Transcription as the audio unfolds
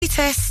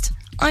breakfast.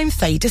 I'm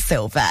Faye De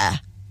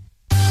Silva.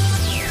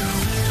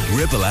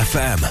 Ribble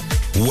FM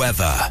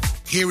weather.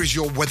 Here is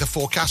your weather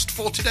forecast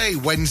for today,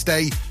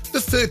 Wednesday, the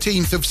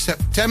 13th of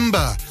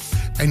September.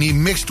 Any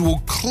mist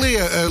will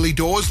clear early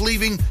doors,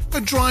 leaving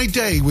a dry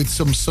day with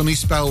some sunny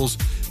spells,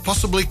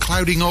 possibly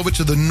clouding over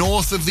to the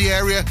north of the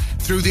area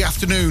through the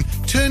afternoon,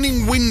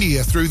 turning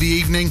windier through the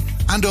evening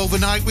and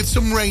overnight with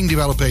some rain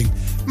developing.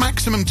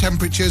 Maximum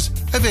temperatures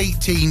of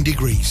 18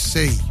 degrees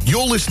C.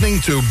 You're listening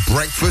to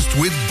Breakfast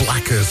with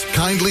Blackers,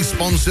 kindly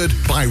sponsored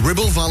by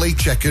Ribble Valley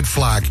Checkered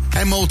Flag.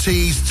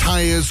 MOTs,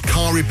 tyres,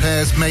 car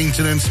repairs,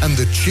 maintenance and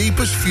the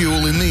cheapest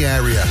fuel in the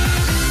area.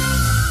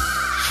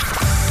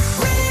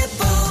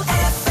 Ribble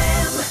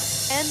FM.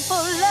 And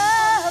for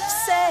love's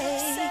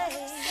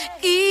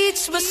sake,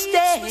 each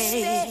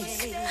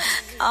mistake,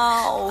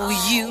 oh,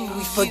 you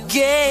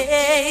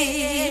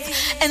forgave.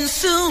 And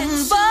soon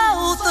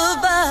both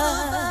of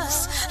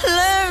us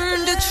learn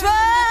to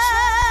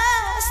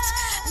trust,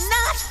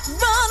 not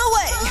run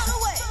away.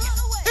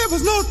 It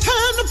was no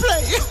time to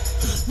play.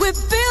 We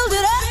build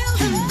it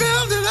up and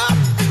build it up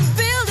and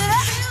build it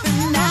up,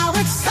 and now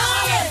it's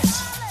solid,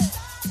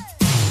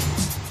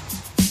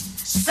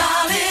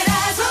 solid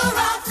as a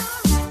rock.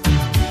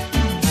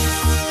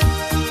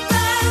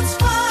 That's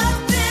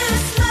what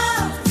this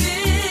love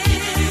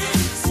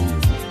is.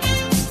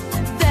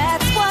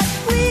 That's what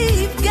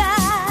we've got.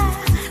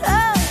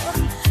 Oh.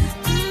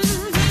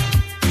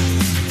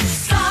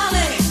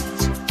 Solid,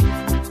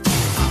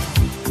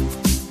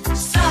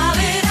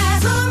 solid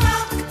as a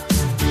rock,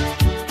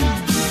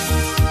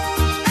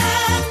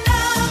 and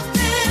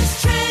nothing's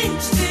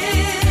changed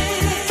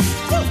it.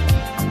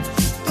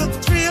 The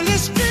thrill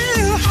is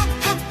still hot,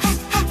 hot,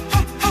 hot,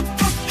 hot, hot,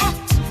 hot, hot.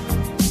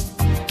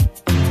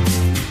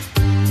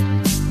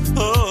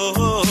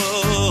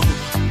 Oh,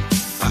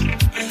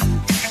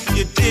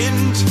 you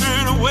didn't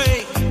turn away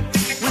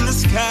when the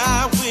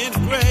sky went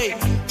gray.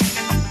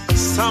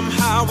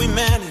 Somehow we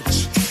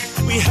managed.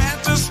 We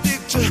had to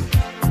stick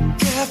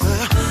together.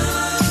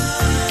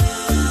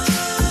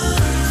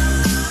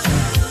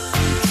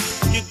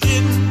 You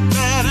didn't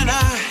bat an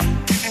eye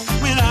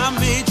when I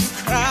made you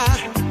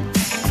cry.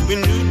 We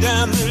knew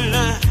down the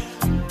line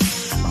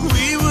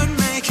we would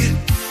make it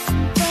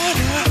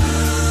better.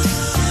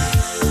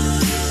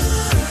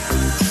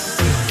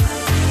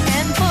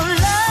 And for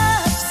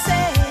love's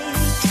sake,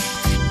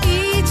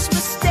 each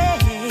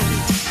mistake,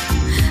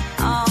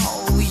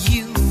 oh,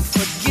 you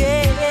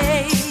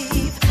forgave.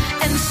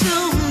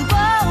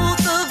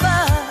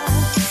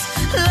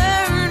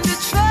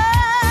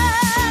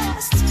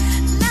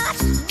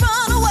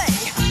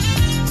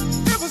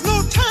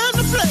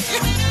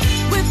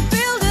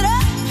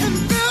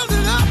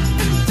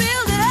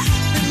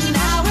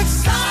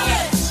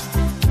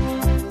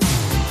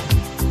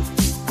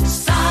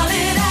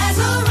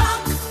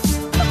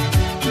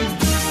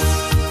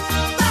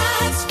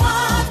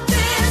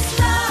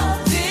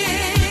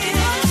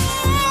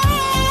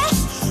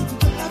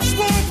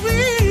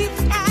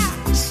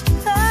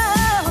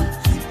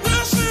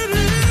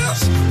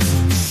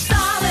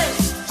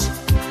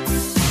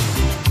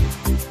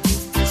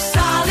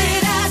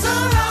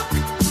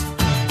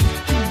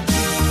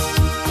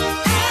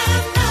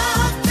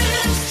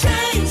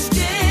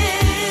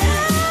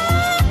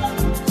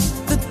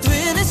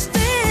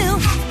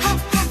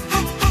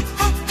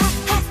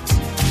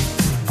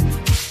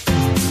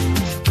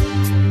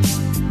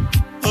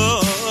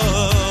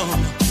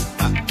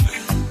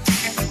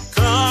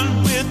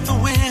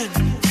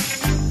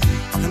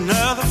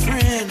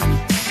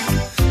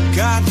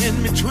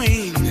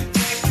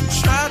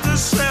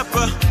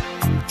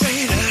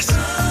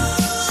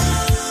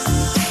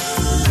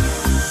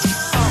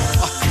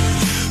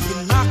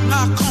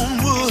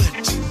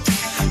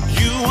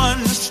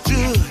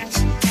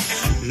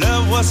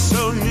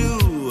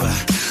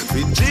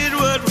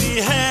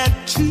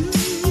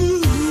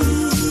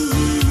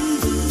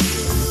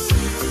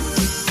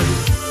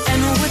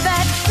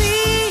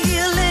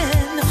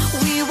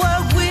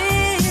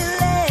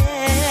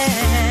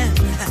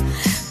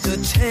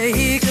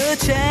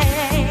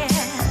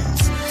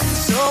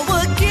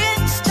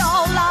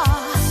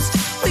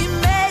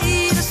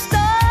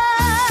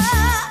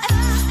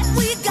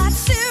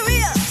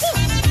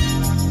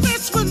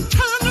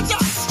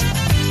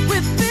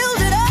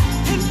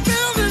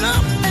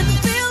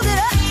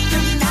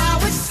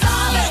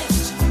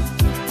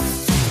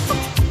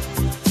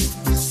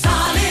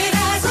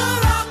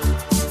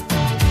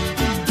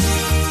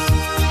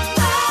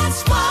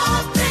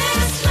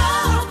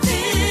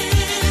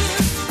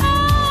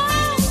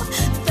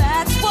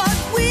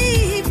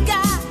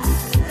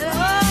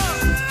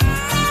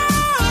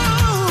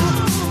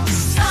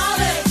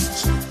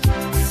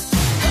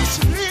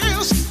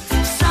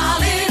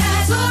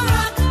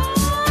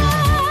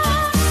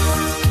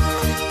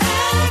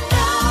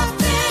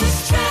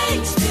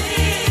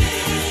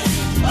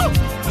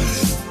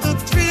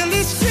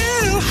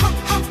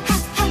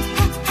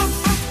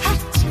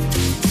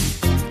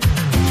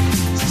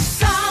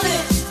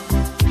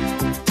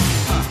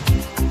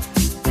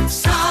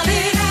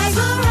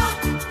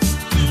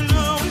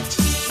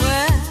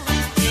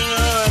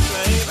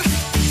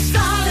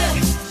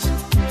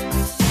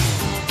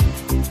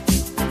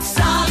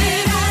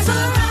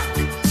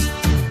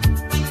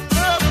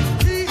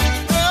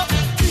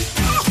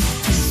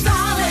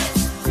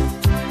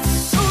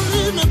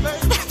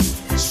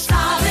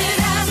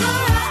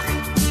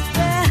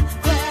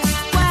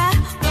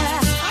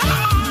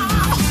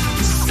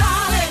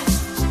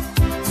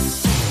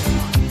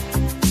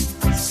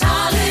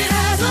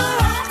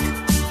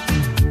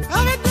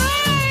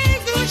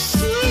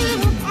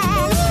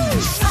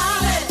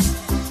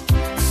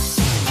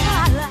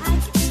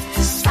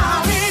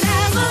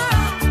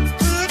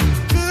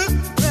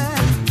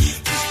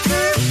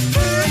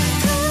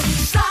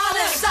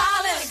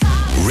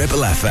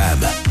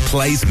 FM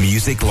plays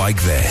music like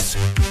this.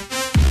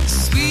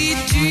 Sweet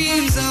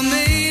dreams are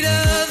made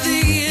of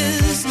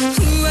these.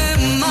 Who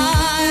am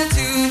I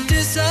to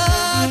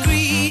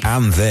disagree?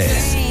 And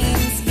this.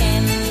 Dreams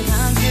can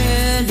come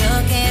true.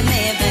 Look at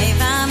me,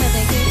 babe, I'm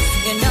with you.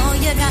 You know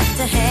you got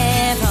to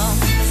have hope.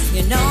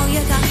 You know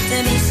you got to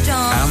be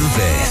strong. And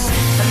this.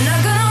 I'm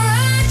not gonna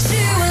write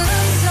you a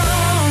love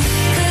song,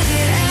 'cause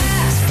you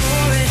asked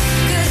for it,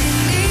 'cause you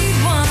need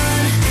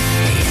one.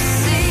 You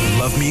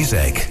see. Love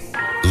music.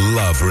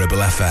 Love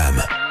Ribble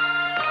FM.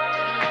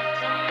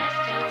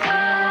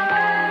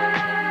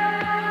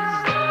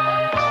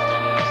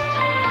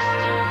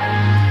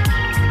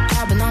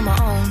 I've been on my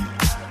own.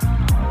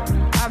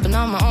 I've been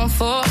on my own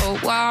for a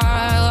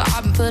while.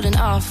 I've been putting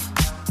off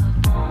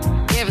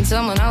giving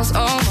someone else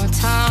all my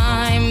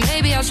time.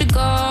 Maybe I should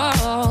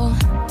go.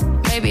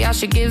 Maybe I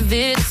should give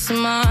it a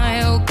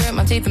smile. Grit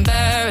my teeth and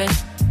bear it.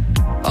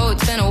 Oh,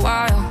 it's been a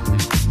while.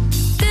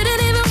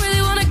 Didn't even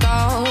really wanna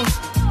go.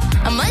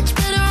 I'm much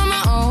better on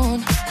my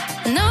own.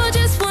 And now I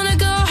just wanna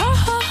go.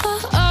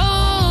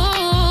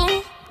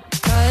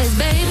 'Cause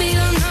baby,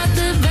 I'm not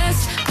the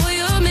best. Boy,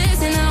 you're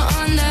missing out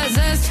on that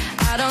zest.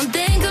 I don't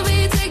think I'll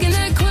be taking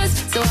that quest,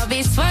 so I'll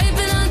be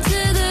swiping onto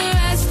the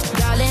rest.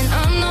 Darling,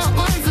 I'm not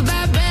one for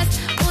bad breath.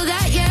 Oh,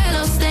 that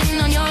yellow stain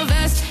on your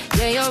vest.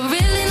 Yeah, you're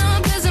really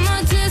not passing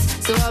my test,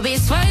 so I'll be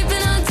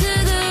swiping onto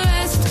the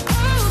rest.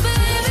 Oh,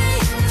 baby,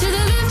 to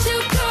the left you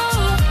go,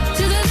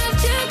 to the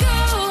left you go,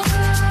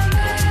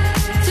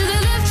 to the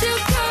left you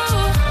go,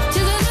 to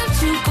the left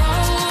you go.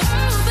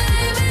 Oh,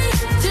 baby,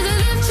 to the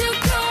left you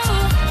go,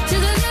 to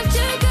the left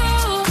you go.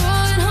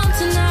 Going home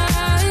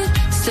tonight,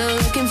 still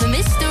looking for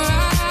Mr.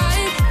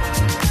 Right.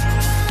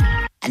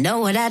 I know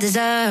what I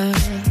deserve.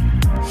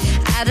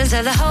 I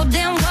deserve the whole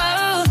damn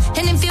world.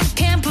 And if you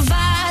can't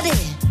provide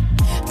it,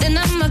 then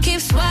I'ma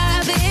keep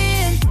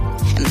swiping.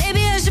 And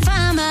maybe I should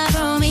find my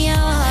Romeo.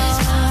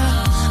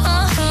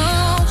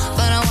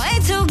 But I'm way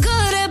too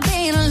good at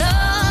being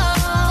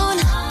alone.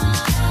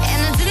 And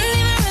I didn't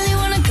even really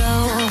wanna go.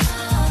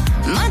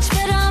 Much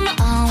better on my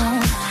own.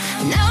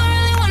 Now I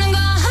really wanna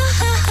go.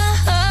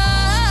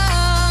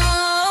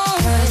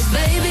 'Cause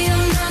baby,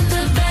 I'm not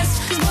the best.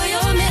 'Cause boy,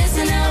 you're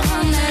missing out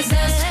on that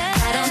zest.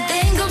 I don't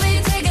think I'll be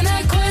taking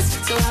that quest,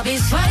 so I'll be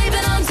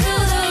swiping onto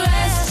the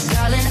rest.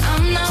 Darling,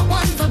 I'm not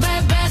one for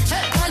bad breath.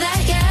 Or that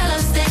yellow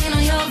stain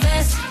on your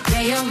vest.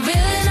 Yeah, you're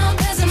really not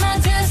passing my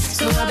test,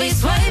 so I'll be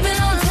swiping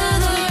onto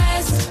the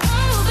rest.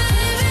 Oh,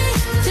 baby,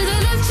 to the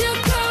left you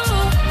go,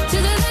 to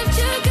the left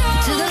you go,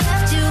 to the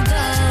left you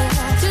go,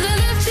 to the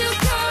left you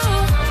go,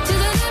 to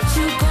the left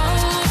you go.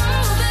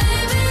 Oh,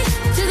 baby,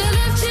 to the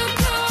left you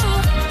go,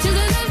 to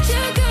the left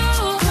you go.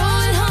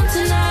 Going home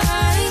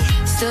tonight,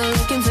 still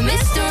looking for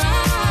Mr.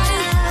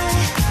 Right.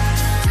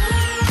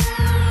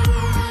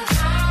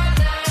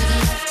 To the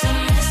left of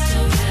Mr.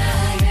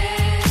 Right.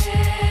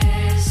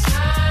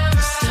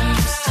 Mr.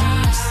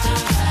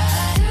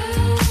 Right.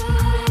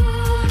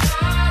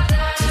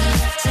 To the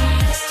left of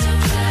Mr.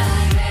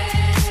 Right.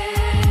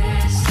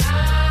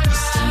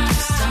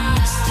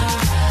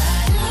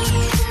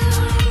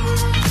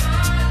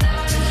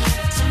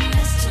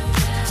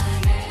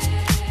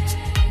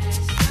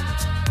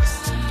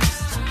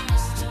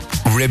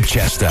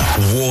 Ribchester,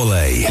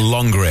 Worley,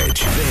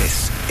 Longridge.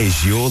 This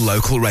is your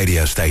local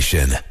radio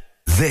station.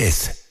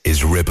 This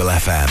is Ribble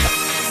FM.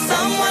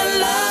 Someone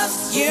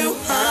loves you,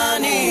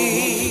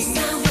 honey.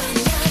 Someone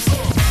loves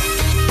you.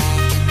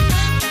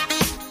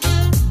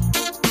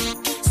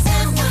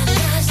 Someone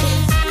loves you.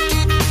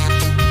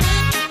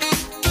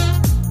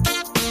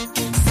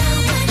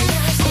 Someone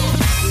loves you.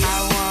 I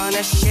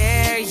wanna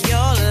share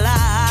your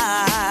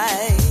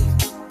life.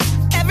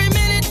 Every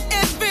minute,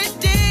 every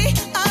day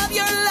of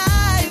your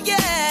life,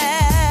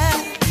 yeah.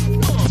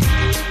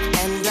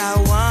 And I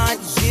want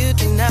you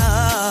to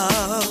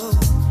know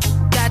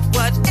that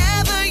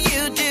whatever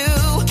you do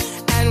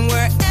and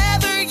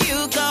wherever you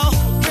go,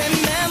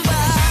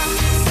 remember,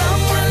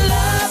 someone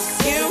loves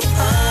you,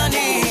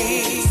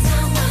 honey.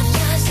 Someone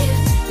loves you.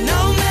 No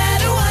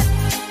matter what,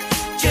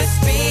 just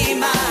be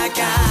my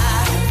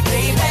guy,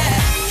 baby.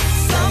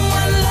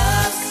 Someone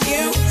loves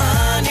you, honey.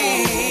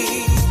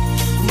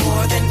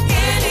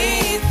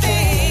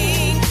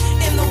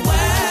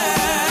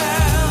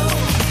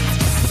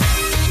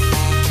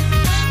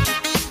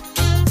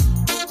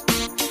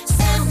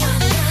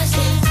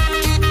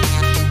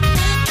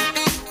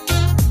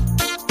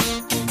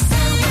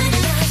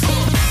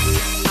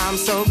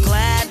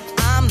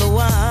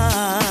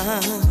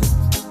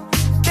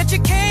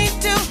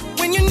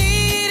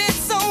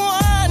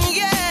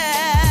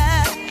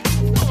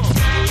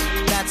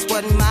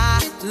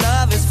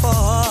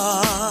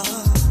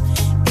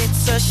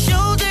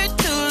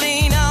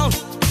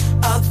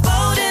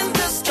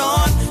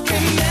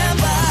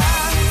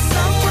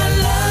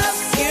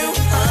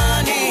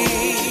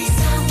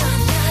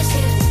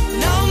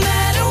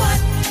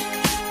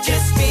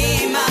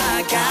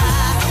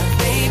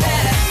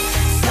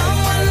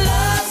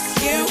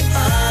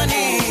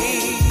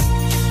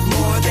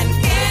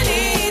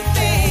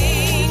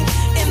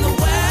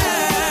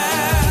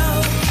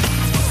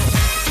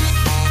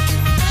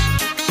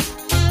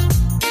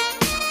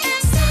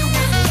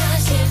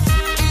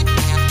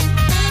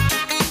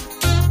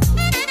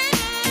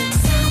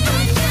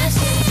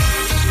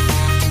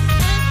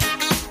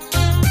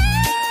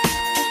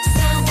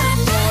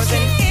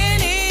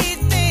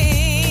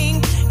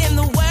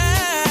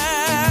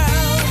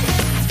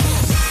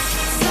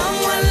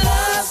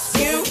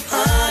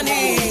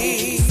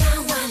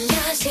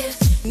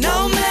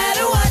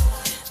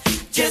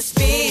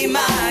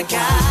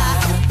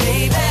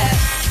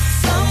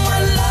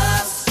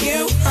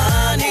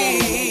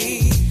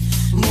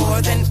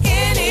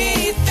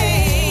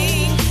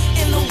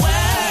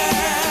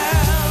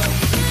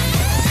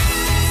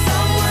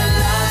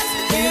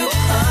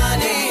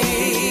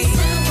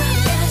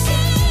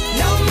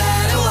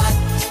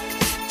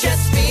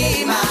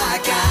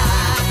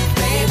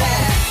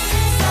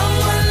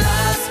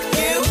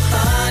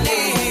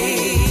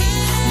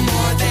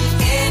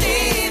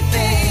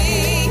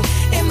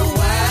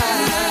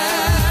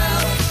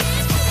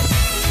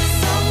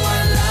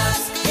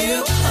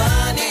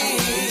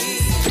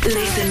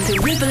 Listen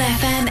to Ribble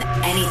FM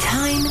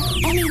anytime,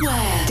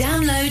 anywhere.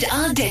 Download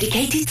our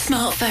dedicated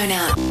smartphone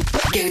app.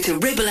 Go to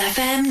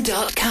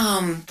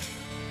ribblefm.com.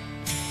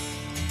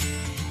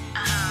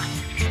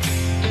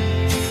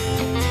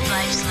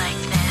 Life's like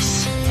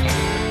this.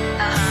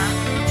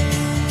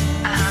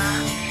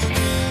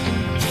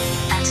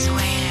 That's the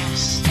way it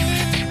is.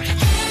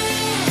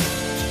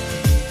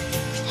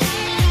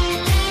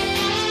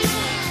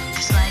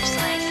 Cause life's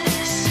like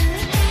this.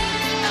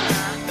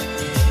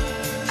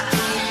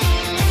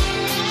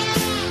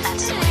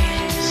 That's the way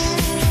it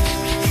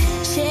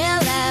is.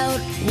 Chill out,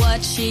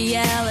 what she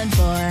yelling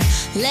for?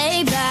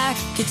 Lay back,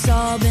 it's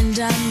all been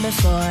done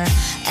before.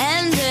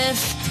 And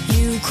if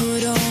you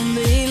could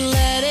only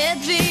let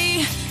it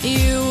be,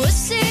 you would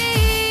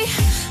see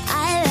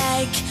I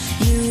like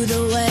you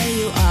the way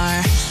you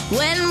are.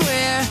 When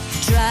we're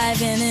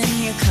driving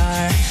in your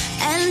car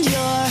and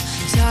you're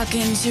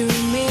talking to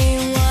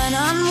me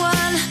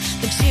one-on-one,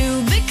 but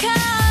you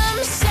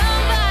become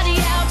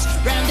somebody else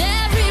round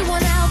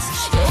everyone else.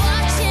 You're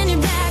watching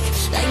your back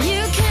like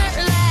you can't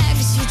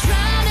relax. You're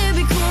trying to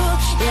be cool,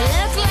 you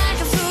look like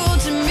a fool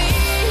to me.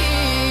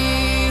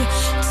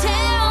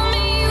 Tell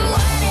me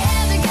what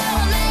had to go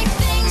and make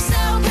things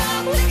so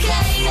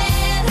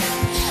complicated.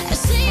 I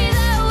see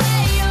the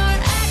way you're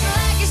acting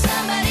like you're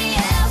somebody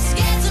else,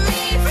 gets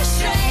me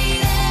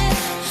frustrated.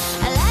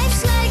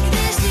 Life's like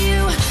this,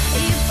 you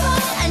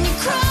fall and you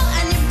crawl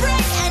and you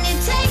break and you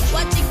take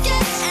what you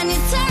get and you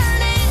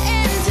turn it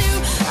into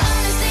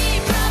honesty.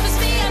 Promise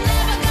me I'm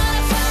never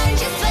gonna find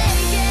you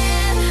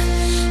faking.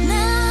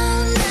 No,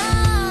 no,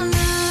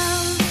 no.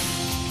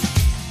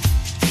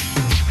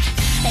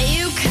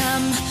 You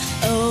come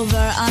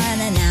over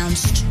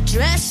unannounced,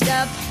 dressed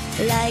up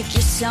like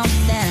you're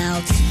something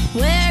else.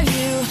 Where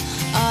you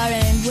are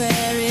and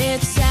where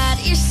it's at,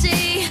 you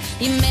see,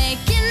 you're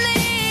making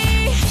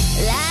me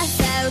laugh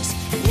out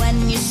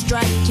when you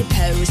strike your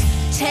pose.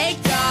 Take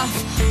off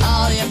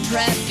all your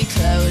preppy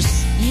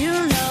clothes. You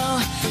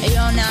know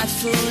you're not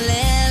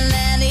fooling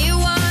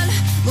anyone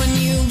when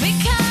you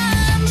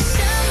become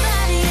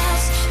somebody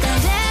else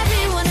round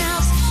everyone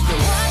else.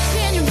 You're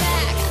watching your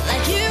back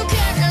like you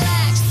can't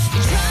relax.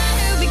 You're trying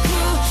to be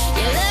cool,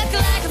 you look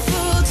like a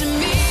fool to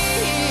me.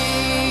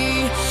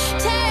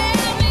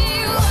 Tell me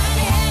what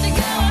had to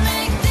go and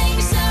make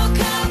things so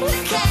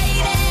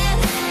complicated.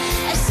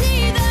 I see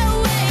the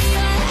way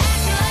you're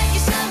acting like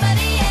you're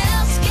somebody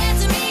else,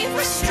 gets me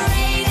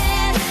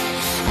frustrated.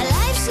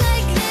 Life's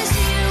like this,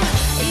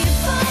 you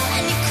fall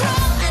and you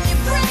crawl and you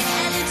break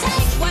and you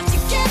take what you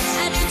get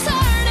and you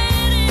turn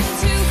it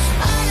into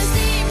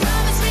honesty.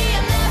 Promise me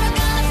I'm never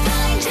gonna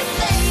find you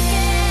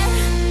faking.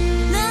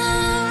 No,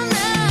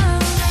 no,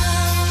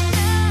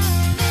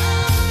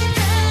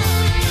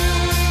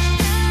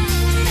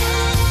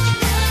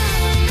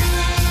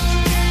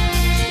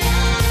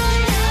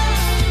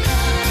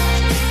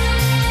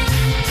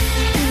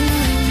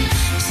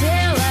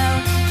 chill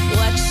out,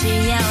 what she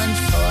yelling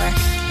for?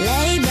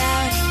 Lay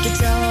back,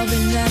 it's all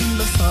been done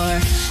before.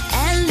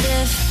 And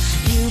if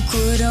you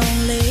could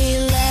only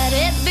let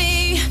it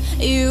be,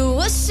 you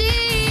will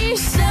see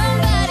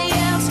somebody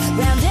else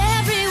round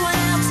everyone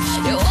else.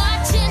 You're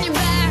watching your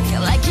back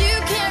like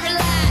you can't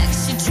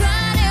relax. You're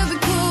trying to be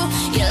cool,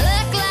 you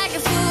look like a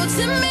fool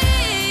to me.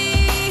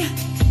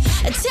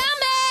 Tell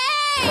me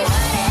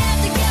what had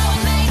to go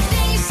and make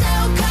things so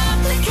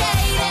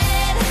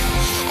complicated.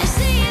 I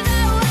see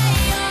the way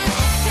you're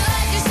acting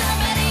like you're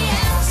somebody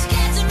else,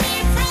 gets me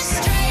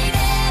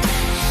frustrated.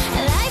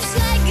 Life's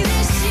like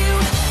this, you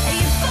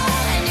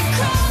fall and you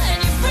crawl and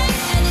you break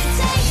and you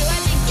take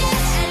what you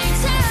get and you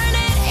turn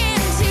it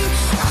into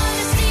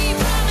honesty.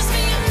 Promise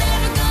me I'm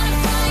never gonna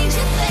find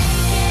you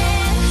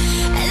faking.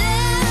 No,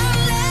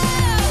 no,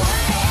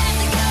 what had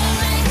to go and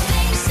make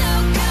things so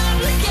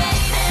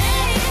complicated.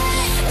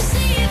 I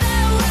see the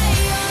way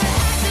you're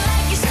acting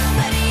like you're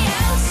somebody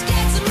else,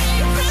 gets me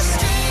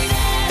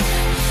frustrated.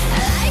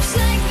 Life's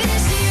like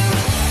this, you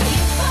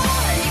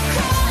fall and you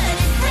crawl and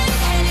you break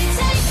and you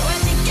take what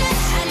you get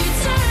and you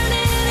turn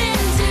it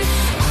into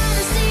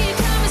honesty.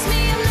 Promise me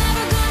I'm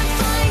never gonna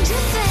find you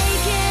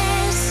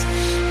faking.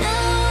 No,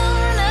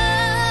 no.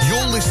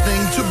 You're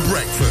listening to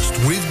Breakfast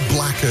with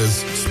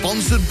Blackers,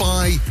 sponsored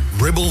by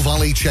Ribble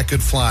Valley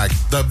Checkered Flag,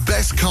 the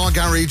best car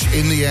garage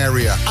in the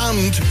area,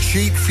 and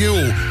cheap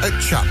fuel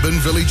at Chapman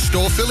Village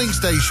Store Filling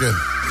Station.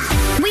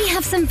 We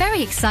have some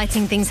very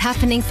exciting things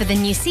happening for the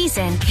new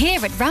season here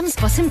at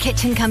Ramsbottom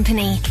Kitchen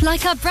Company,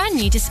 like our brand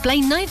new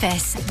display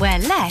Novus, where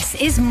less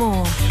is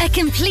more. A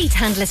complete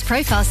handless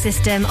profile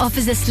system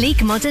offers a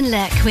sleek modern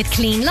look with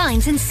clean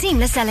lines and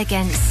seamless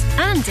elegance.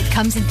 And it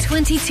comes in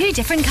 22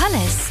 different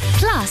colours.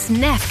 Plus,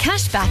 Neff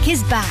Cashback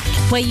is back,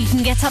 where you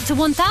can get up to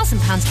 £1,000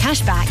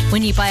 cashback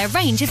when you buy a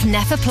range of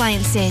Neff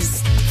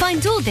appliances.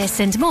 Find all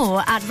this and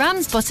more at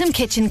Ramsbottom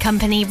Kitchen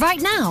Company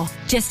right now.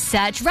 Just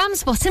search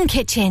Ramsbottom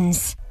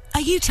Kitchens. Are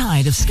you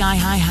tired of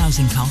sky-high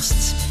housing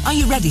costs? Are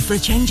you ready for a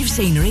change of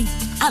scenery?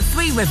 At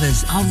Three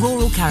Rivers, our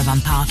rural caravan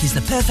park is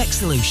the perfect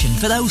solution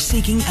for those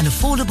seeking an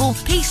affordable,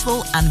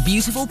 peaceful and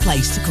beautiful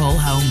place to call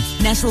home.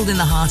 Nestled in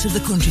the heart of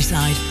the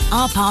countryside,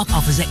 our park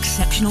offers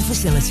exceptional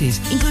facilities,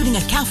 including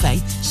a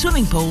cafe,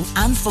 swimming pool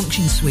and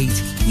function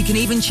suite. You can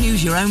even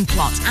choose your own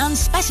plot and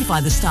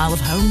specify the style of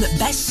home that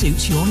best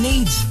suits your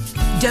needs.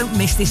 Don't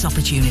miss this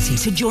opportunity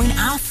to join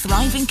our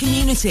thriving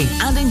community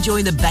and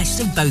enjoy the best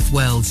of both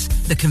worlds,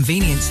 the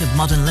convenience of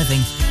modern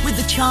living with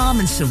the charm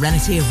and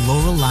serenity of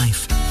rural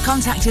life.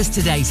 Contact us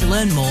today to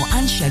learn more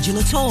and schedule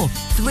a tour.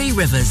 Three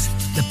Rivers,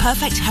 the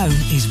perfect home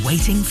is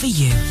waiting for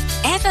you.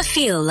 Ever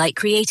feel like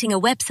creating a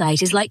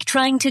website is like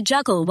trying to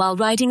juggle while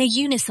riding a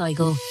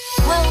unicycle?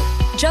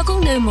 Well, juggle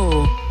no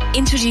more.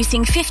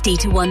 Introducing 50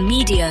 to 1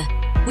 Media.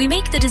 We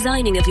make the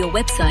designing of your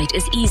website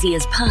as easy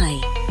as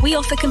pie. We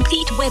offer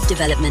complete web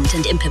development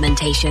and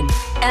implementation.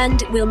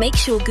 And we'll make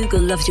sure Google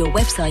loves your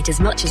website as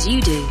much as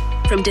you do.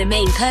 From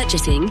domain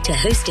purchasing to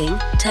hosting,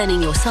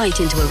 turning your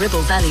site into a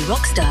Ribble Valley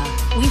rockstar,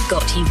 we've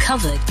got you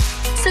covered.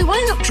 So why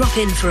not drop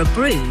in for a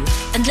brew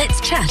and let's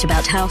chat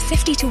about how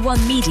 50 to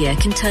 1 Media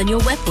can turn your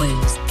web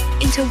woes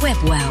into web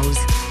wows.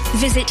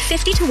 Visit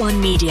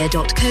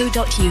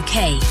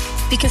 50to1media.co.uk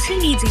because who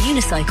needs a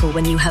unicycle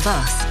when you have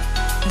us?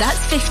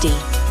 That's 50,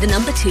 the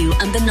number 2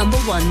 and the number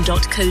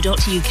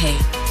 1.co.uk.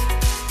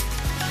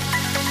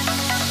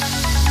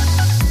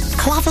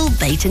 Clavel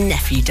Bait and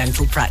Nephew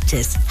Dental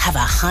Practice have a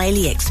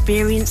highly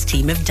experienced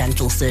team of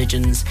dental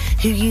surgeons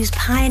who use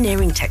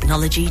pioneering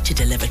technology to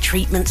deliver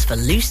treatments for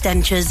loose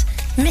dentures,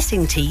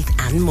 missing teeth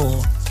and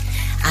more.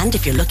 And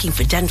if you're looking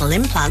for dental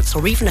implants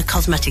or even a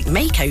cosmetic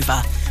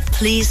makeover,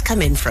 please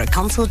come in for a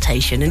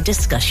consultation and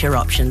discuss your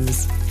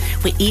options.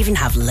 We even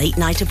have late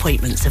night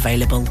appointments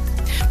available.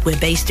 We're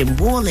based in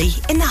Worley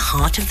in the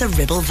heart of the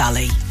Ribble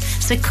Valley.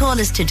 So call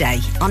us today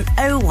on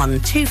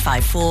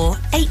 01254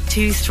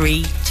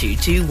 823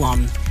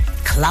 221.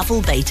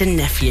 Clavel Bait and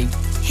Nephew,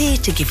 here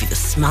to give you the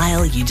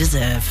smile you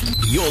deserve.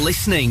 You're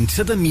listening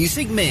to the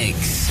Music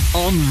Mix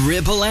on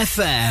Ribble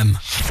FM.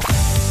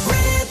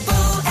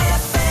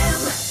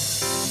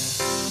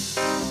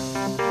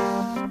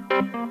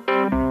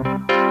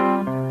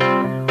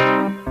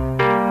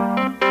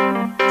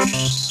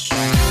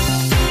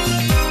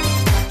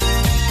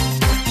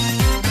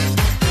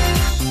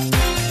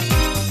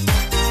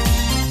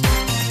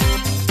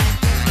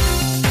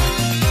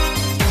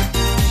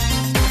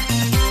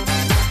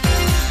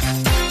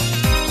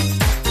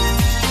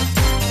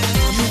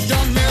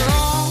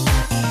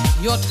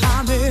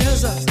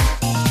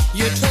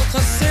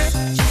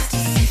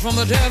 From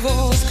the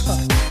devil's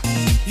cut,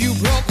 you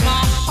broke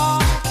my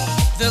heart.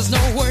 There's no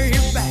way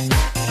back.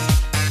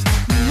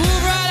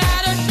 Move right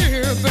out of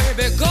here,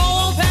 baby. Go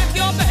on, pack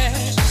your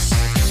bags.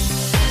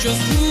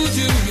 Just who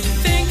do you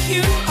think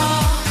you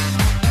are?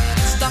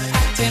 Stop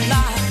acting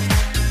like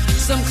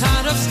some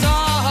kind of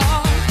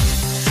star.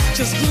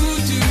 Just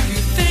who do you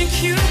think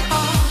you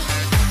are?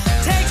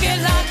 Take it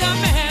like a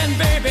man,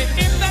 baby,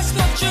 if that's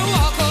what you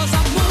are. 'Cause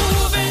I'm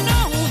moving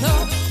on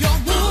up.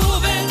 You're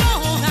moving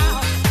on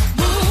out.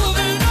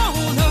 Moving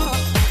on up.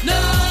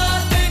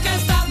 Nothing can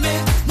stop me.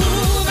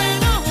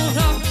 Moving on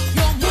up.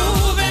 You're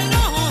moving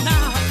on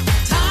out.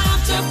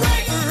 Time to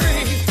break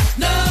free.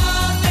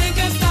 Nothing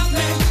can stop me.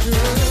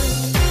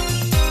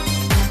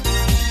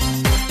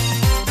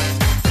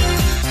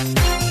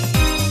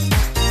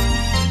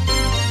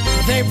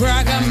 They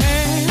brag a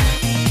man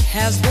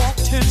has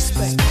walked in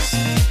space,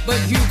 but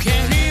you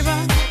can't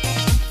even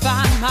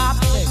find my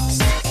place.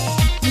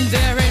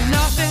 There ain't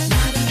nothing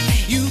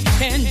you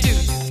can do,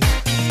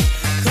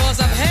 'cause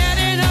I've had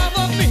enough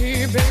of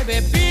me, baby,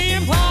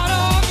 being part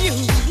of you.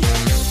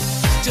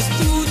 Just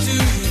who do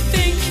you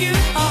think you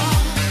are?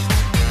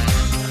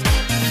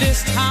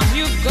 This time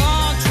you've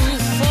gone too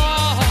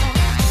far.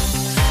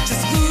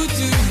 Just who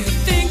do you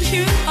think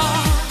you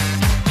are?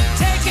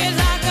 Take it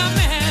like a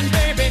man,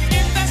 baby,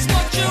 if that's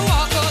what you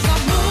are. 'Cause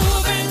I'm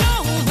moving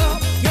on up.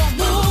 You're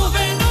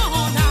moving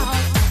on out.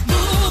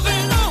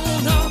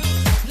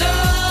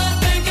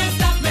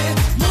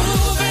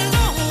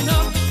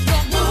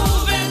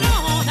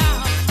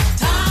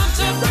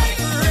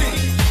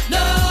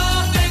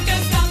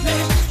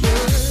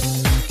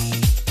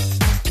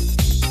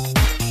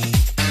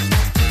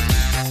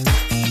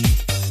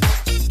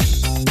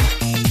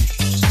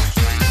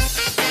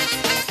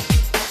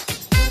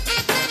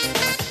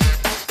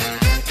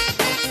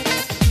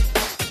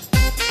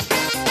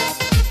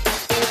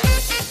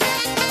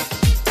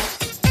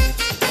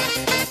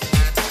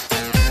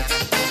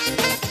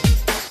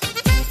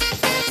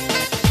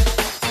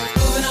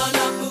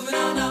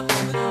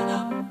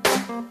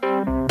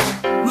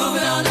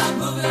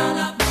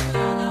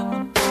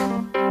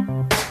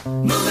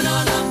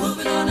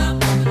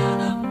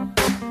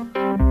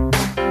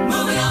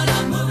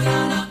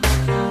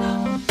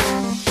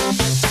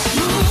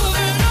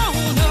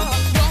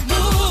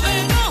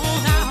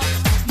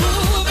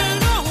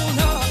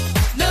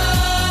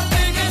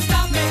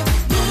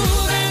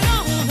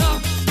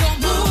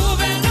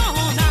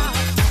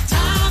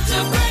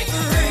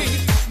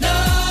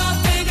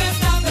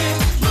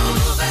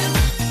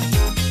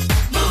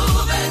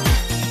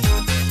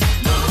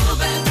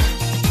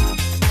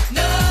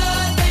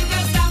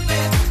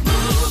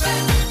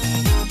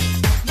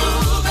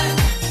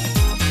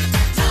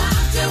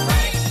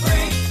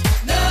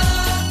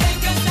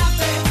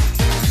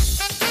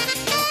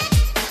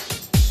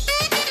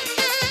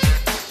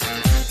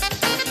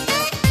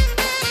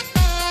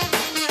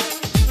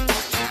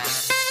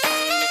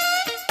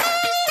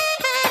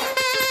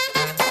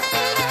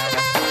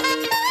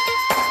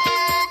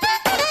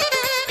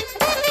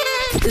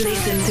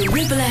 Listen to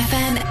Ribble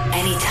FM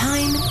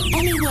anytime,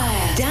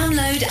 anywhere.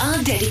 Download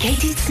our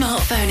dedicated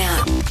smartphone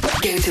app.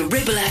 Go to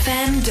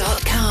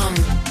ribblefm.com.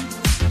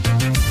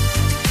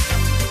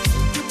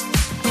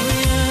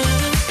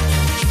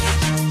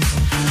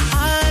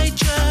 I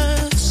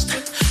just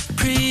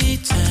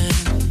pretend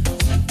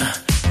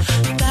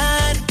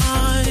that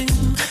I'm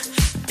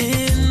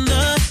in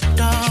the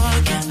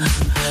dark.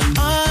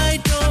 I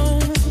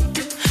don't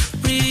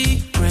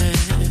regret,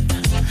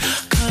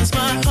 'cause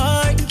my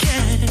heart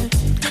can't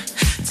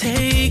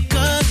take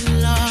a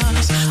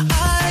loss.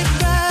 I'd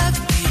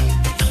rather be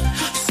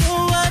so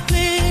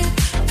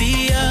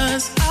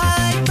oblivious.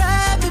 I'd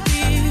rather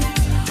be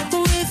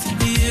with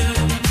you.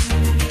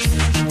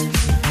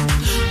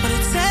 When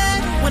it's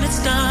said, when it's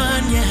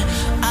done, yeah,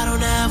 I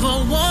don't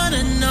ever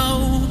wanna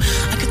know.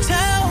 I could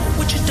tell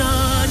what you've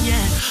done,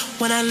 yeah.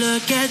 When I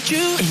look at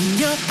you in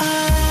your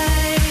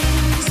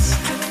eyes,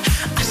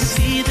 I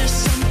see there's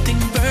something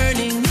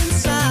burning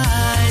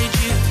inside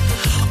you.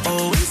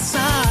 Oh,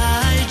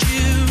 inside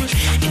you,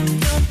 in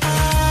your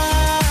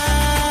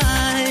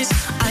eyes.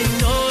 I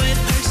know it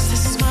hurts to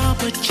smile,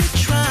 but you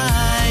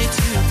try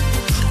to.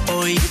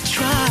 Oh, you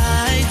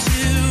try to.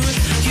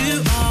 You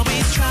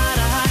always try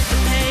to hide the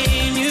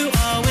pain. You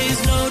always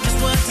know just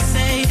what to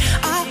say.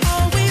 I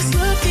always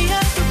look the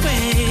other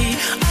way.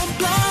 I'm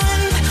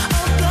blind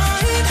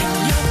in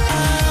your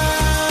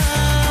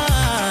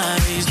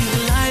eyes. You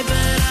lie,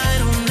 but I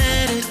don't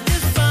let it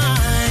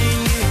define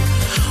you.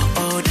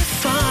 Oh,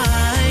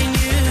 define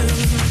you.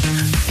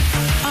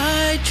 I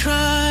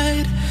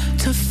tried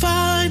to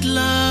find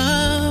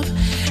love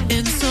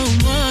in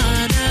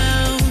someone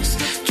else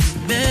too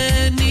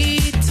many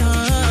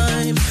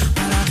times,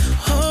 but I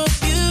hope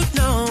you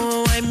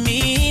know I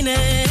mean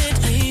it.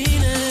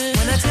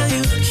 When I tell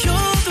you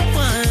you're the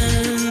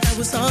one that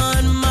was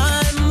on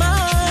my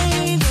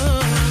mind.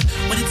 Oh,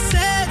 when it's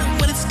said,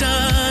 when it's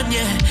done,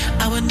 yeah,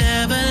 I would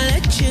never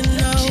let you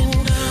know.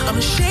 I'm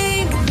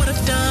ashamed of what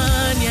I've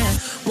done, yeah.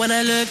 When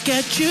I look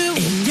at you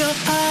in your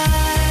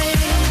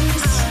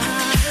eyes,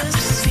 I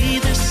see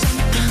there's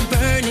something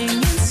burning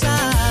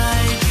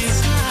inside you.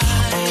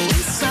 Oh,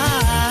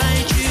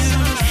 inside you,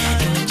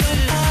 in your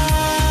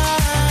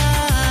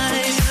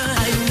eyes.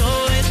 I know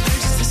it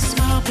hurts to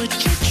smile, but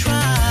you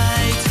try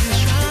to.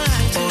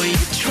 Oh,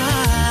 you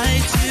try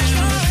to.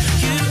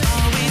 You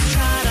always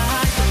try to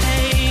hide the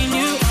pain.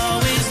 You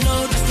always know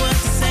just what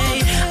to say.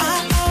 I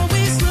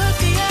always look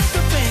the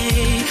other way.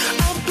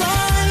 I'm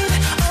blind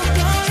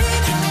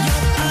in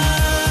your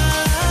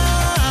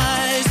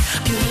eyes.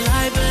 You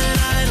lie, but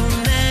I don't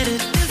let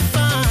it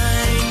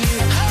define you.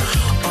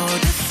 Oh,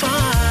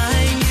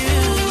 define you.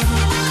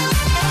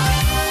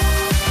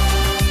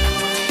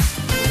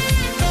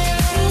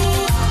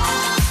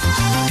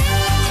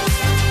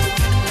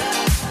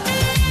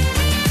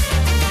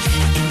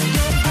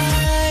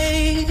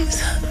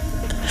 Eyes,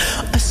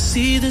 I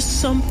see there's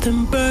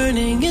something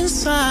burning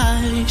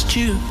inside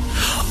you.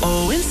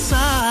 Oh,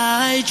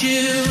 inside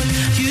you.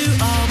 You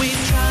always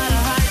try to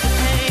hide the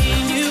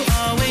pain. You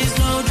always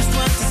know just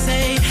what to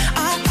say. I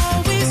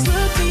always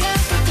look the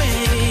other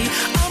way.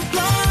 I'm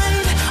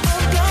blind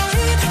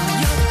in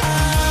your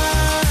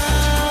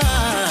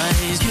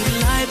eyes. You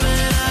lie, but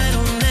I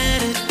don't let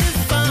it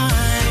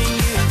define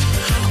you.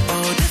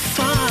 Oh,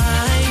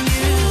 define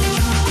you.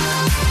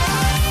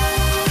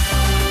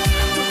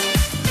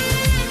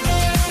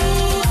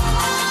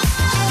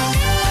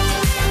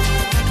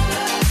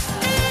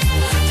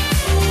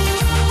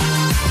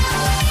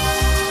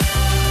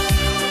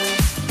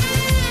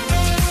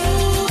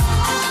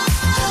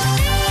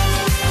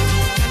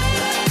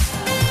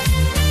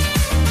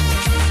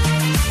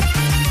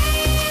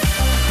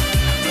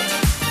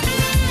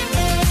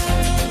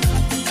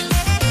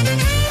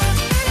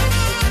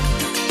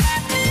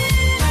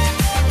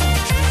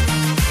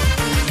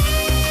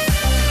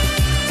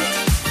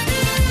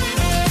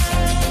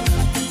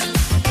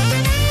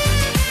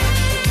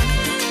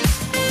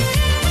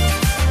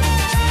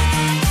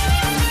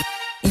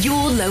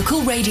 Your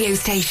local radio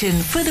station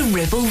for the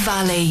Ribble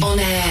Valley. On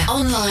air,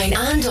 online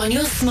and on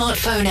your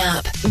smartphone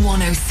app.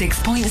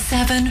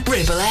 106.7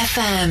 Ribble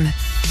FM.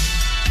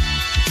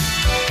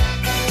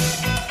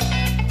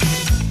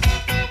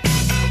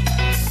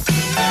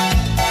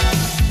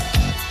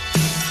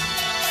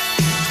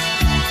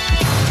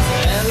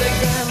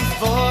 Telegram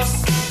force,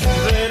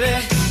 ready.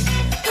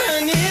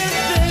 And if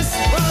this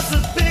was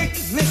a big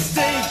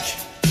mistake,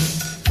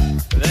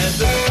 there's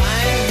a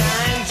fine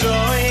line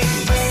drawing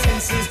my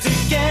senses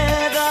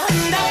together,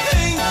 and I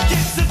think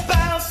it's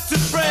about to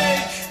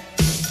break.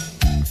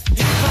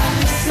 If I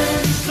listen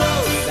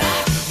close, I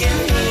can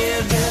hear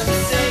them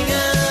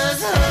singing.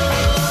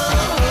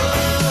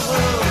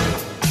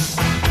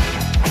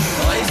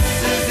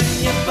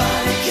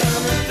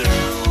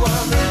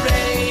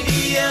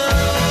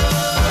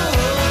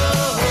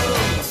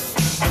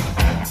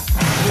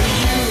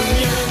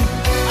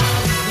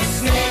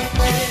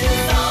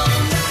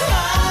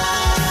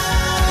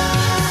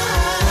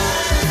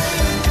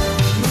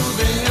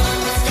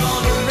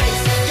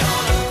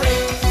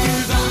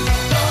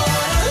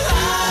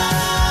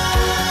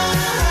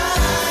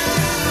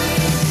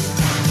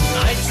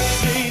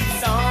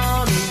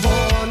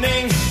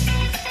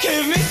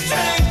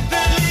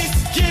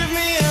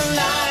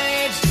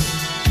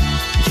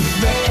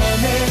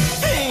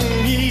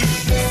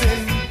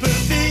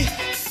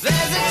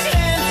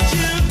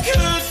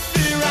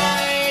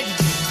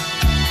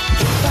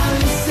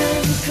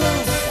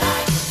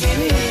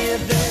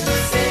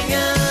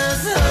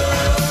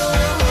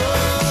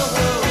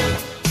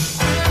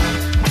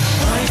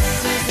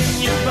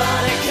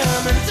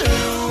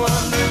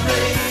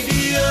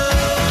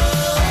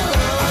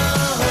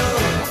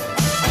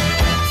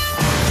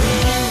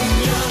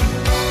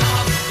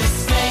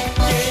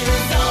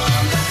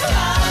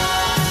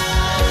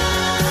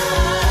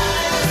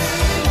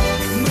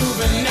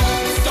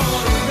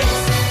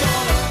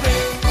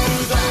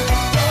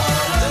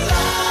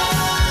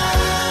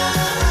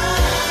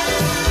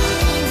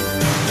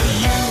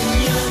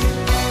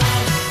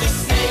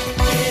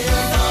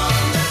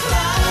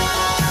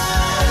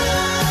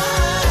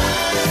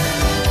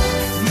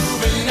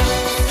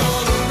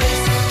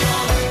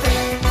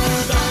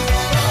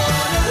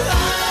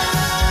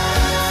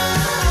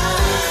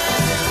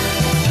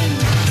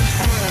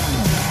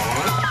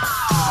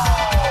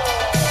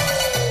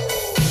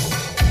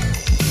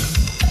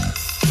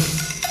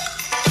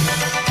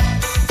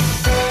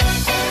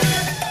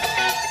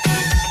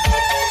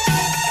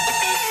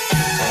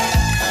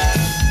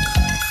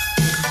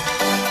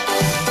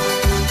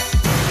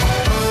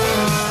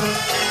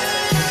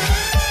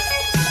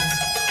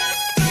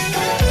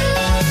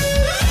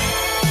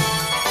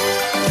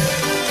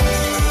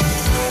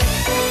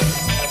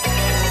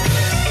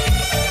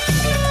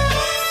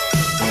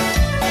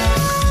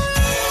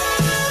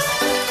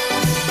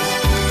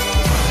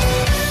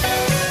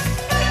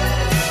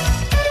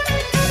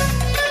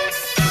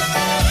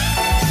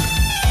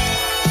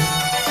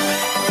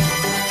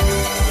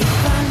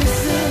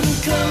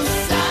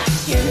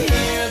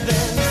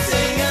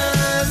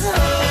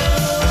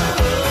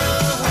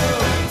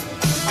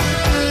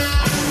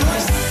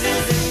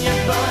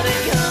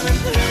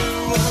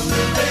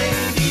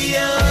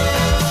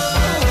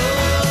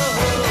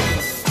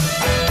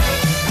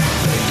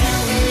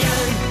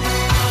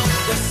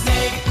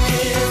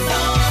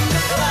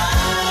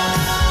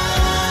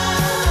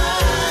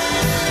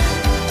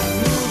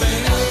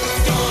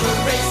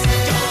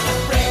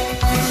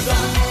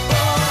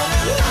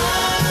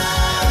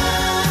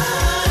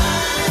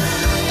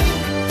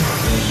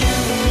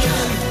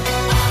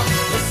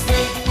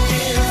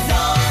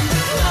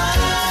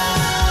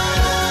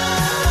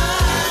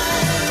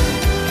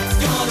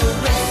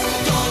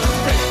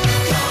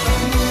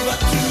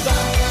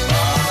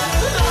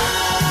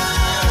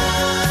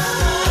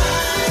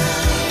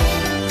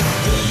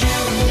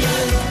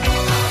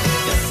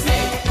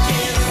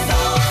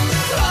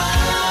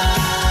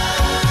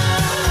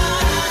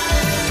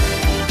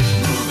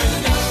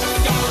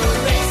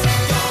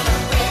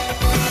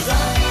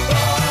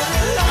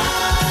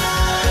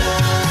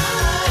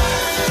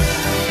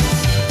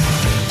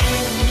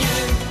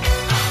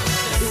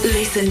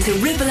 Listen to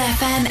Ribble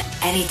FM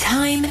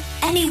anytime,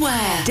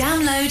 anywhere.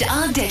 Download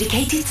our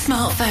dedicated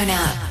smartphone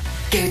app.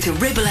 Go to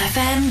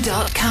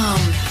ribblefm.com.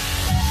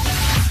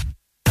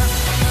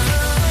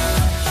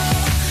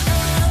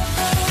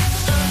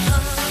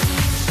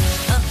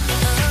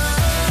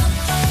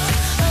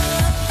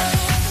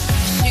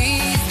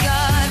 She's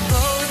got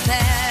both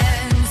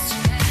hands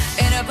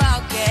in her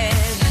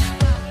pocket,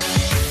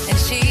 and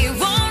she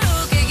won't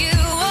look at you,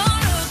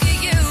 won't look at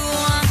you.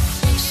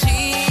 She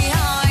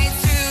hides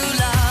true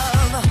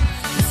love,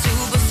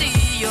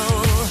 superstition.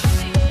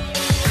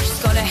 She's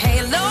got a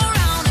halo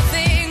around her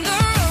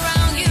finger,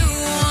 around you.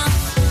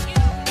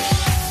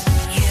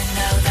 You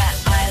know that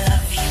I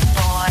love you,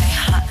 boy,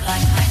 hot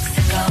like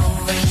Mexico.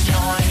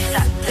 Rejoice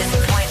at this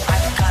point,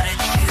 I've gotta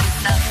choose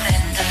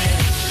nothing to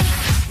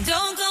lose.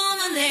 Don't call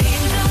my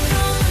name, don't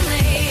call my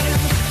name,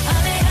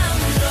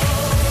 Alejandro.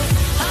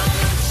 I'm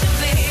not your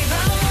babe,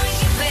 I want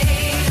you,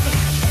 babe.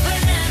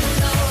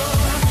 Fernando,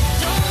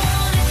 don't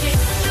wanna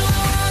kiss, don't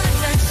wanna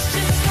touch,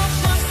 just smoke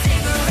my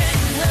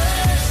cigarette and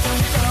hush.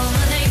 Don't call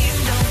my name,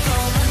 don't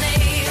call my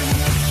name,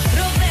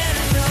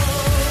 Roberto.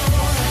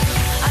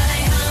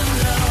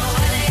 Alejandro,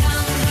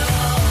 Alejandro.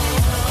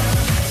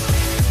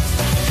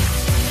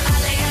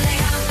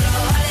 Alejandro,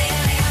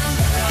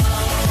 Alejandro.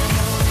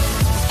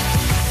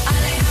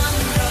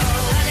 Alejandro,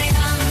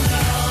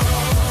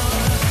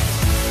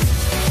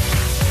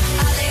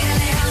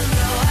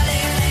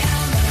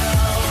 Alejandro.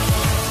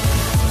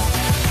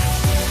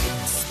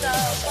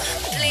 Stop,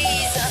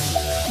 please,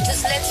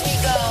 just let me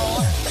go.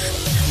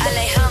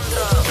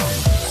 Alejandro,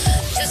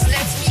 just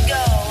let me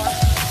go.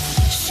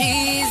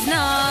 She's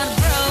not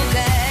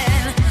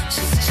broken,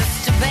 she's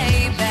just a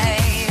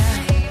baby.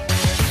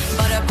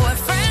 But her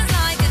boyfriend's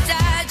like a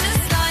dad,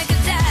 just like a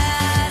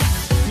dad.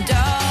 And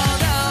all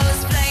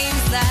those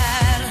flames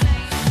that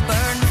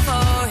burn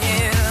for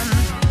him,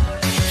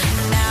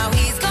 now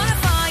he's gonna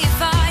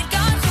firefight,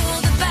 gone for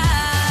the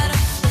bad.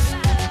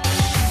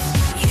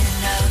 You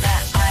know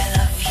that I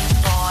love you,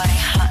 boy,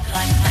 hot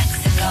like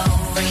Mexico.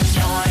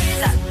 Rejoice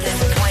at this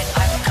point,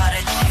 I've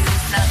gotta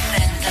choose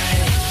nothing to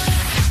lose.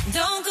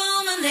 Don't call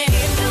my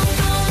name, don't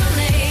call my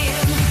name,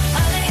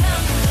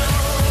 Alejandro.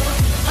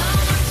 I'm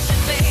not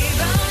your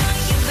babe, I want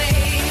you,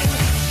 babe.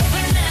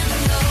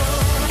 Fernando,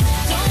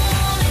 don't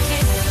wanna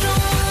kiss,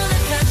 don't wanna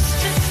touch,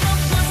 just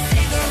smoke my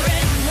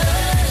cigarette and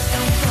hush.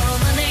 Don't call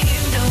my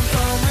name, don't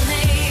call my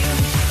name,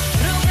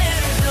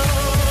 Roberto.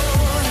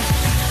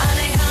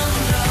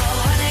 Alejandro,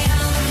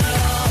 Alejandro.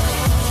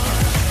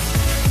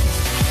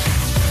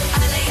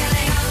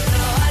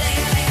 Alejandro,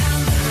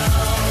 Alejandro.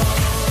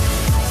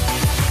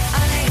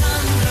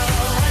 Alejandro,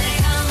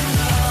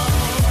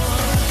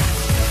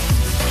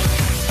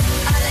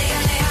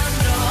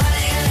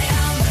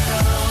 Alejandro.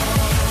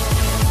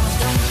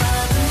 Don't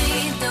bother me,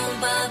 don't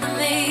bother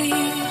me.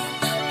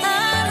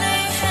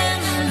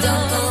 Alejandro,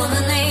 don't call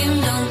my name,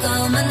 don't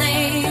call my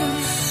name.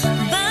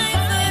 Bye,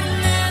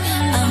 Fernando.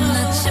 I'm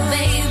not your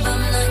babe,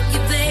 I'm not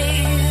your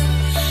babe.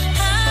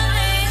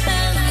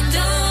 Alejandro,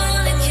 don't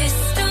wanna kiss,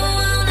 don't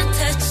wanna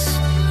touch.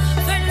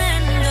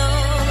 Fernando,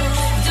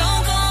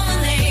 don't call my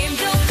name,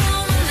 don't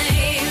call my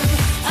name.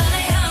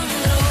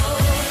 Alejandro,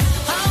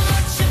 I'm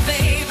not your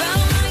babe,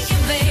 I'm not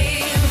your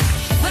babe.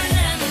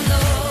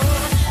 Fernando,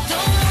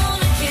 don't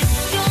wanna kiss,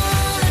 don't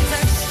wanna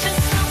touch,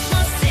 just smoke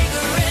my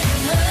cigarette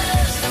and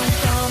hush. Don't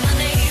call my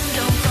name,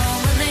 don't call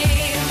my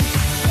name,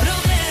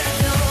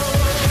 Roberto.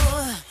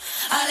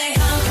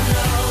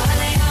 Alejandro,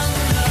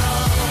 Alejandro.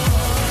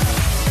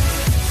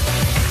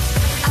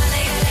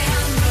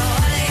 Alejandro,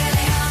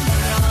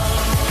 Alejandro.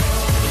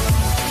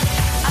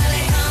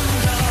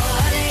 Alejandro,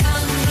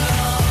 Alejandro.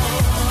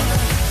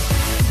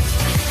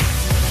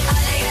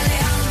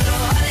 Alejandro,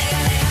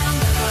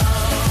 Alejandro.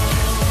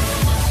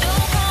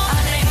 Don't call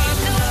my name,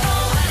 don't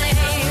call my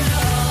name,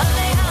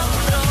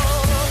 Alejandro.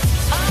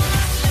 I'm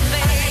not your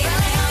babe,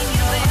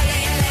 Alejandro,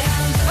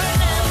 Alejandro.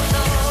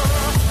 Fernando,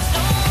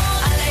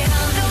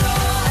 Alejandro,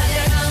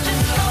 Alejandro.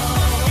 Just smoke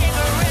my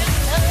cigarette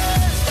and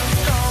hush. Don't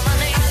call my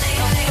name,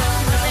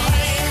 Alejandro,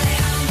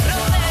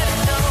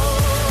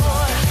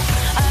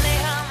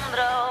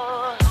 Alejandro.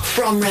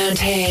 From round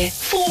here,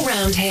 for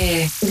round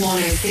here,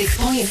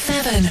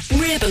 106.7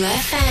 Ribble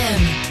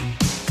FM.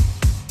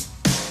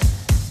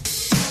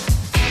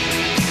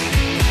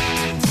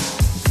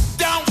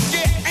 Don't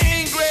get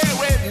angry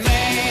with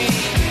me.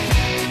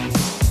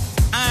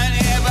 I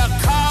never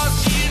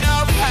caused you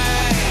no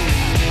pain.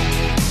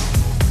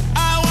 I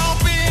won't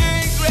be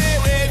angry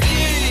with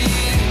you,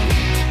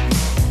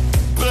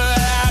 but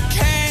I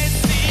can't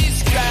see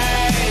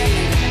straight.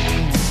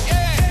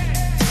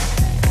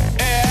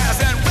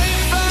 Hasn't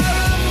rained for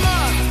a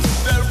month,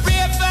 the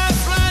rivers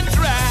run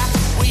dry.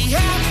 We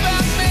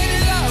haven't been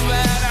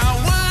loving.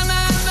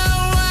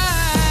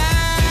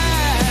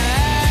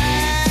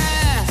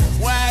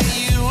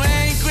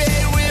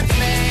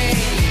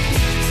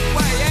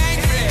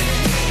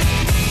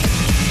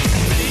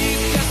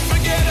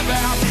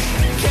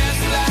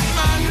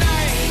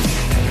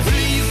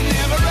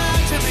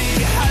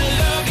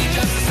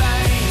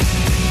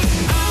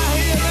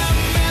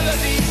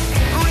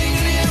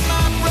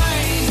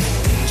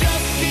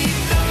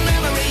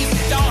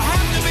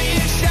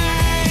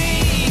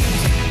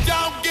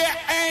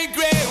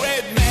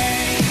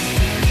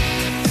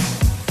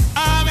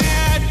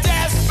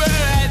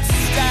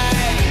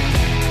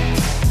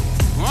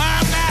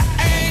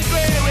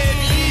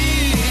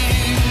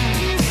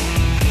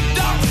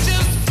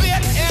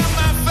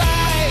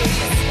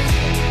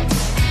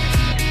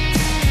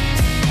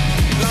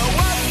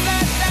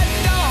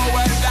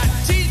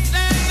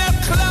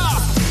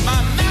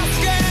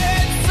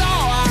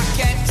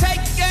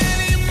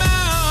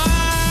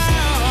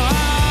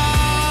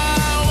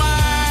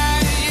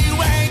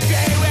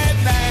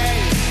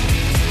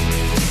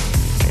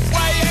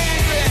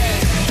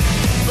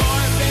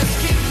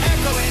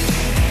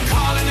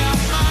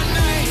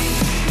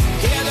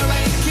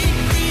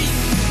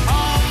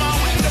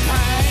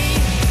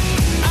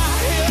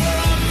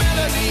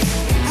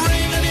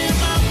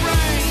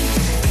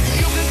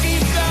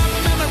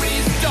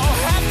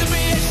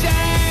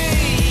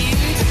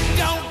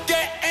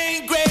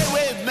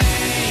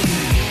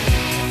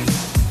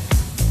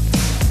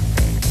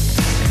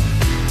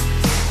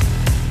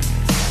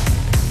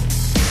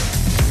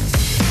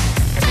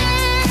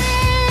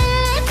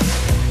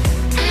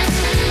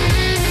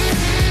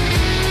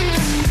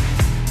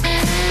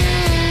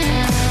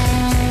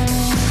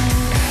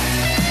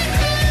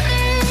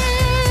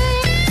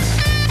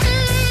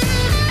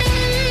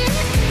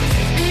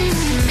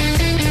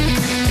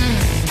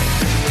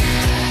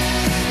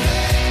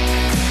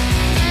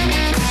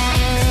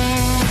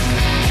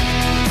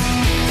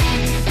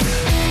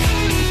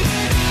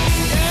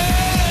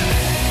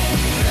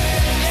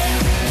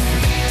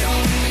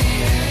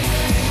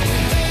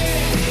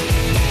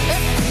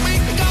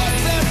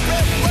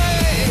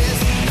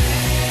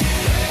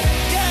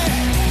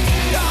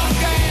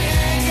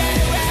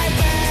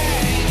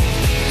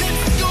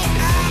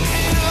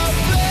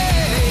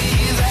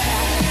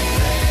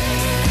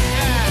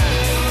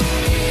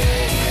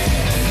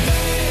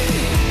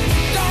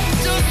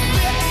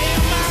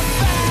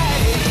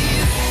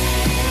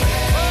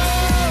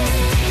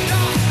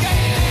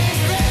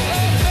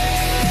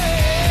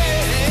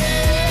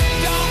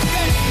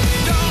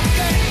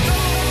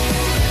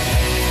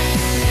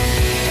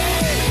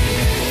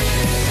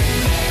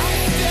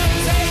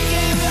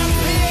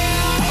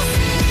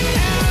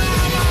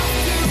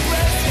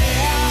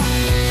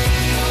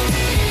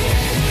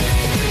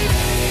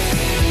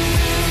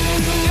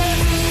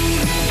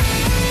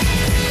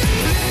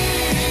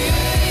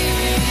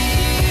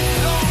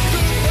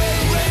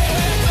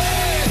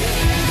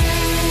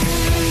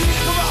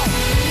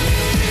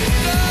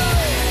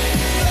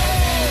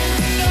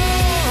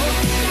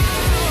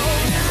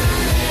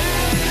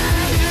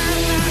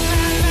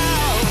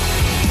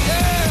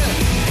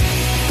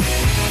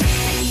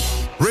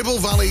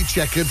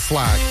 Checkered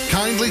Flag.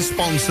 Kindly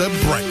sponsor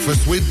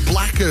Breakfast with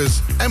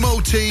Blackers.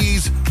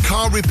 MOTs,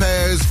 car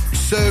repairs,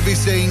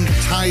 servicing,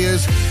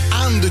 tyres,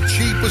 and the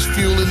cheapest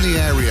fuel in the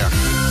area.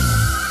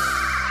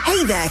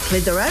 Hey there,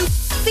 Clitheroe.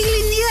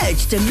 Feeling the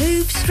urge to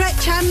move,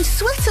 stretch and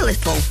sweat a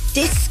little?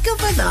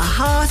 Discover the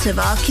heart of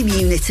our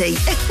community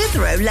at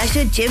Clitheroe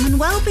Leisure Gym and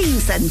Wellbeing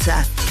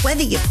Centre.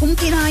 Whether you're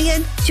pumping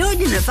iron,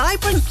 joining a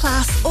vibrant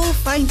class or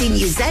finding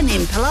your zen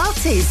in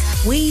Pilates,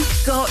 we've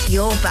got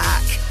your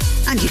back.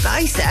 And your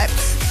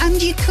biceps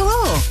and your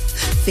core.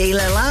 Feel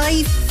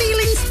alive, feel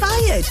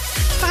inspired.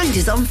 Find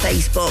us on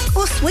Facebook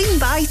or swing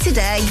by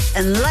today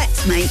and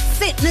let's make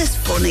fitness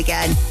fun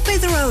again.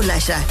 Clitheroe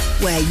Leisure,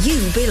 where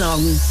you belong.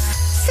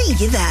 See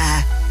you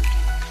there.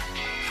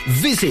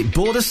 Visit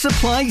Border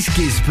Supplies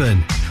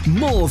Gisborne.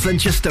 More than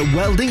just a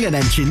welding and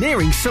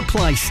engineering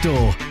supply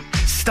store.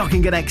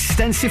 Stocking an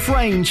extensive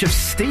range of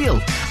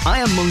steel,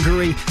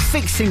 ironmongery,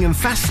 fixing and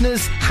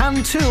fasteners,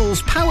 hand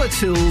tools, power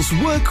tools,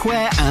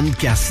 workwear and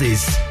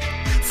gases.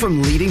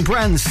 From leading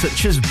brands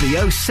such as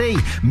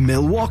BOC,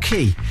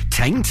 Milwaukee,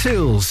 Tang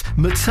Tools,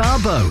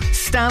 Metabo,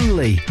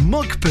 Stanley,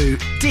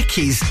 Muckboot,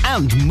 Dickies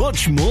and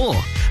much more.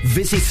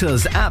 Visit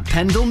us at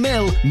Pendle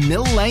Mill,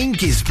 Mill Lane,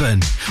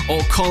 Gisborne,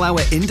 or call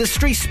our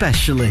industry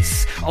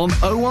specialists on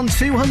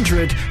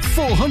 01200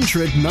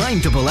 400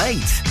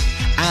 988.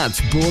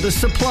 At Border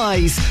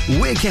Supplies,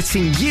 we're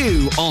getting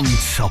you on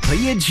top of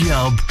your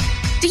job.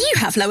 Do you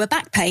have lower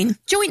back pain,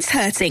 joints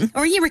hurting,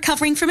 or are you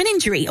recovering from an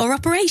injury or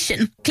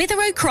operation?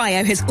 Clitheroe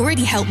Cryo has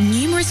already helped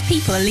numerous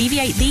people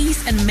alleviate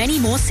these and many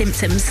more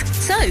symptoms.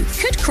 So,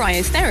 could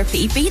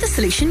cryotherapy be the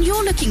solution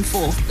you're looking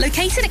for?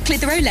 Located at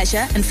Clitheroe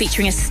Leisure and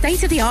featuring a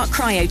state-of-the-art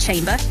cryo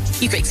chamber,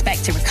 you can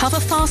expect to recover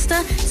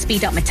faster,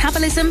 speed up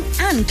metabolism,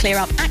 and clear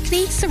up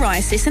acne,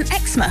 psoriasis, and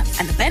eczema.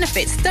 And the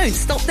benefits don't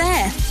stop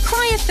there.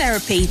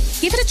 Cryotherapy.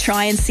 Give it a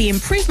try and see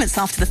improvements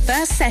after the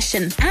first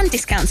session, and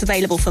discounts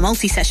available for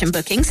multi-session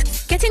bookings.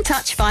 Get in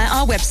touch via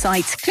our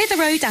website,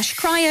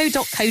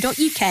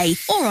 clitheroe-cryo.co.uk,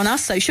 or on our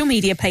social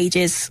media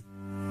pages.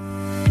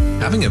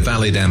 Having a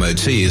valid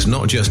MOT is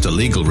not just a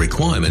legal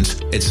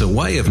requirement, it's a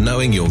way of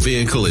knowing your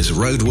vehicle is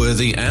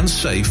roadworthy and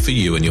safe for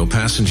you and your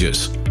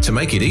passengers. To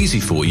make it easy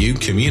for you,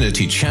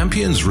 Community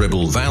Champions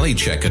Ribble Valley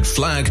Checkered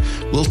Flag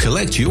will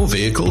collect your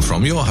vehicle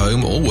from your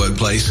home or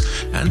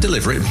workplace and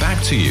deliver it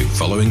back to you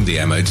following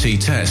the MOT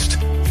test.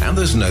 And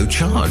there's no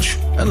charge,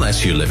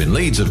 unless you live in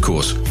Leeds, of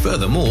course.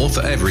 Furthermore,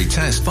 for every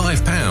test,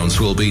 £5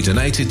 will be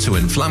donated to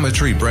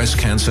Inflammatory Breast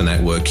Cancer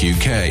Network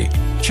UK.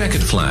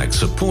 Checkered Flag,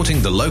 supporting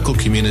the local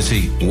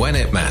community when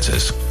it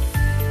matters.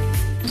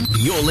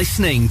 You're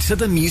listening to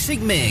the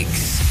Music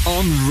Mix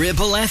on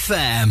Ribble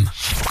FM.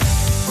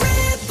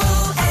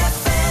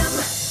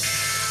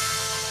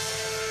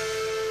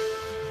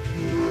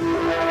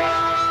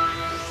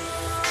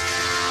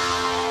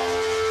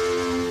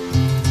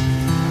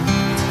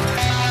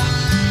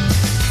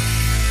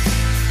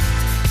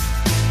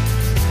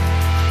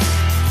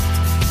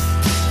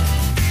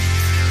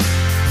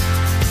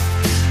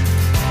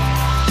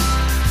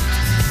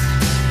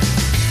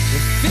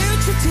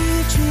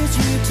 Teaches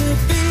you to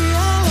be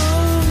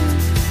alone,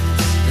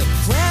 the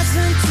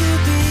present to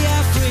be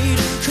afraid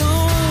and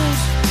cold.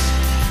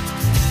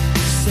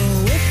 So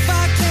if I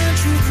can't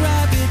treat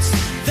rabbits,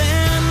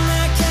 then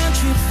I can't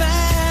treat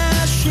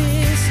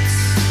fascists.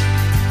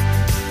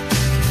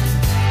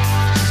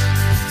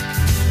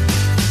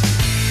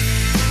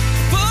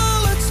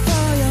 Bullets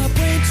fire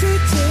brain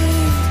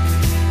today,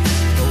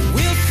 but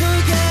we'll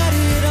forget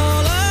it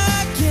all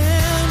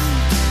again.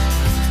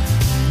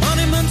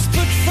 Monuments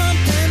put from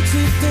pen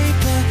to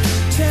paper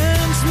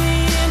turns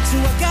me into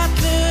a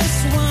godless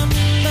wonder.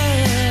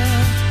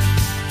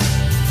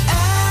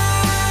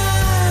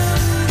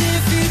 And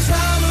if you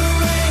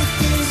tolerate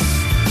this,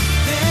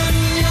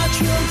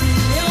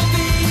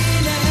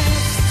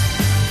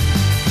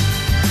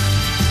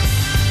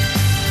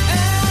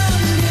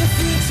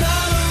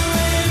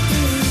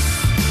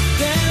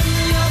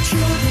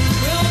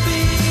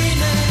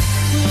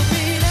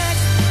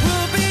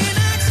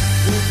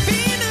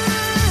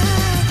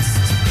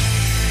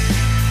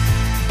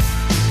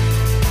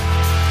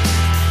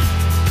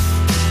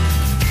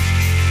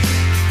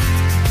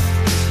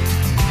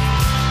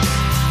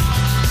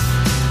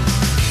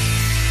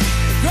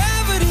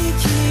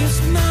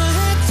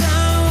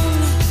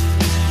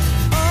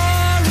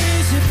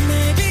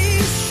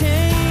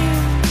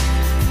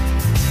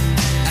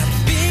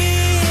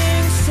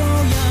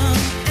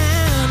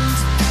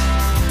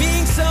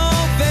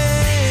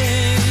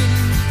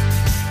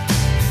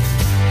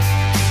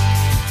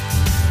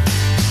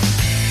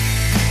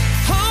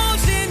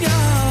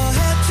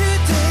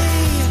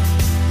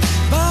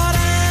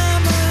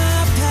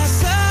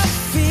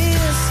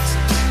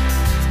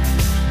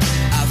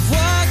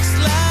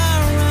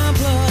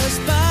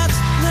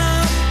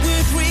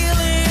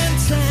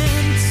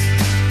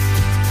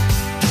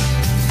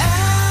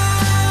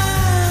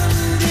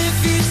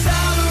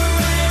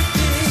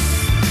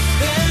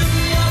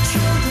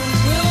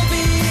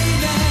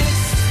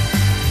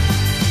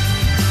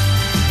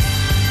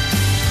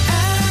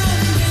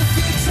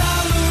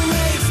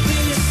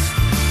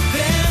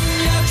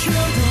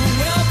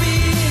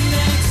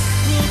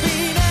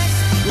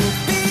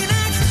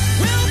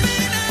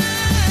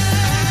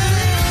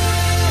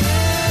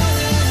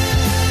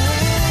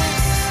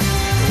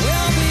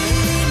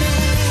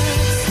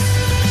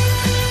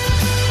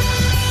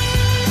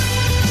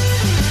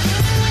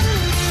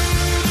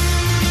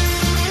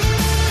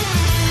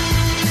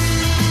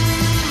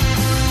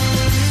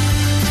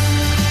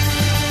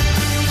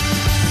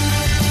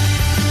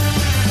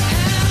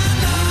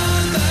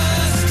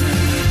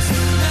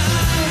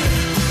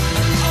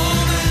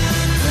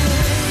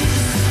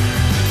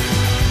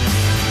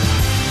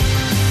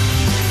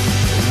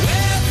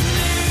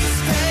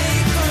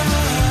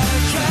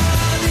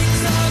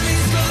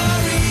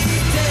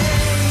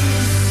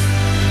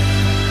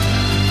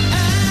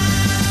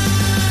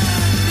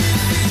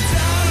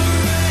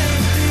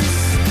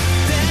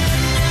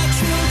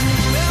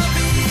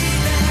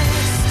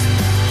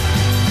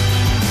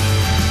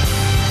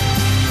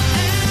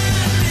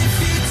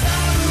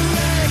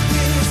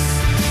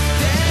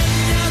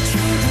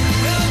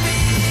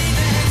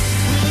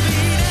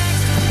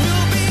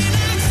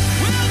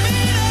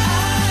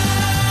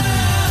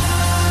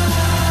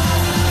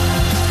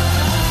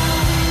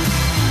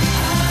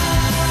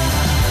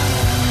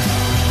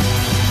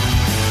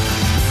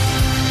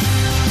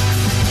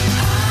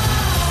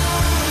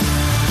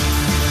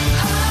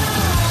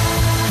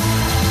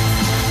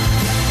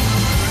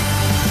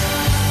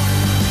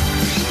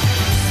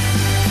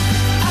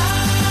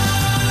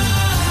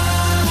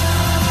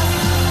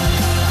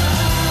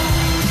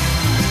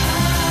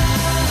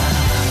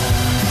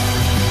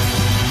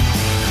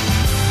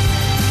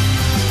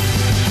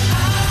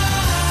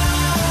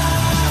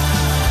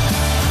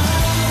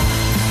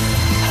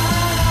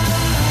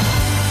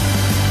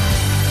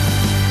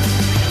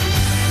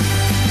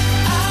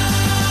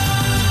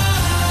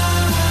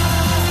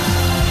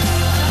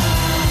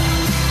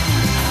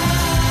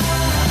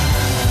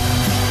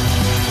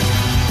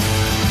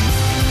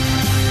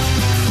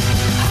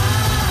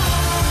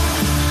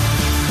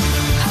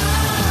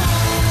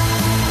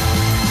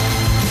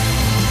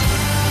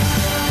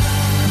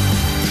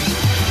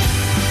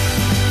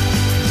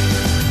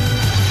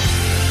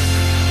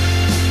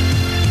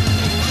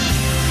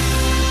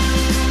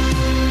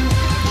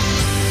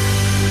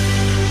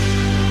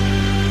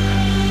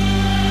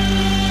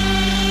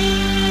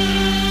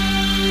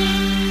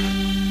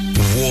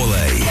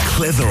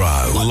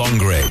 Clitheroe,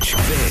 Longridge.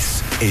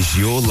 This is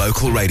your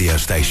local radio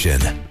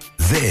station.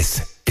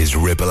 This is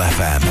Ribble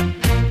FM.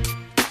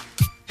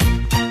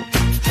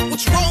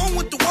 What's wrong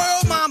with the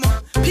world,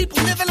 mama? People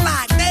living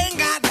like they ain't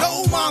got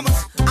no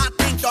mamas. I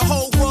think the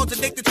whole world's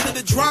addicted to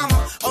the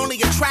drama, only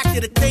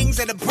attracted to things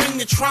that'll bring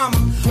the trauma.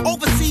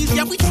 Overseas,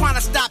 yeah, we trying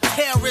to stop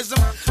terrorism,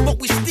 but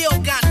we still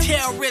got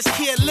terrorists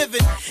here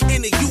living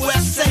in the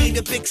USA,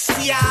 the big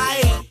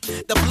CIA,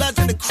 the Bloods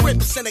and the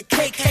Crips and the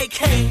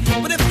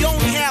KKK. But if you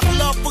only have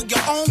love for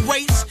your own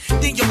race,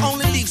 then you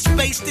only leave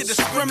space to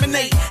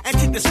discriminate, and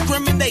to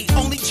discriminate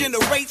only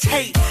generates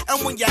hate.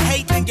 And when you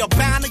hate, then you're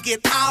bound to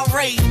get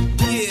irate.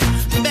 Yeah,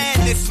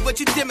 madness is what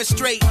you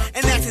demonstrate,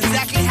 and that's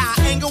exactly how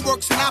anger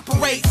works and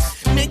operates.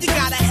 Man, you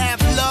gotta have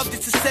love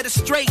just to set it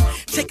straight.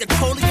 Take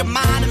control of your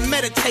mind and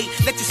meditate.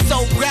 Let your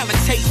soul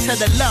gravitate to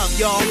the love,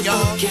 y'all.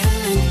 People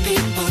killing,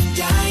 people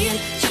dying,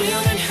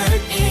 children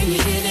hurt and you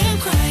hear them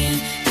crying.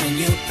 When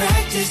you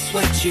practice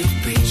what you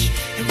preach,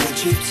 and would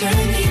you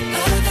turn the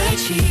other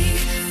cheek?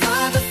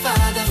 Father,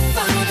 Father,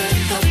 Father,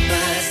 help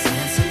us,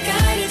 and some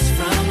guidance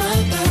from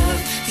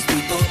above. These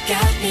people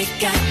got me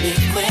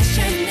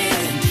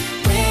questioning.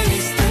 Where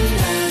is the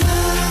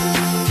love?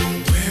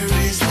 Where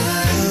is the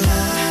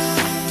love?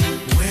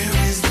 Where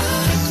is the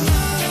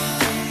love?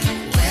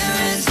 Where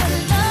is the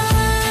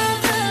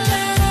love?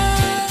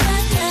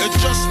 It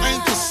just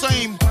ain't the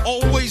same.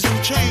 Always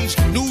new change.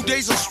 New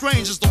days are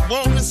strange. Is the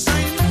world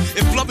insane?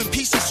 If love and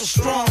peace is so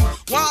strong,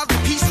 why are the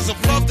pieces of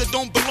love that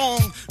don't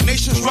belong?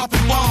 Nations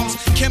dropping bombs,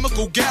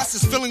 chemical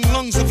gases filling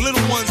lungs of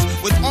little ones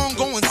with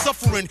ongoing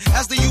suffering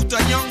as the youth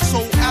are young.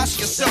 So ask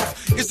yourself,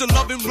 is the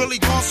loving really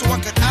gone? So I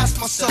could ask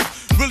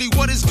myself, really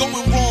what is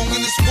going wrong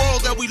in this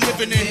world that we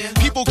living in?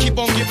 People keep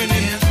on giving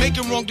in,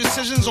 making wrong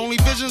decisions, only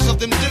visions of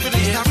them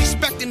dividends. Not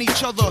respecting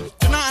each other,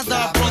 denying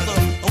thy brother.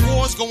 A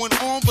war's going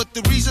on, but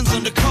the reason's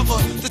undercover.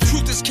 The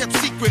truth is kept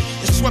secret,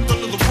 it's swept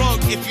under the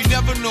rug. If you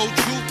never know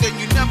truth, then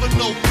you never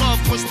know love.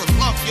 Where's the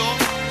love, y'all?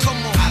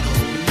 Come on. I don't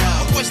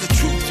know. Where's the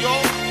truth,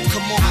 y'all?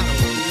 Come on. I don't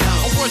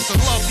know. Where's the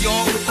love,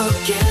 y'all? People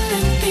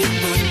killing,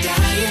 people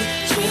dying,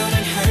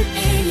 children hurt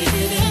and you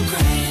hear them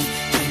crying.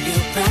 When you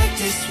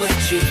practice what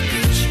you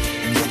preach,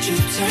 and would you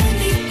turn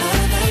the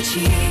other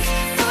cheek?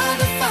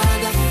 Father,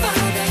 Father,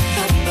 Father,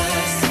 help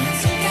us, and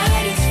some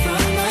guidance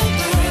from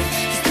above.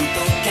 These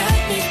people got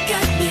me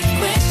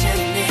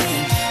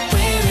questioning.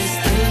 Where is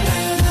the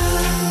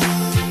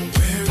love?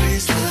 Where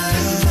is the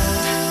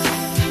love?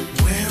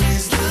 Where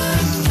is the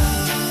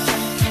love?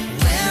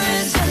 Where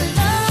is the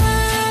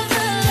love?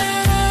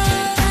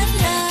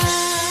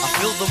 I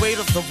feel the weight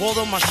of the world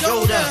on my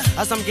shoulder.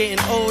 As I'm getting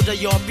older,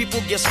 your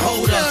people get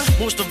colder.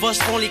 Most of us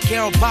only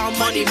care about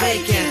money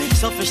making.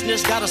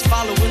 Selfishness got us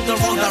following the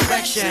wrong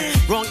direction.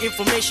 Wrong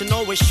information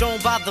always shown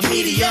by the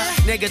media.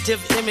 Negative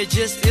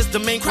images is the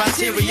main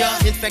criteria.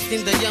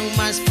 Infecting the young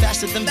minds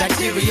faster than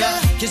bacteria.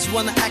 Kids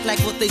wanna act like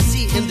what they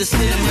see in the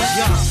cinemas,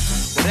 yeah.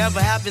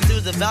 Whatever happened to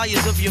the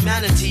values of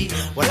humanity?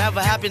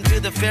 Whatever happened to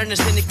the fairness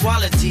and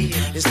equality?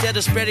 Instead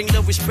of spreading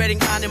love, we're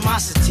spreading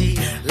animosity.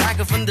 Lack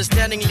of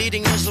understanding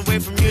leading us away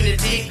from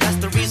unity. That's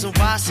the reason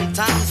why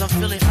sometimes I'm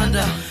feeling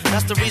under.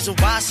 That's the reason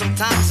why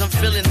sometimes I'm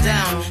feeling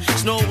down.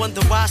 It's no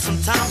wonder why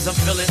sometimes I'm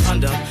feeling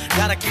under.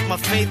 Gotta keep my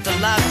faith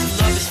alive till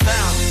love is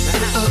found.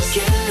 People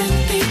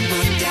killing,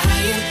 people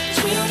dying,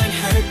 children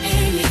hurt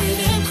and you hear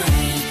them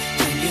crying.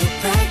 When you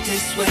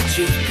practice what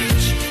you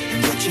preach,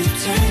 and would you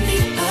turn the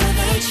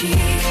other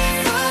cheek?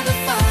 Father,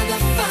 Father,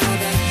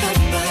 Father,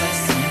 help us,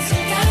 and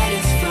some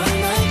guidance from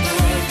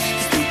above.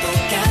 These people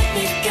got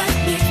me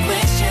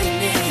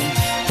questioning.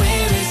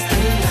 Where is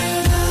the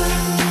love?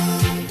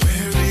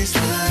 Where is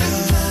the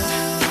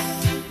love?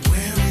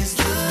 Where is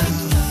the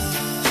love?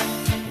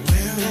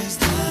 Where is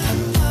the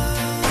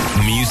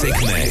love? Music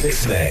Mix.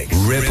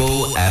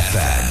 Ribble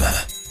FM.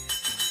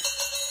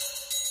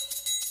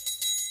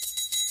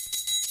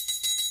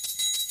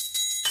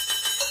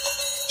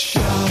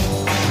 Shout,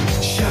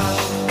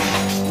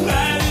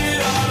 let it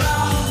all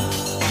out.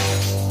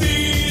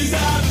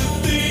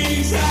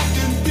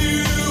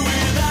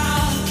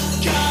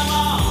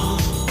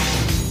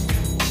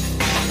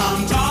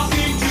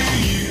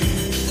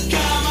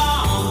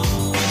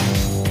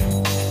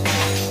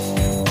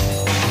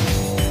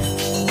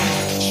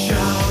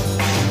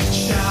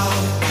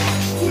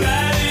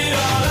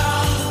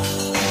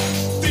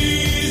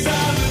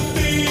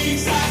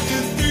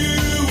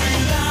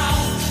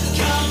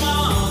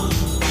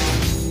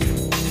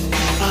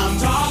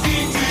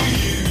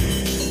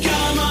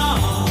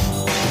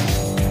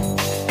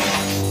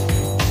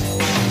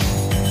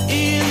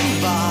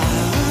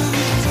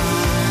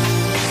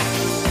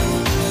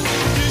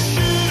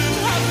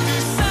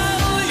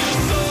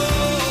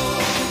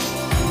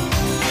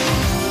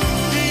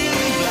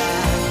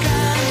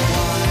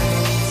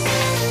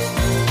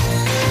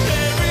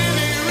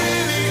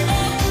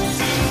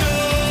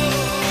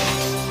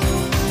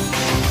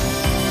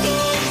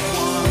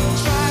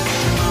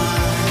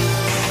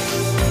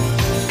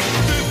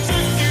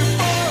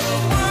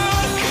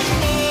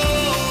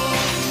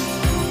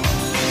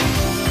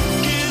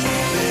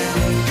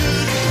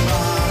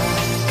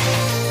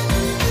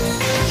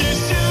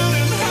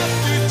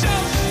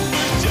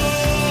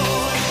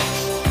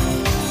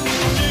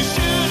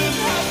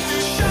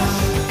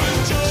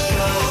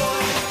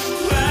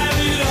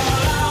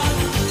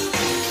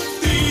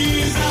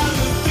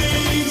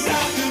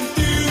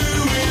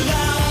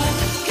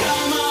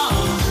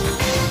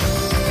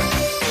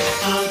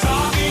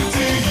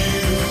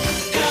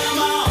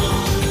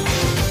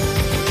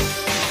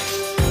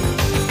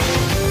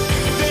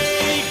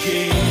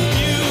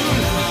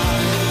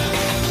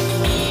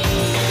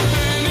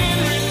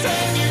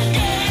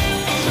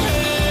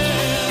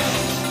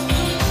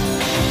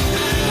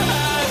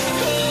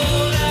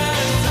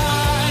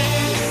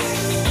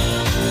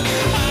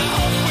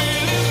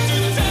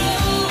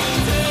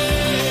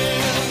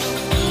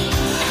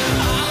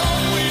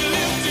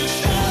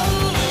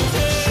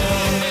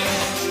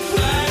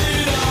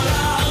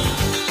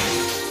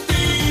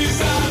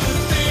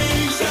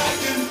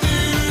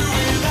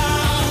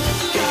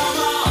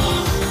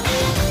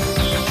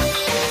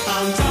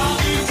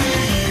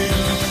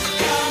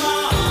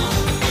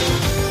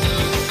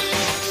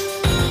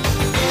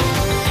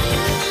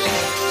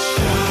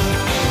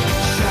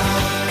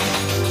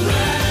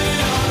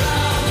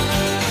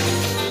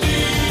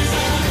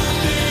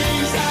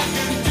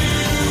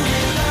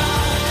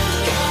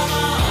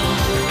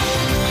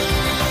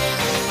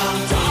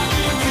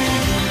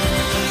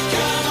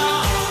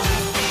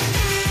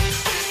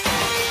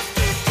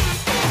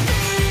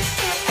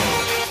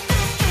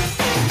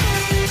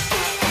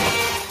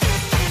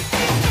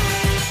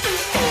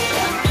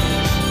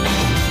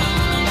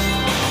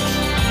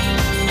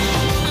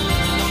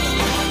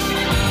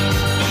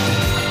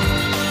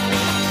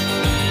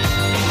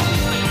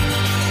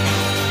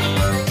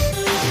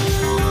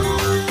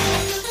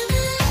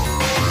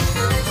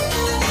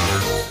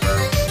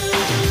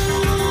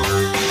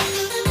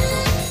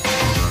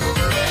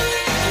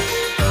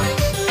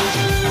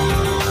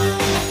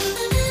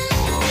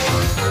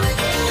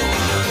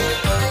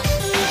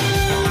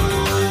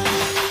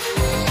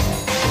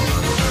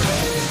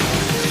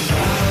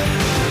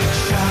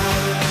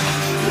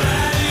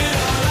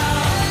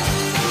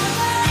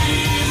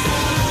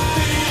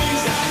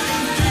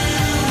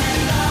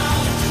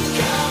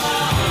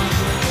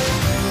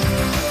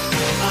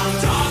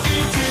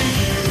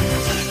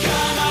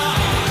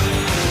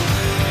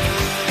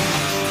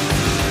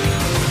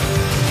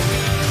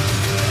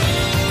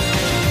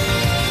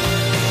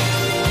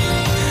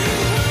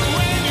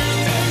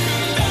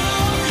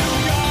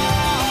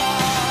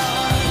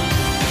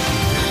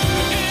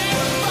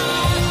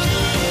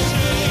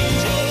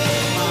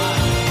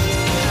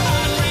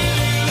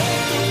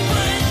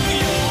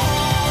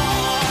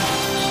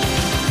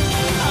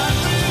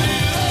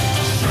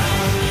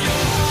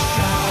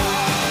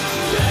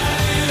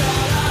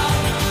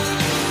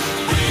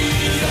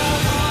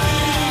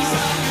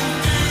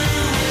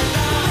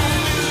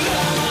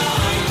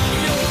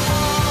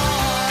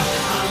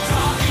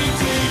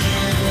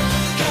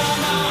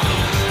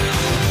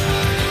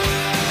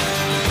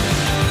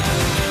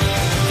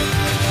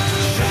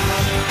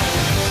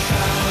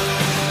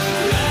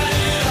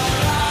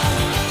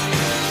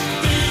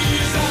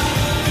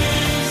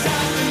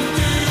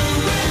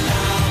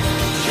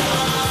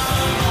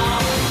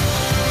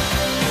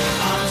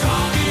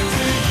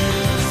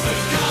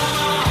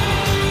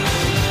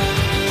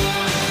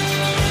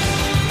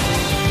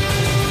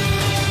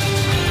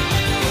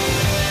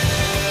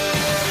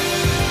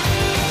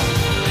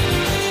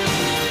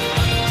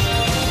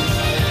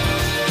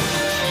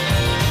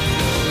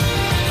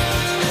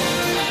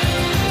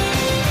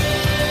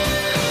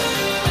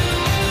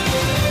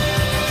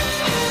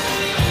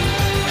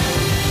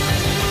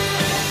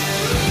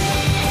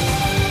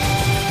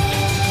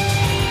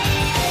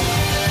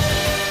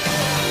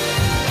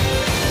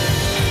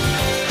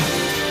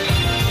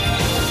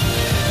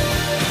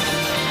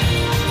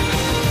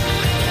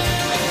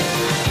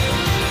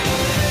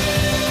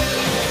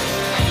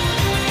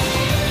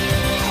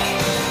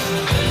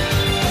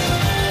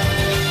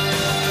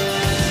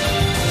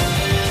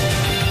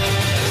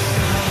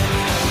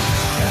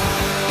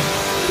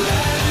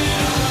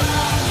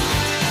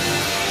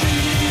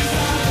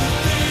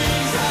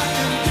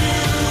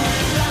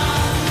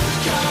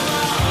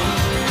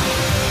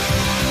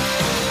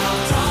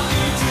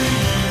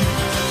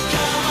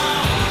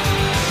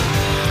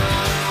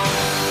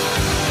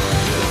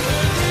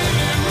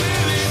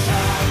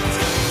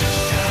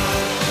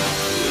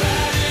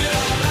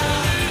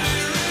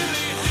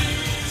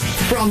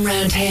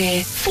 round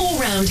here, for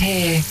round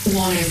here.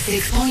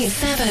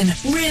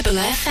 106.7 Ribble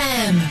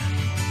FM.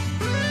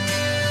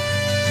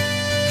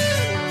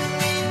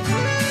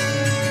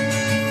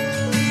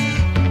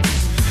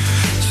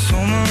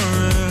 Summer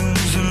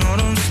ends and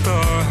autumn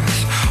starts,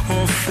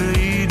 all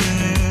fading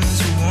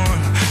into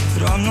one.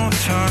 But I've no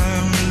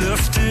time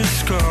left, it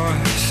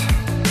scars.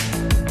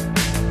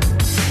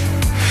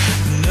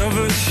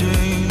 Never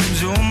change,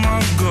 oh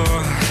my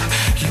God.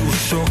 You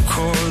were so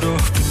caught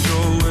up in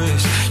your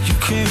ways. You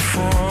came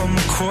from a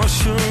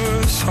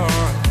cautious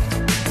heart.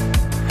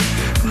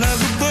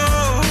 Like a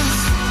bolt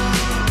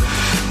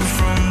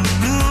from the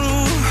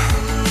blue.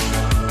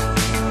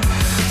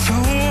 No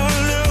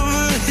one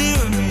ever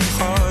hit me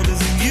harder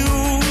than you.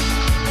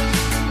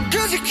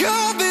 'Cause you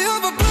caught me on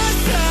my blind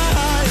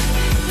side.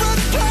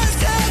 Wrong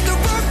place at the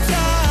wrong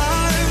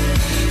time.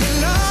 And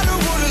I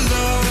don't wanna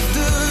love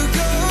the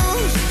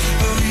ghost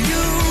of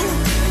you.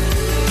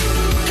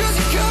 'Cause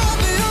you caught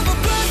me on my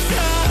blind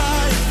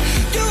side.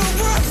 You were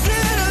once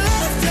in a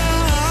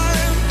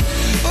lifetime.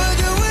 But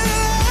do we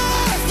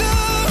love the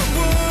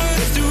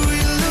ones do we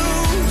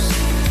lose?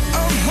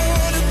 I'm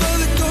haunted by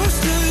the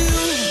ghost of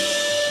you.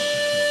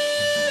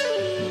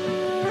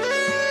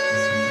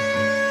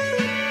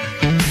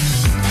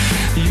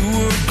 You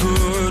were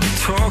good at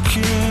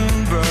talking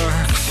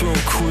back, so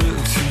quick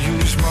to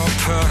use my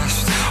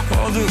past.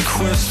 All the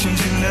questions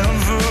you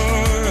never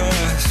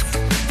asked.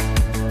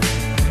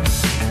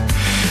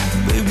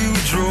 Maybe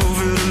we drove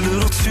it a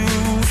little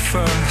too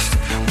fast.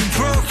 We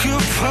broke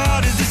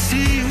apart at the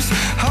seams.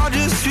 I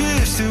just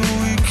wish that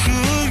we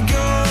could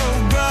go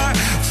back,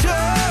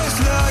 just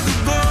like a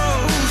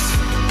bolt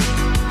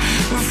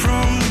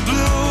from the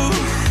blue.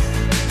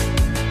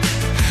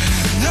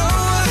 No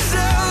one's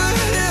ever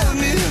hit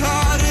me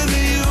harder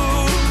than you.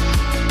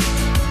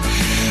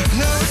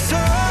 No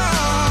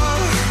song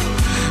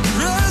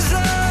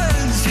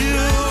resents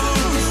you.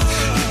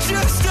 You're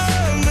just a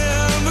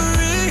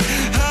memory,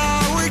 how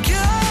we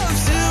got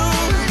to.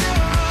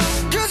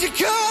 'Cause you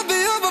caught me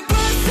on my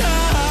blind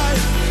side.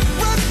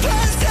 Wrong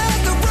place at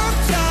the wrong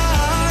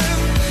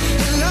time.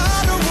 And I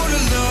don't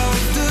wanna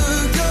love the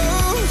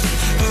ghost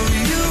of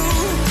you.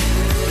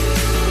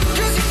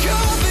 'Cause you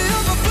caught me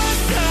on my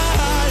blind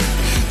side.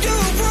 You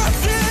were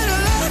once in a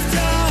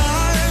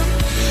lifetime.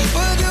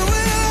 But do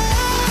we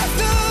love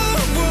the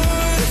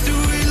ones do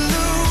we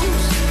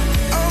lose?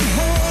 I'm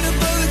haunted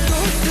by the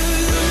ghost of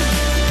you.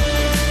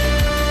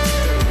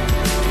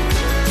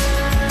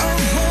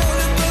 I'm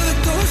haunted by the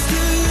ghost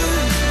of you.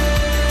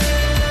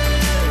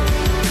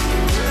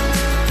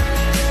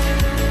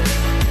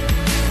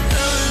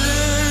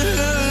 Every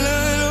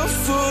night I'm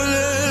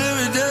falling,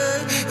 every day.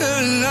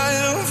 Every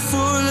night I'm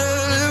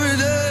falling, every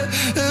day.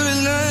 Every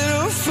night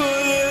I'm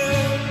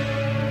falling.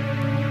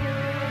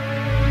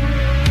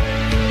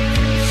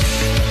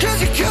 'Cause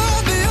you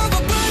caught me on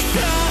my blind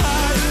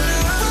side.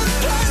 Wrong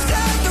place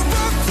at the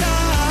wrong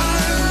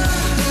time.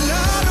 And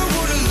I don't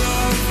wanna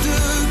love the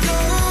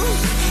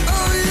ghost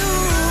of you.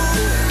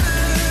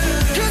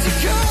 'Cause you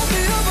caught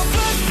me on my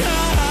blind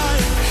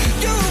side.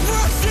 You were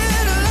once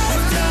in a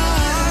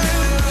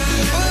lifetime.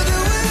 But do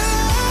we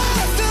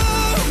love the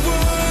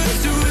ones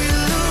do we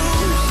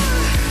lose?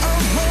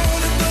 I'm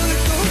haunted by the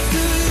ghost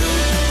of you.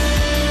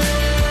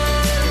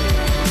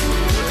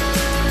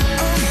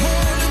 I'm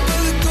haunted by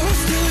the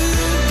ghost of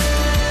you.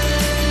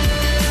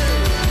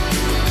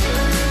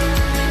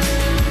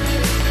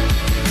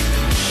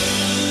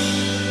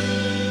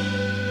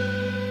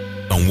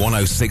 On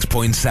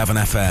 106.7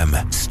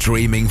 FM,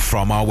 streaming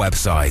from our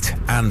website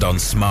and on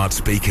smart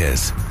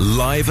speakers.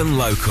 Live and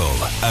local,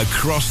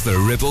 across the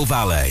Ribble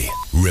Valley.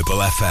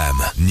 Ribble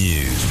FM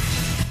News.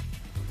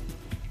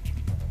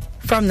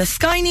 From the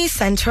Sky News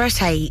Centre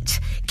at 8,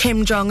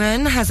 Kim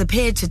Jong-un has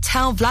appeared to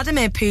tell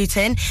Vladimir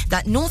Putin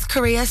that North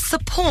Korea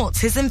supports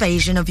his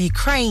invasion of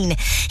Ukraine.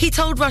 He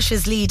told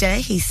Russia's leader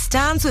he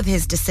stands with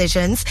his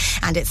decisions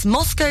and it's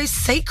Moscow's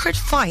sacred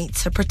fight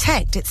to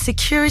protect its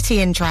security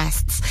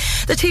interests.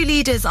 The two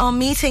leaders are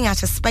meeting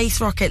at a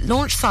space rocket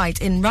launch site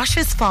in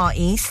Russia's Far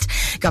East.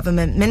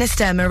 Government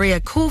Minister Maria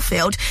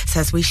Caulfield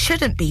says we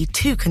shouldn't be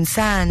too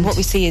concerned. What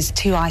we see is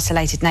two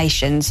isolated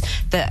nations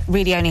that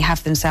really only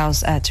have themselves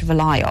to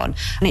rely on.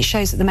 And it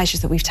shows that the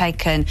measures that we've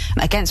taken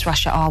against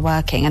Russia are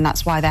working, and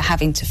that's why they're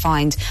having to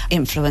find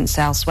influence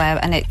elsewhere.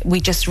 And we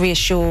just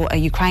reassure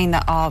Ukraine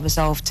that our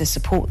resolve to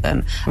support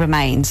them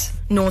remains.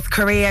 North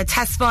Korea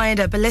test-fired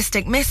a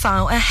ballistic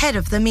missile ahead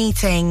of the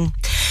meeting.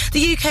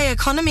 The UK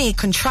economy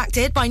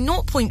contracted by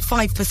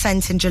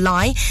 0.5% in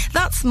July.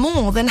 That's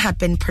more than had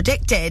been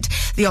predicted.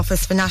 The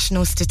Office for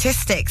National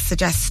Statistics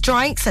suggests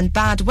strikes and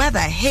bad weather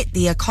hit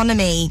the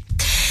economy.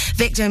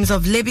 Victims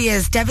of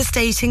Libya's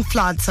devastating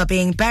floods are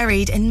being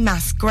buried in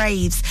mass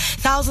graves.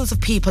 Thousands of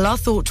people are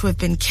thought to have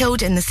been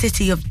killed in the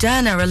city of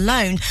Derna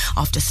alone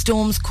after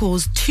storms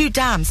caused 2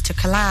 dams to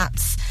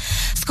collapse.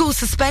 School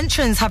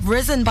suspensions have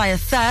risen by a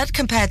third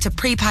compared to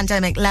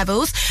pre-pandemic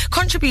levels,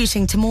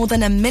 contributing to more than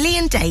 1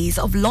 million days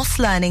of lost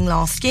learning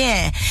last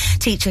year.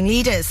 Teaching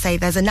leaders say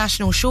there's a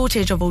national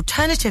shortage of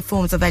alternative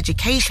forms of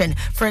education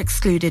for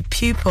excluded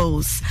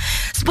pupils.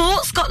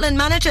 Sports Scotland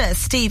manager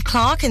Steve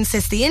Clarke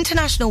insists the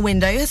international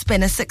window has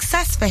been a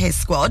success for his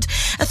squad.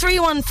 A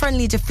 3-1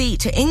 friendly defeat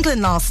to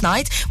England last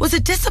night was a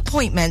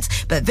disappointment,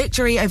 but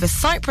victory over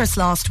Cyprus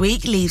last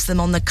week leaves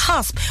them on the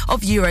cusp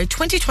of Euro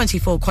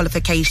 2024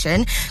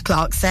 qualification.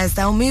 Clarke says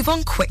they'll move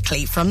on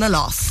quickly from the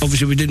loss.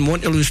 Obviously we didn't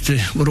want to lose to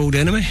our old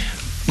enemy,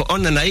 but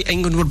on the night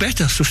England were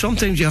better, so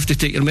sometimes you have to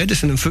take your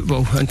medicine in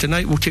football, and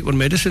tonight we'll take our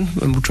medicine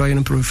and we'll try and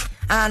improve.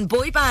 And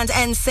boy band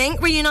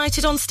NSYNC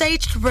reunited on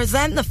stage to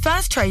present the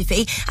first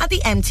trophy at the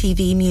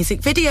MTV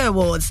Music Video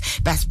Awards.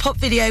 Best pop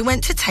video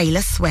went to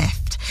Taylor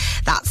Swift.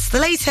 That's the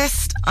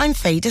latest. I'm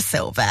Faye De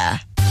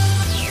Silva.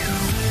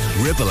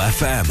 Ribble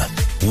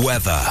FM.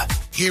 Weather.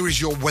 Here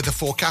is your weather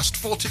forecast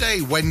for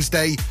today,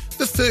 Wednesday,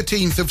 the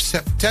 13th of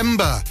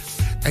September.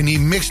 Any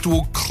mist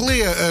will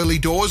clear early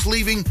doors,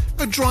 leaving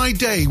a dry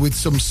day with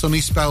some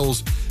sunny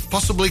spells,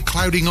 possibly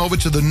clouding over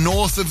to the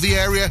north of the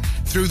area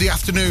through the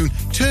afternoon,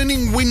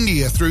 turning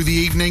windier through the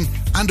evening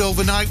and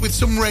overnight with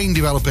some rain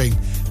developing.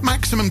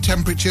 Maximum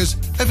temperatures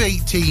of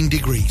 18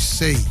 degrees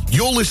C.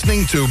 You're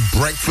listening to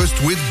Breakfast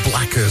with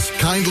Blackers,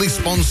 kindly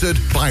sponsored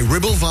by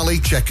Ribble Valley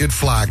Checkered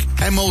Flag.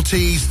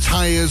 MOTs,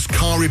 tyres,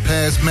 car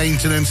repairs,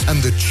 maintenance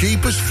and the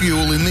cheapest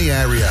fuel in the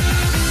area.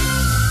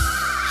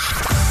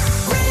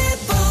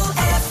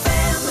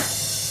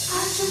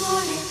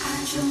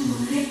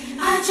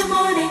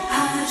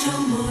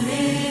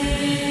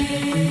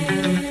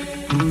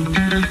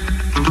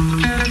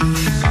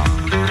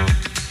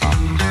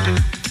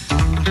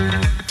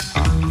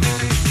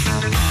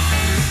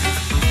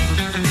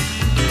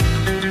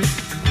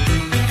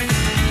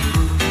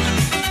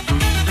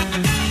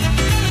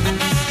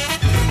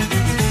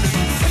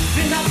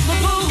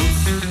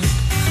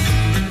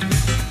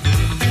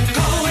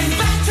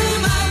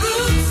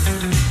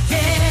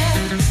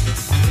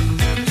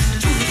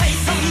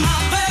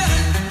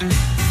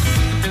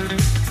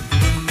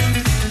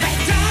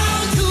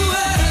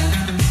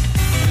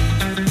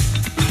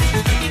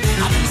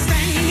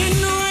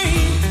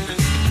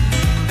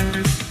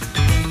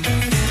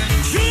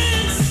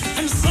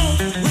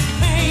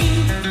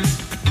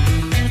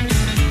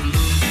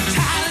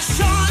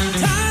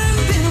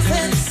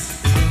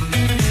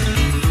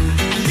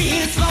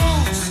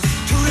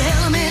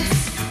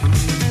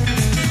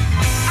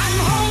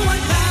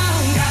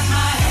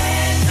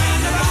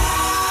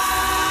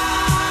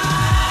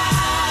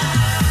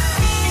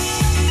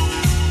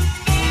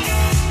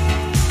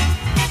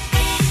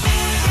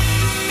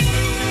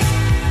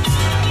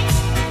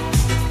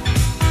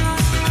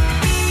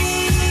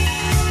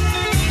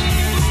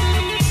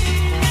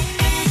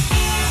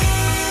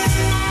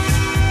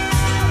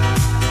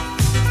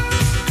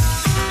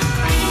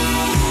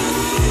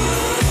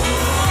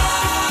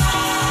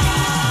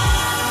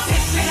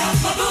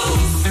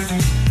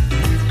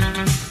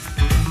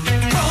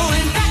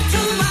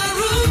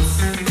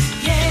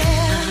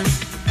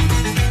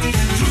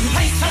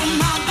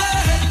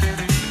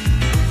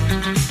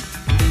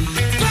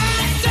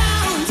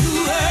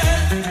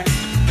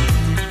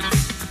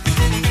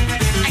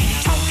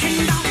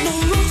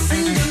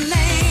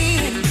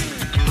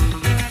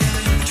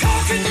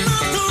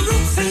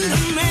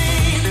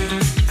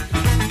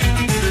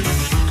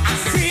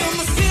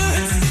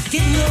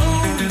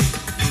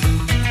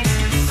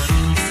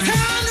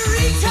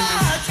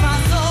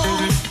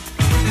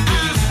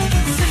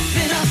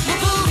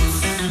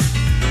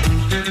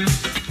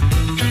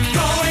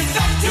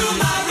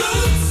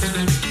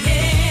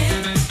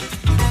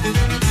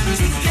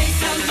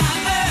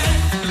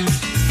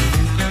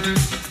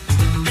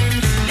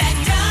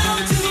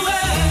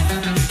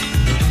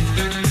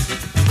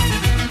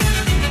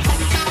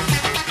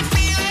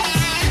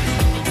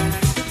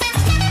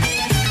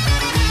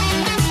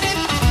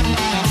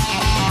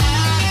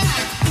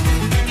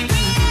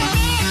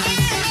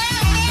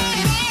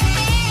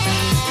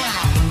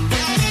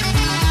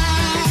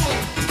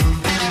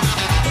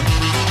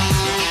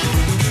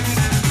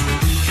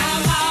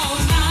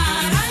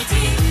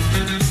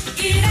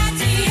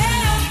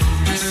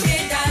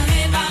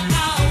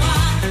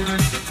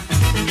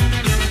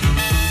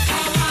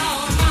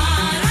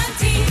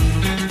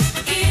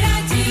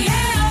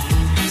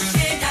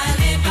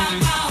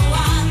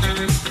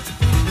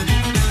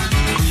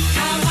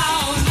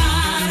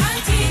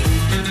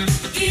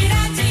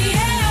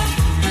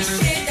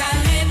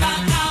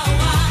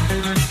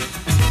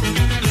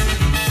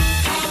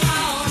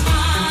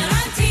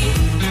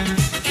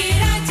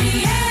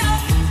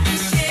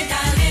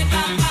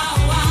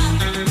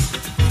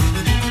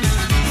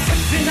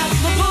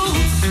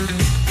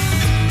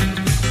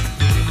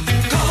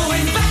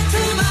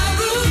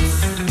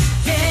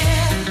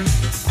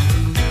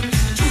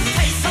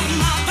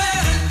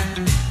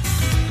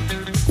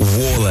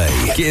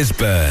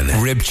 Gisburn,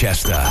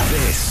 Ribchester.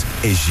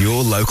 This is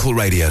your local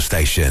radio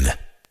station.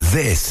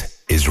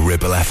 This is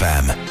Ribble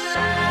FM.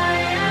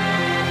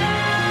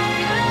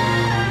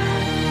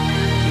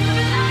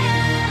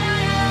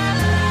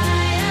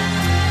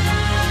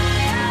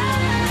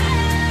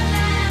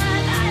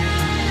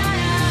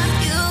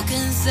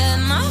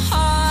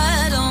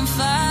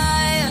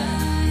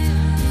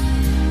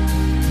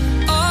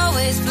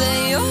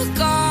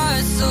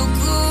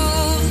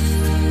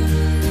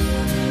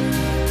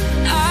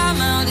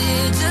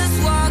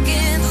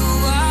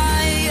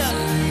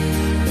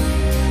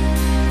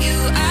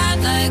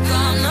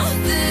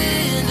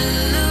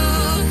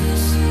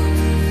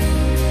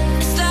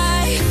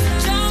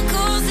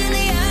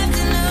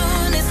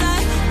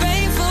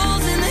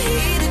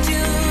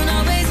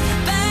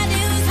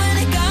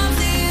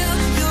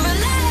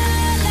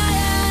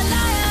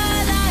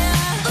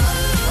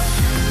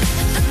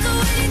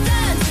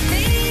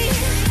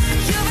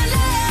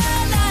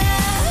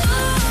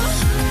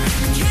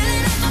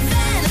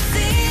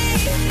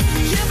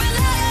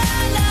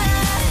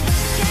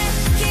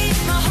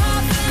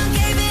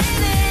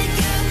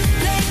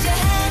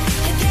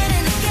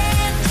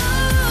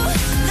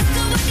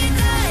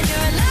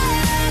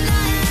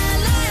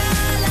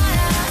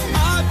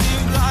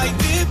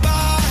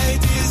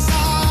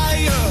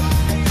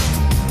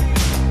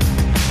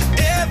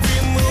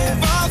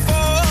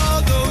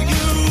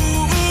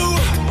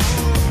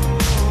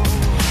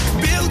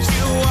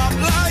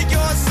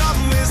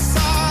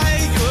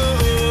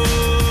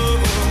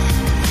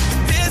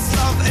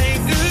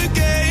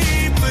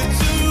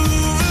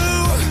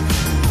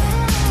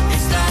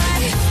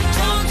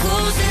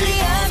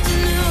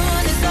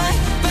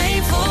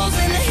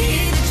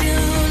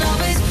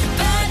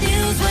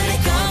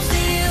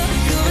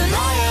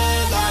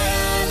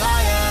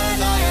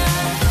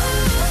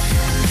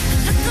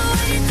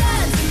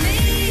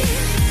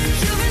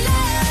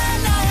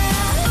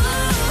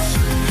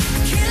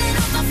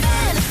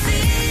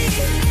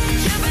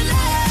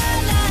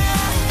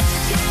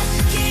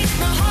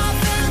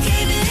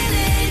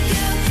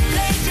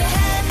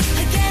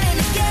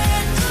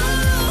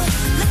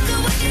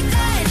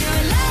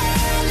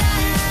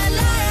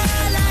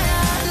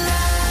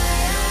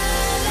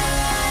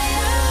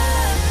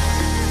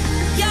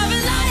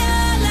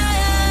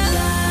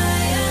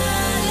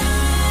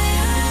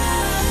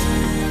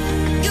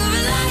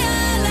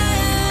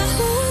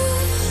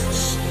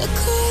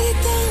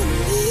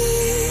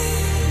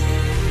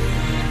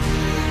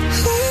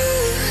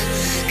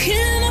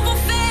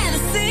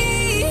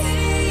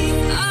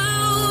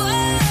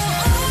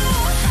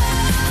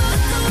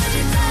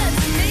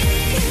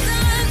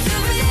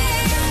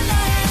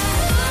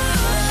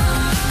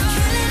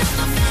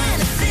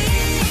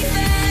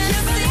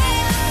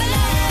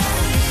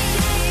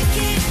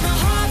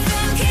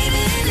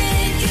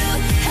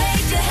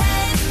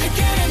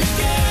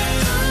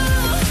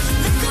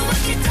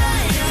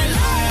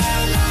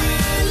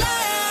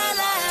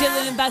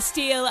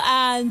 Bastille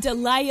and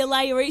Liar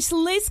Liar. It's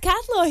Liz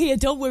Cadlow here.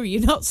 Don't worry,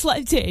 you've not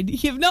slept in.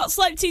 You've not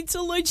slept in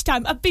till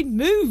lunchtime. I've been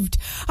moved.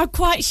 I'm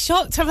quite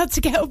shocked. I've had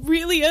to get up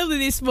really early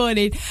this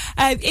morning.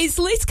 It's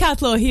Liz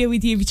Cadlow here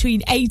with you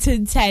between 8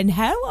 and 10.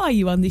 How are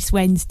you on this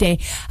Wednesday?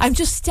 I'm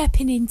just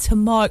stepping into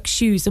Mark's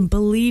shoes, and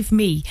believe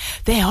me,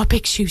 they are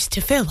big shoes to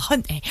fill,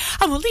 aren't they?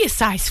 I'm only a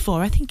size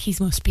 4. I think he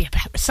must be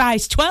about a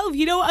size 12.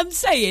 You know what I'm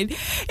saying?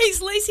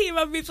 It's Liz here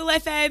on Ribble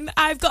FM.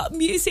 I've got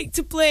music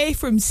to play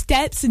from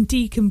Steps and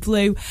Deacon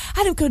Blue,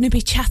 and I'm going to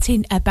be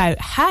chatting about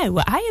how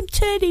I am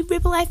turning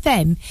Ribble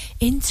FM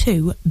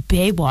into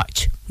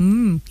Baywatch.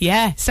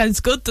 Yeah, sounds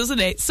good, doesn't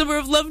it? Summer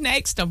of Love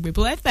next on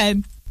Ribble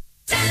FM.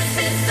 This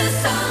is the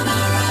summer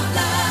of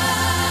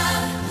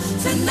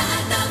love.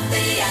 Tonight the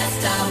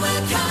fiesta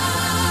will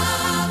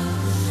come.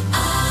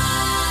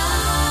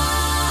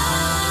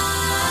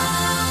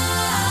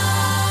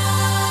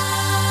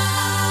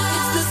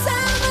 It's the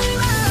summer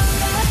of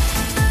love.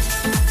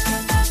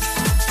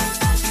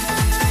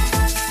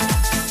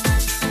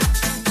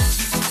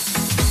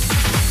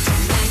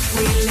 Tonight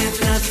we live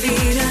la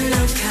vida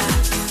loca.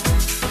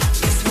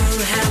 Yes,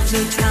 we'll have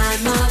the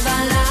time of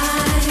our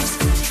lives.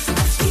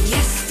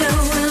 Fiesta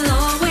will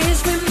always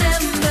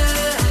remember.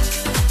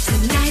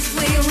 Tonight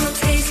we will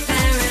taste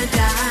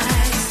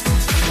paradise.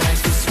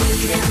 Life is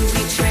sweet and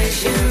we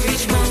treasure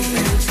each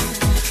moment.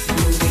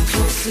 Moving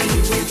closely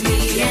with me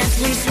as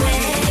we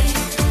sway.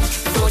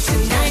 For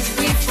tonight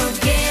we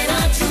forget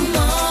our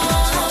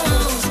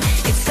tomorrows.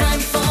 It's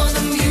time for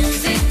the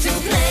music to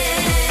play.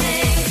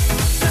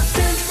 The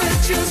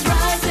temperature's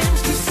rising.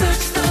 We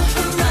search the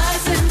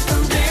horizon.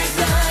 There's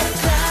not a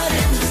cloud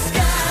in the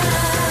sky.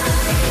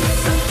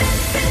 So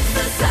this is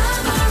the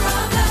summer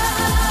of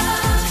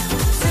love.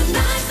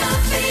 Tonight the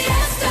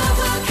fiesta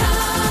will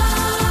come.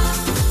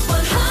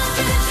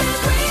 100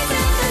 degrees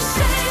in the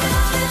shade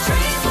of the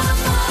trees one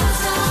more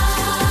time.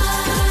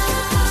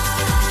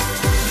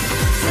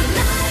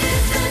 Tonight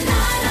is the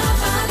night of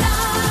our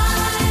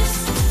lives.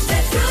 Se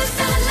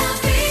cruza la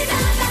vida,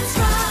 that's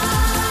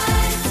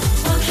right.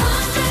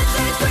 100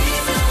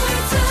 degrees and we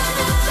turn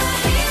up the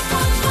heat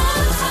one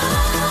more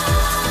time.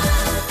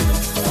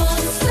 For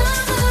the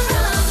summer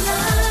of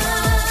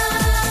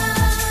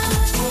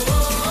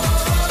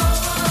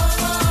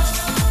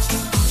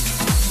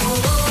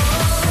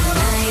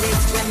Tonight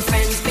is when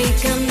friends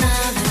become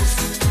lovers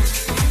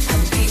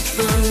and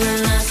people are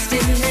lost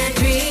in their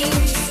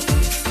dreams.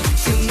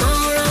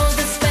 Tomorrow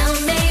the spell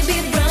may be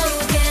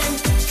broken,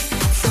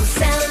 so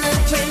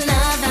celebrate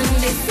love and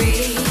be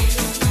free.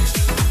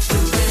 The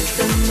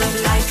rhythm of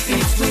life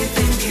beats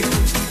within you,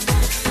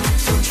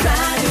 so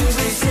try to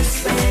resist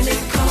when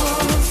it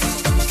calls.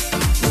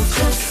 Move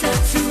closer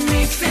to me,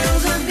 feel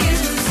the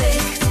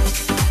music.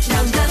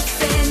 Now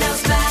nothing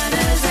else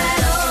matters at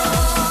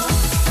all.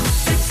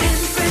 The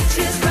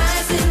temperature's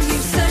rising, you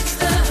search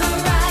the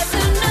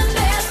horizon, and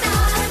there's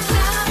not a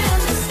cloud in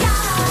the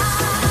sky.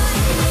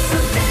 So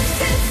this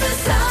is the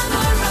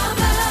summer of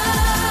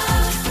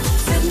love.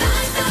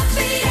 Tonight the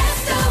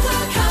fiesta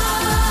will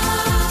come.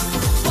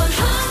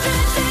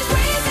 100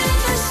 degrees in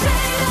the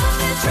shade of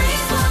the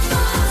trees one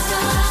more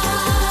time.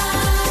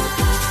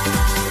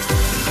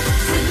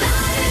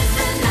 Tonight is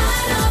the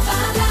night of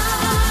our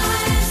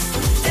lives.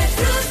 Se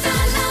cruza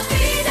la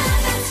vida,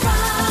 that's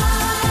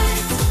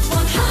right.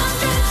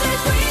 100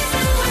 degrees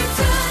and we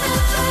turn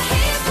up the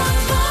heat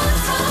one more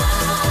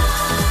time.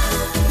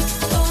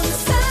 For the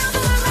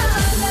summer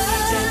of love.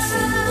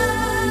 Dancing in the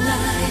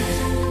moonlight,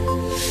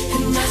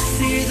 and I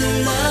see the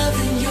love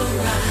in your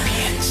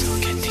eyes.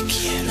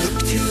 Look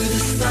to the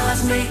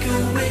stars, make a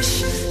wish.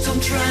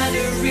 Don't try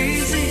to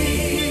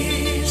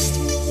resist.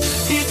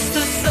 It's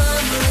the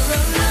summer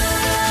of love.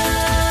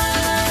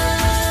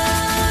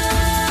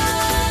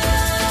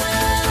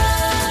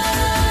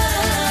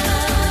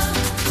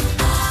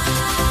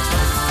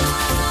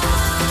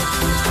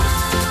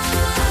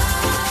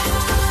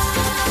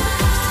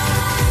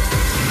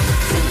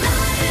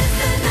 Tonight is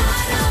the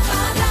night of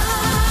our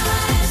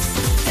lives.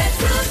 Se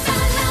cruza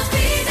la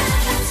vida,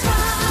 that's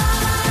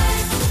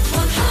right.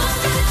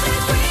 100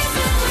 degrees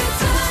and we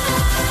turn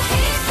up the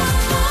heat one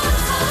more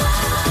time.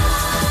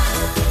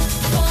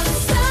 For the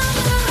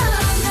summer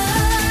of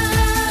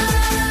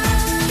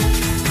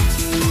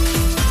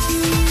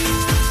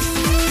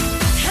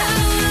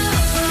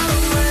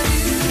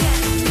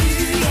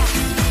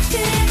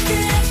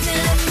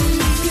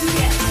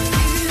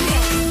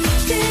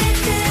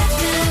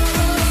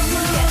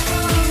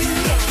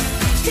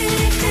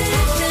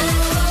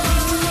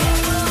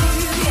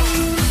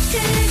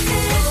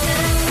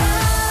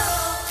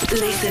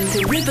Listen to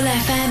Ribble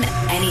FM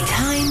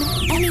anytime,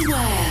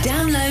 anywhere.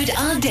 Download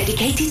our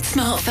dedicated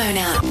smartphone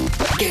app.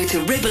 Go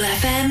to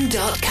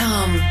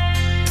ribblefm.com.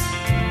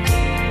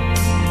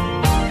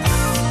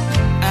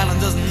 Alan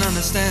doesn't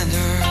understand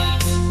her.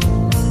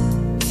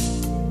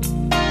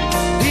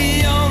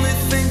 He only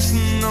thinks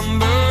in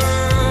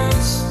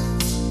numbers.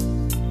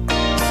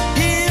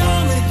 He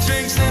only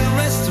drinks in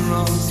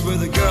restaurants where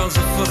the girls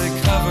are fully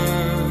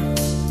covered.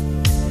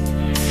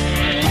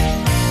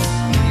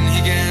 He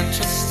can't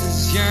trust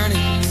his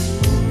yearning.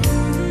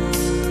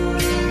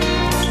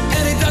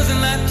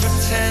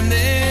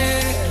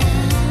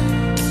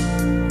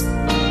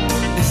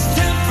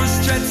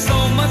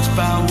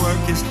 by work,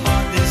 his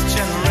heart is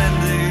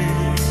generally.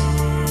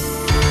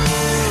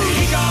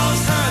 He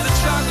calls her the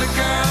chocolate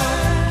girl,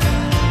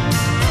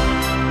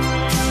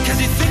 'cause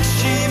he thinks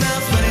she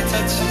melts when he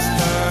touches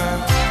her.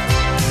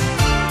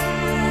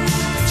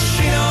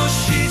 She knows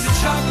she's a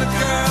chocolate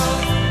girl,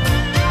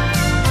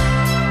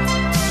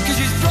 'cause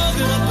she's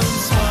broken up and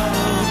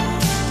swallowed,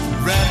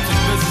 wrapped in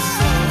bits of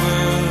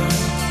silver.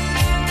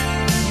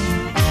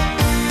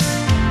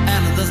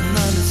 Anna doesn't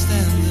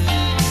understand it.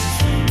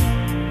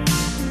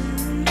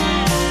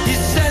 He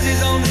says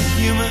he's only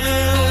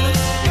human,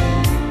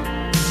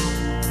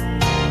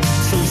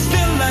 so he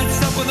still lights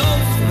up with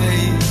old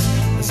face,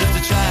 as if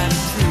to try to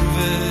prove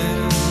it.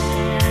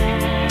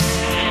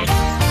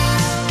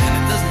 And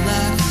it doesn't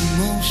like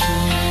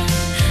emotion.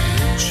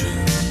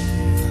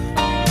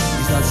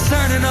 He's not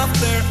turning up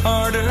their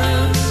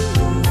ardor,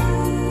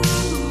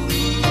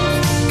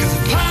 'cause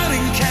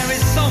plotting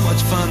carries so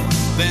much fun,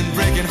 then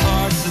breaking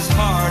hearts is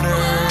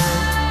harder.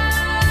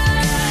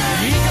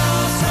 He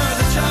calls her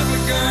the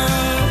chocolate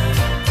girl,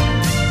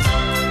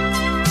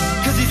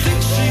 'cause he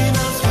thinks she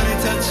knows when he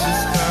touches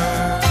her.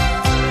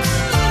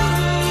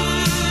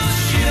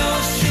 She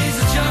knows she's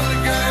a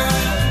chocolate girl,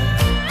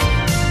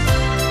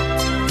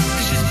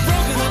 'cause she's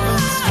broken up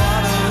and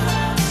swallowed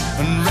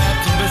and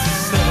wrapped in bits of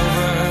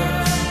silver.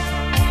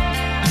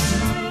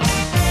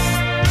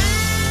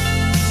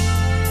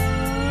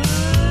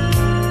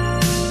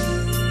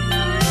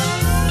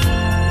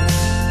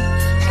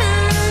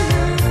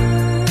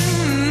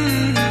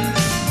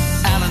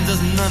 Alan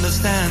doesn't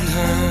understand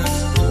her.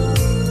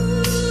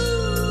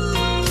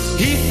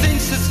 He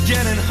thinks it's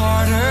getting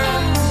harder,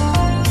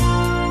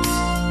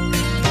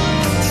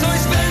 so he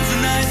spends the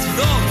nights with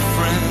old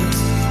friends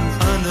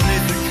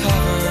underneath the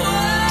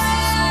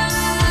covers.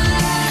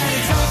 And he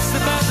talks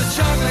about the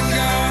chocolate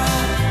girl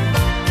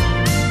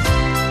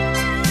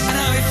and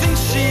how he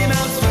thinks she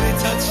melts when he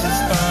touches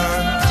her,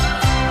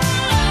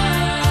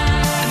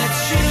 and that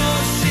she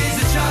knows she's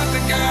a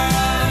chocolate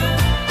girl,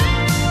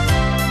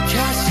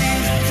 'cause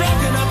she's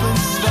broken up and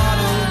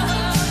swallowed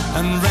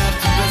and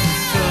wrapped in bits of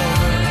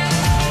silver.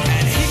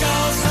 And he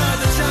calls her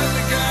the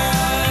chocolate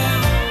girl,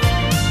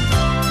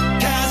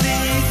 'cause he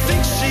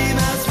thinks she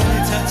melts when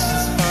he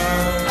touches her.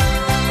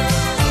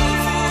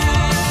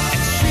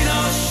 And she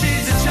knows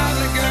she's a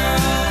chocolate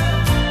girl,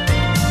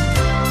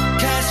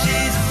 'cause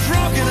she's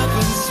broken up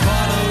and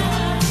swallowed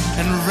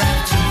and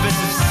wrapped in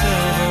bits of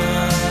silver.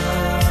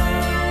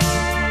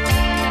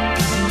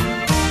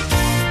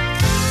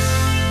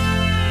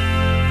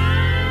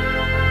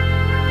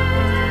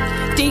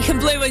 Deacon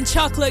Blue and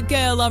Chocolate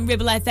Girl on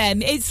Ribble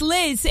FM. It's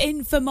Liz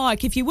in for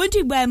Mark. If you're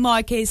wondering where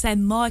Mark is,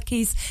 then Mark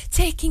is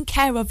taking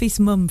care of his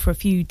mum for a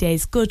few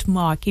days. Good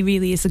Mark, he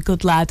really is a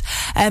good lad.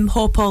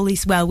 Hope all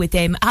is well with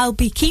him. I'll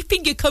be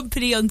keeping you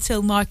company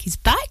until Mark is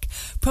back,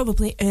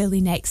 probably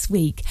early next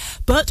week.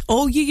 But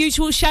all your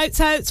usual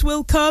shout-outs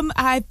will come.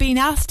 I've been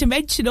asked to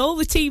mention all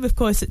the team, of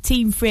course, at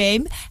Team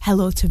Frame.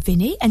 Hello to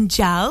Vinny and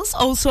Giles.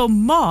 Also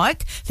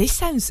Mark. This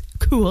sounds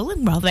cool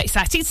and rather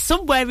exciting.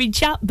 Somewhere in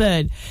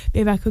Chatburn.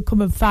 Maybe I could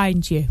come and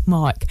find you,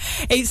 Mark.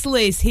 It's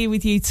Liz here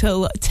with you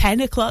till 10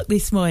 o'clock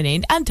this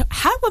morning. And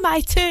how am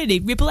I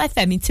turning Ribble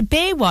FM into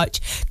Baywatch?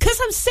 Because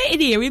I'm sitting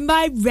here in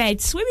my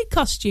red swimming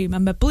costume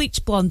and my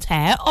bleached blonde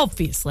hair,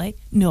 obviously.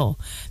 No,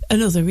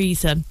 another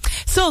reason.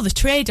 So the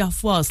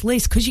trade-off was,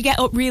 Liz, could you get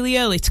up really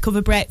early to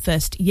cover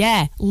breakfast?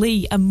 Yeah,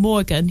 Lee and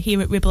Morgan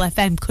here at Ribble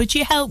FM, could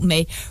you help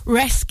me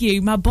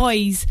rescue my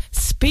boys'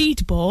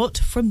 speedboat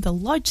from the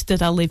lodge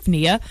that I live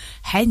near?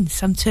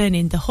 Hence, I'm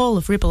turning the whole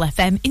of Ribble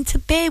FM into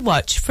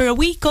Baywatch for a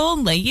week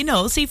only, you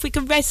know, see if we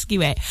can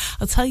rescue it.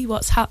 I'll tell you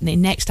what's happening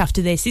next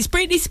after this. It's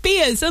Britney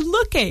Spears and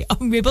Lucky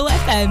on Ribble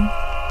FM.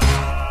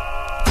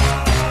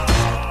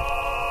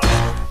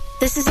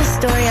 This is a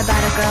story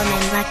about a girl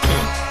named Lucky.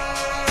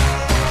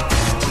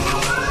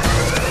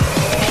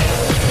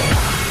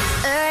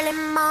 Early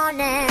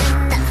morning,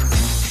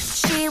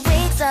 she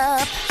wakes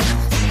up,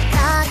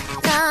 knock,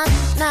 knock,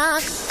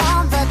 knock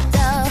on the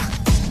door.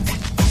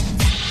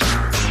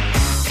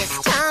 It's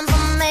time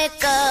for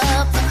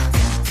makeup,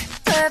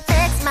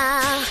 perfect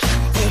smile.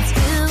 It's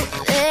you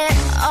they're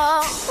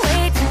all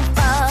waiting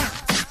for.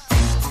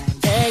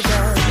 There you go.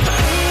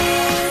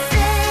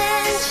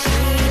 Isn't she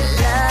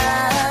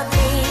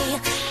lovely?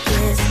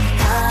 This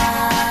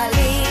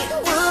Holly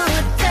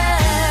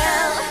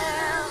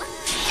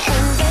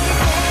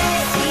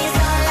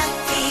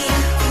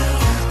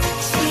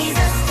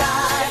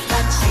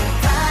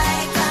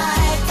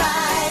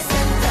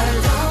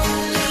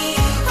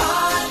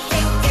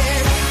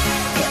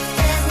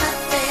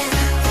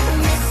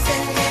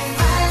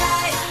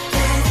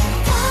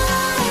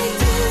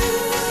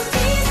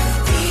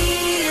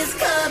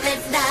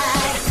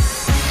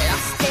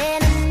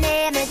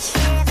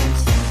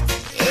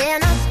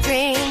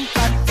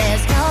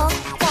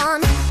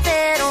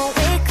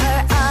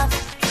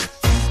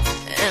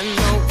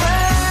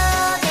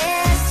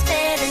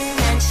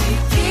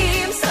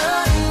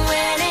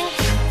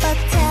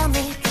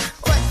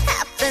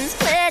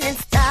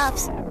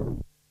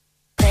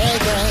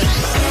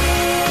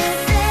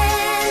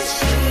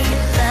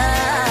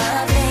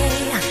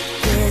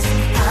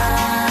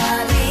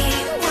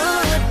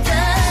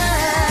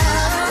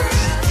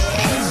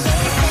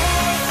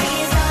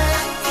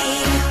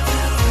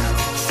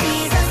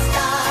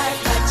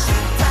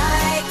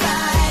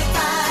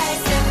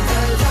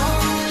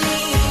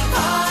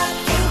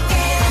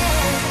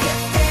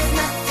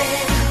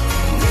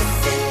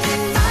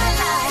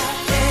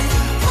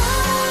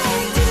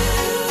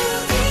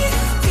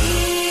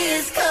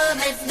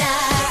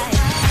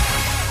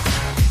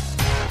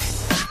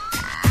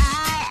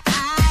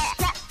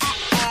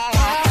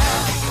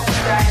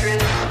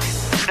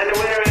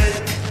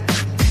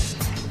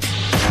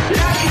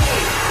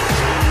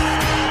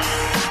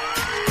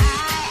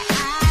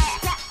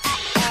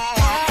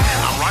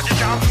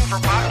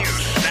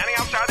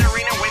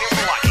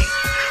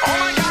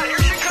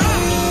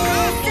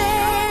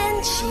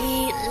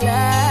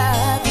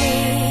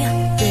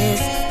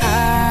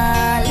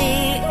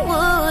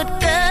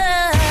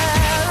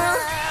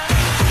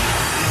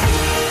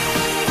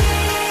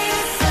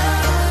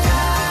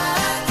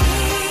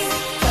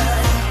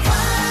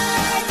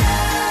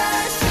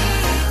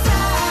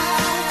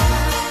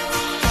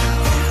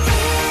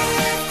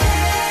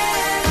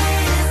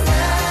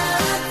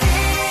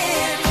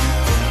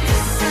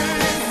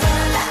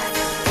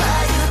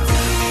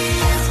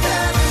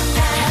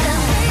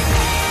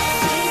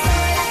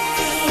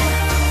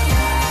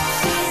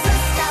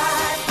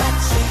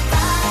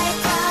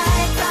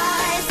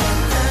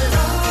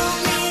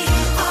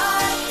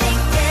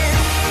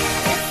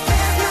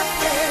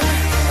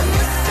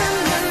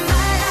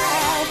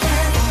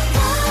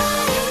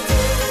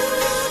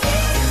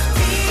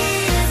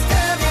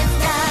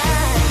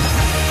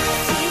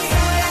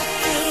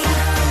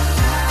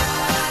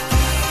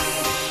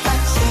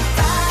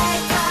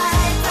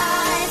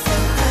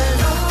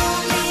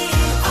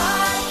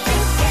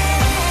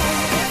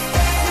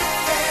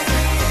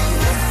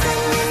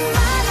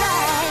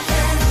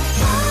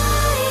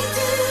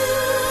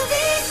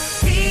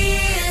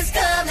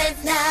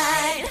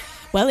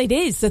Well, it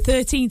is the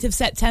 13th of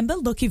September.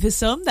 Lucky for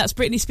some. That's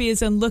Britney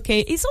Spears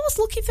Unlucky. It's almost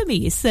lucky for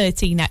me. It's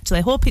 13, actually.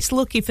 I hope it's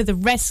lucky for the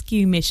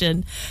rescue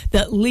mission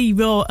that Lee,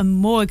 Rowe and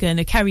Morgan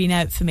are carrying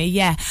out for me.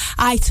 Yeah,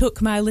 I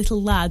took my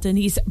little lad and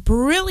his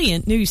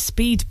brilliant new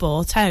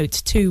speedboat out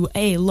to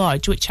a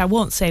lodge, which I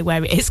won't say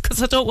where it is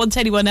because I don't want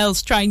anyone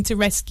else trying to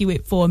rescue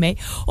it for me.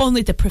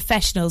 Only the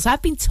professionals.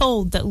 I've been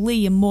told that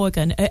Lee and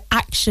Morgan are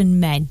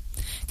action men.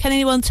 Can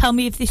anyone tell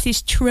me if this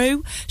is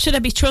true? Should I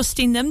be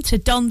trusting them to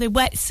don their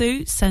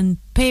wetsuits and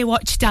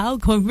Baywatch style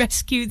go and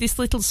rescue this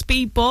little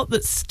speedboat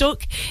that's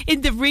stuck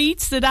in the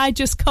reeds that I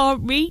just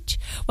can't reach?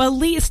 Well,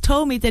 Lee has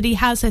told me that he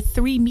has a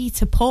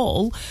 3-metre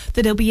pole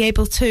that he'll be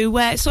able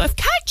to sort of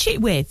catch it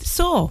with.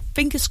 So,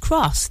 fingers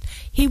crossed,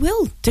 he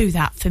will do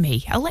that for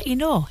me. I'll let you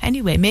know.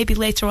 Anyway, maybe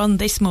later on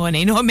this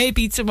morning or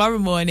maybe tomorrow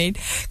morning.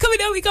 Coming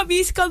up, we got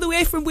music all the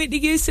way from Whitney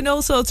Houston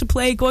also to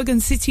play Gorgon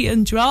City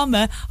and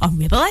Drama on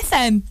Ribble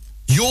FM.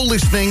 You're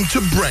listening to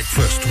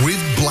Breakfast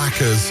with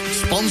Blackers,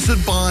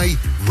 sponsored by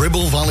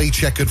Ribble Valley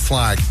Checkered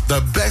Flag,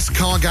 the best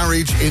car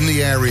garage in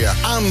the area,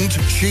 and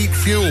cheap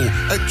fuel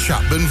at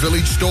Chapman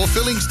Village Store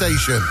Filling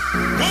Station.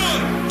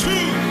 1, 2, 3,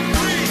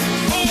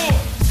 4.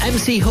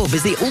 MC Hub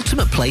is the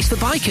ultimate place for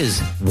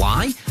bikers.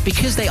 Why?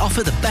 Because they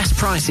offer the best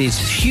prices,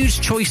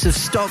 huge choice of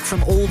stock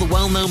from all the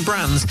well-known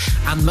brands,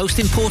 and most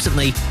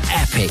importantly,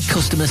 epic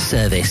customer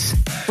service.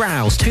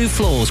 Browse 2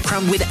 floors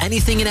crammed with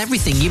anything and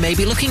everything you may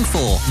be looking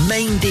for.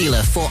 Main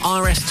dealer for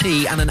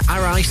RST and an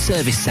RI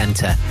service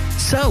centre.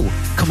 So,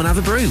 come and have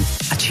a brew,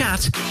 a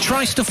chat,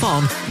 try stuff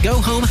on,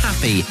 go home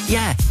happy.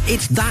 Yeah,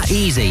 it's that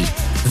easy.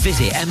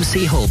 Visit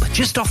MC Hub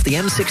just off the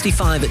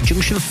M65 at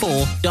Junction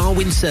 4,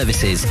 Darwin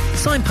Services.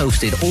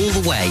 Signposted all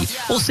the way,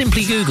 or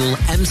simply Google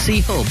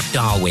MC Hub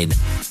Darwin.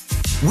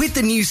 With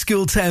the new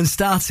school term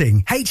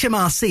starting,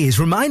 HMRC is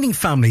reminding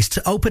families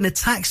to open a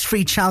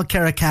tax-free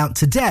childcare account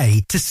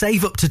today to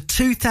save up to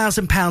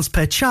 £2,000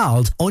 per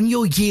child on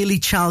your yearly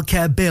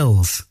childcare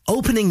bills.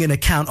 Opening an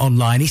account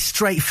online is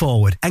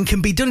straightforward and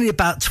can be done in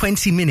about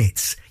 20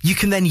 minutes. You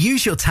can then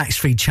use your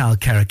tax-free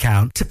childcare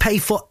account to pay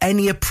for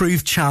any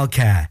approved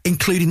childcare,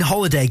 including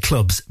holiday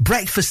clubs,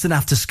 breakfast and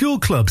after-school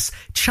clubs,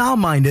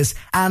 childminders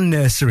and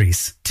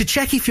nurseries. To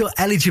check if you're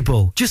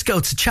eligible, just go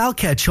to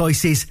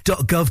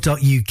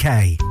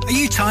childcarechoices.gov.uk. Are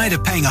you tired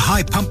of paying a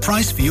high pump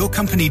price for your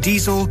company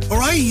diesel? Or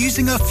are you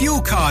using a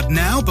fuel card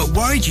now but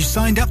worried you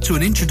signed up to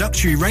an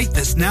introductory rate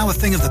that's now a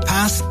thing of the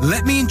past?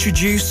 Let me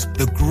introduce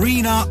the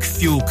Green Arc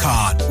Fuel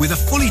Card. With a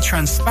fully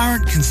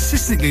transparent,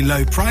 consistently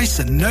low price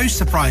and no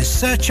surprise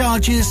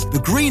surcharges, the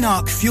Green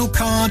Arc Fuel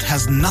Card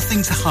has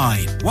nothing to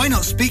hide. Why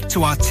not speak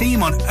to our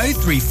team on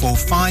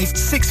 0345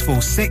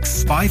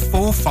 646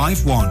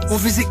 5451 or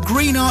visit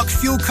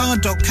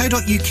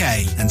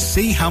greenarcfuelcard.co.uk and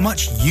see how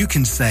much you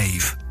can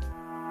save.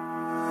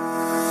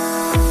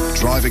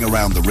 Driving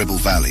around the Ribble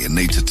Valley and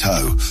need to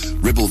tow?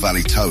 Ribble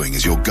Valley Towing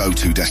is your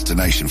go-to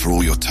destination for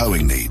all your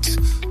towing needs.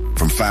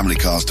 From family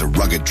cars to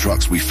rugged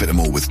trucks, we fit them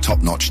all with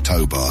top-notch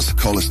tow bars.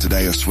 Call us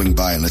today or swing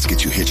by and let's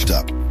get you hitched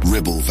up.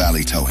 Ribble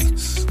Valley Towing.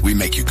 We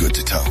make you good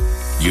to tow.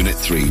 Unit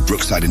 3,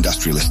 Brookside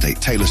Industrial Estate,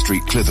 Taylor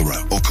Street,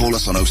 Clitheroe. Or call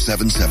us on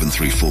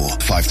 07734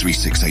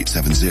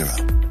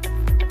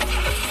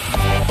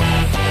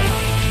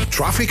 536870.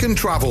 Traffic and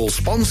Travel,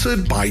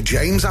 sponsored by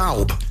James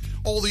Alb.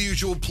 All the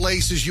usual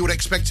places you would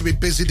expect to be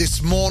busy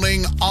this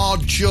morning are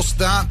just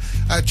that.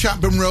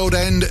 Chapman Road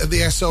end at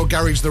the SO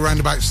Garage, the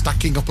roundabout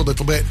stacking up a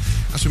little bit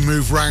as we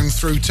move round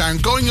through town.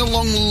 Going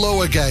along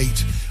Lower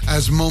Gate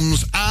as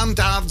mums and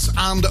dads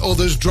and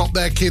others drop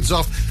their kids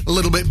off. A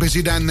little bit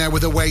busy down there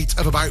with a wait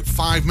of about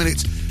 5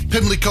 minutes.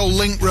 Pimlico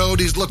Link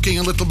Road is looking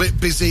a little bit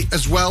busy,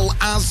 as well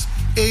as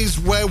is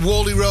where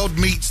Worley Road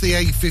meets the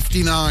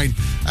A59.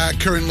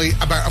 Currently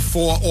about a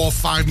 4 or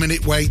 5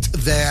 minute wait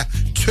there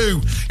too.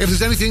 If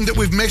there's anything that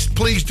we've missed,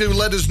 please do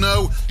let us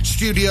know.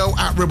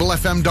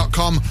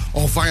 studio@ribblefm.com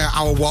or via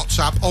our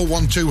WhatsApp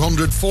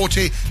 01200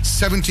 40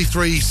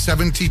 73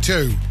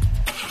 72.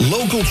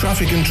 Local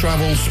Traffic and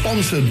Travel,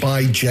 sponsored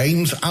by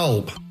James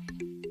Alb.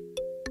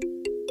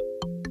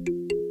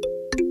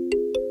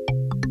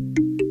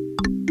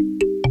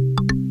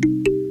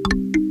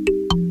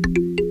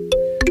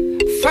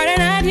 Friday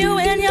night, you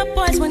and your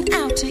boys went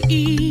out to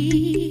eat.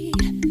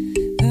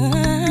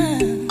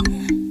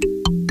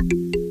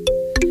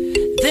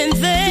 Then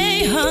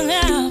they hung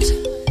out,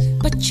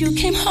 but you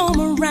came home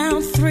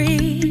around 3.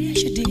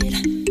 Yes, you did.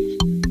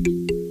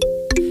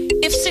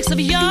 If 6 of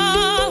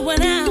y'all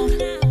went out,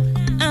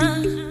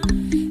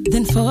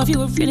 then 4 of you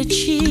were really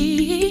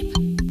cheap.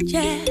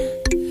 Yeah,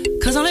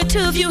 'cause only 2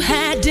 of you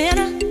had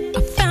dinner.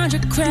 I found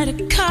your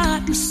credit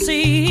card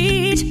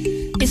receipt.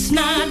 It's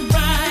not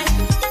right.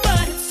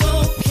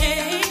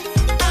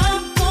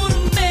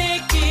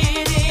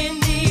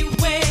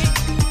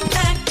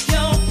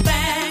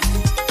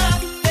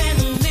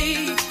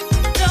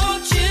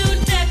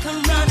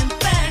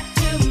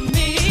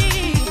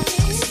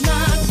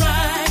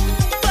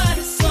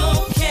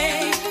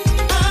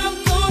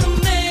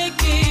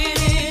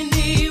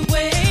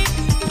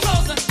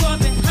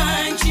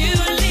 Behind you,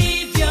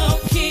 leave your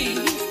key.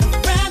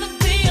 I'd rather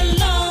be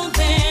alone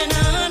than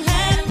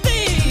unhappy.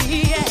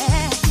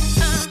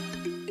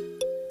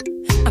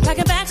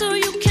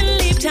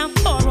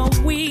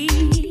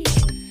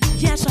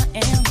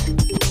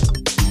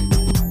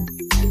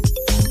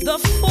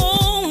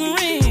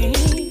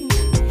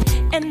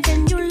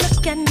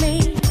 look at me.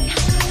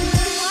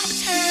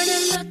 Turn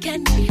and look at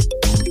me.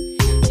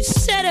 You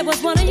said it was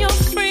one of your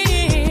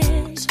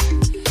friends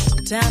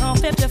down on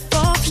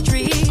 54th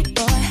Street,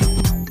 boy.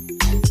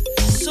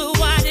 So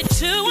why did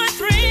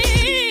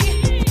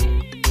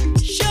 213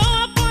 show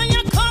up on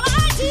your call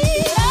ID?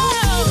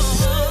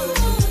 Oh,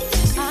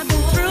 I've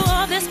been through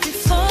all this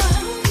before.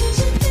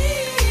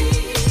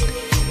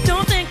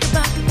 Don't think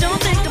about it.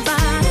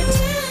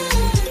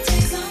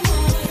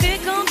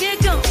 Get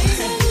gone.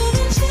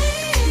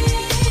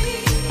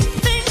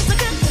 Things are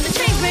good to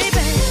change,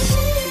 baby.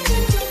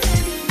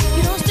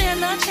 You don't stand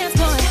no chance,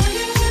 boy.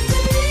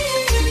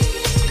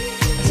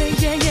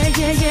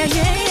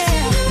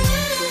 Yeah.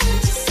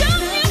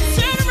 Don't you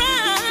turn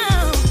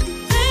around.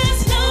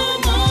 There's no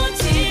more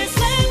tears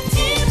left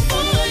here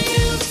for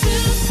you to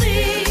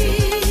see.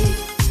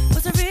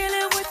 Was it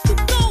really worth you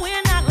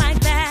going out like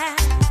that?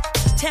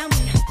 Tell me.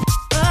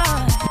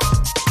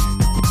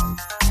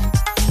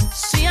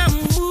 See, I'm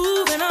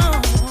moving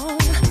on,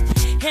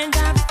 and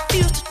I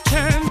refuse to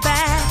turn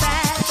back.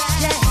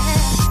 Yeah.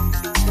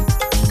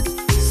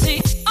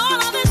 See, all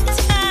of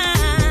this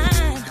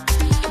time,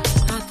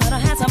 I thought I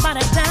had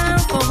somebody down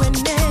for a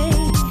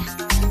name.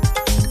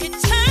 It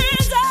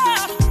turns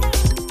out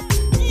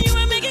you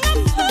were making a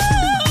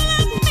fool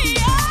of me.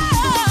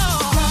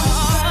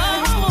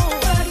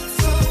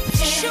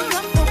 Showed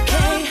up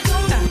okay.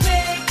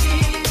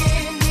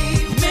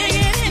 Make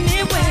it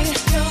anyway.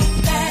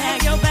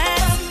 Pack your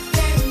bags,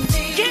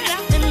 get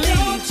out and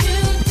leave.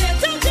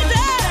 Don't you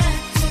dare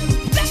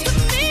mess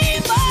with me,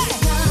 boy.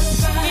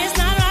 It's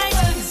not right.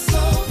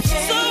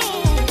 So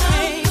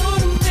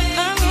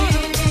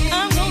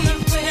I'm gonna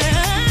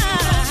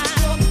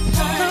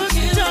close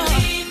the door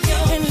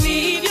and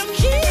leave your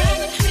key.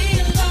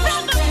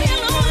 Rather be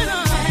alone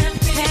and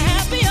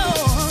happy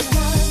on.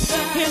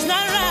 It's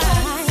not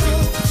right.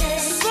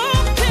 So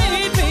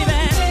pay,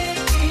 baby.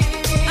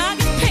 I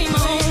can pay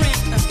my own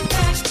rent,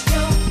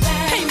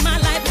 pay my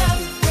light bill,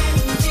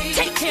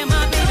 take care of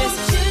my babies.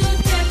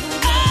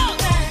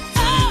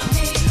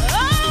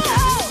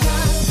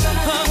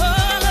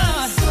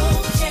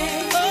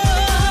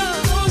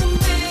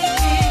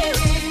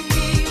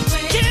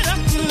 Get up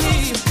and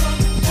leave.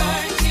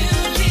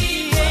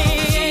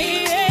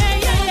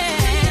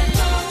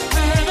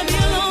 Rather be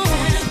alone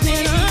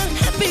than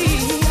unhappy.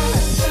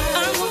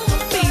 I'm gonna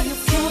be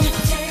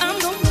okay. I'm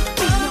gonna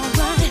be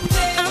alright.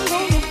 I'm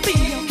gonna be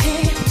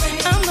okay.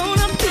 I'm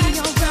gonna be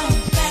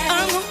alright.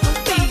 I'm gonna be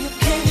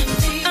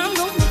okay. I'm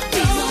gonna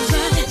be alright.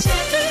 I'm gonna be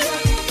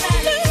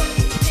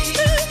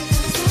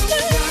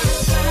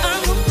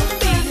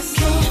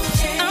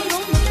okay. I'm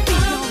gonna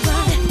be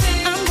alright.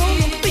 I'm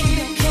gonna be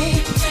okay.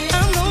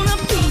 I'm gonna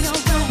be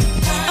alright.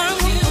 I'm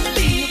gonna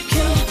be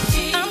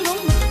okay. I'm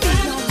gonna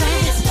be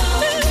alright.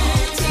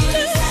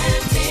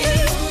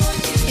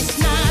 It's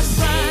not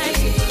right,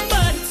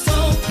 but it's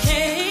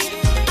okay.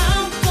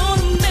 I'm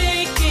gonna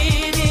make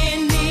it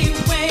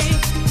anyway.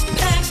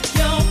 Pack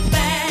your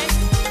bags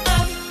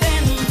up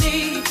and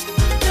leave.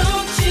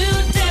 Don't you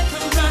dare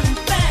come running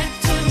back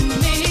to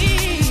me.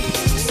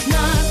 It's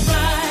not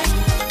right,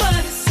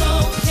 but it's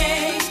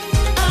okay.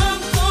 I'm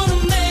gonna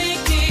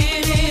make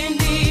it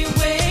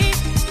anyway.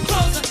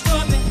 Close the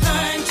door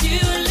behind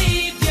you,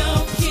 leave your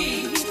key.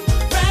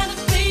 Rather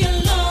be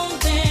alone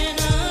than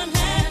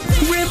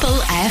unhappy.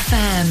 Ribble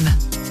FM.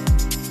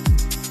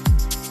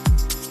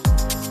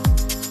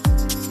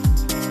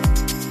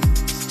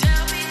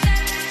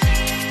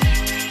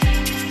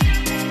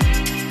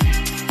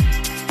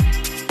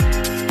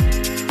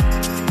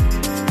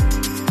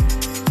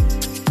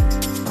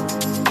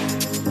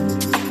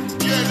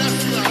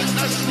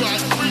 That's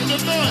right. Bring the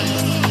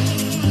noise.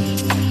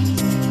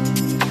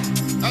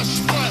 That's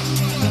right.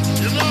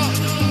 You know?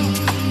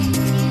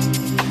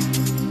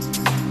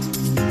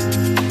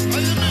 How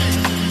you mean?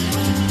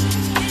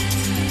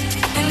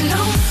 And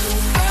no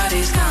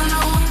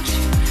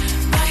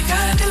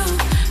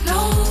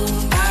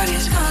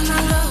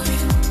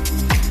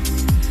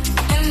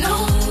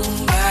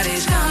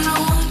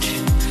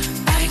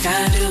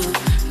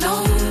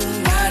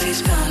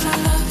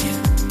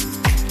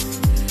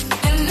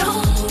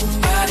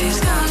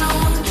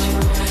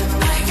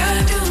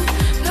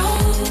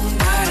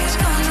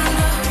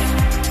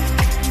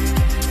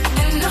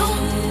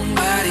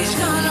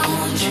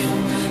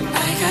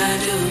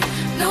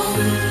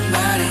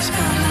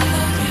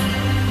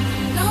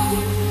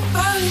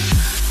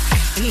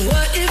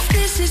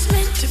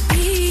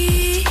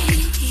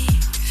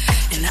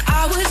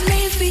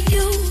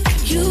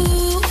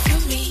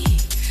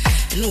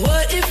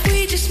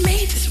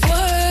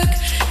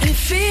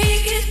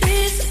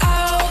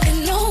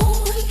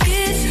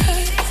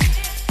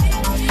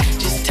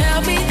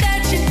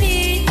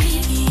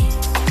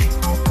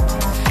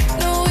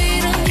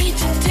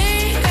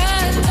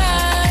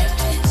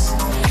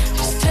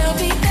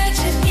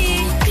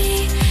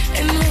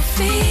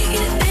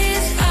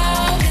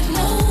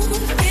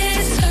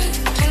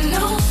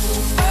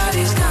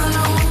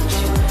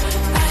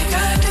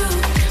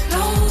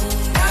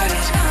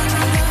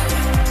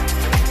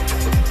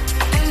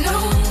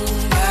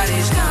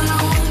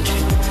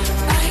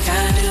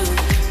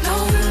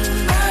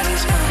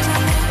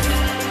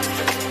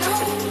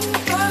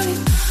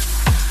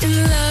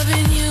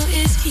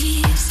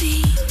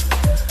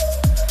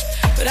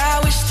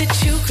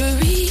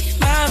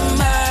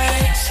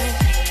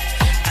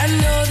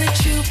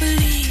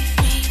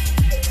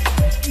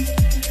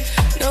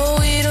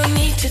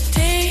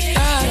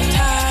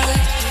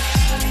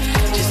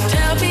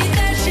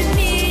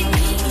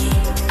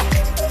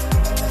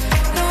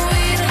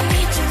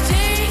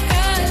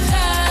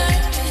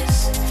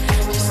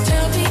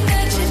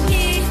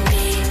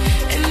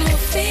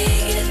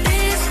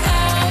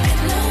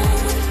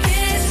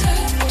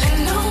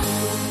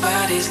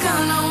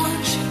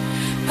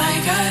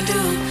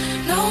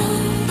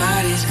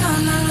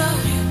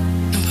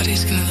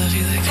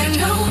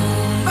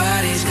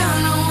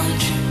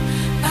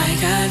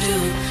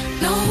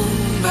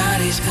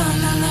Nobody's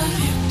gonna love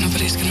you.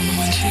 Nobody's gonna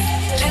want you.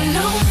 And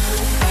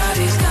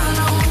nobody's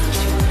gonna want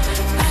you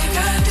like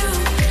I do.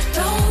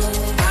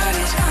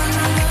 Nobody's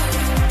gonna love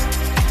you.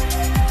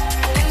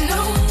 And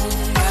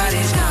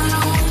nobody's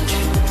gonna want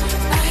you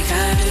like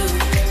I do.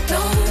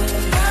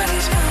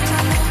 Nobody's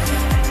gonna love you.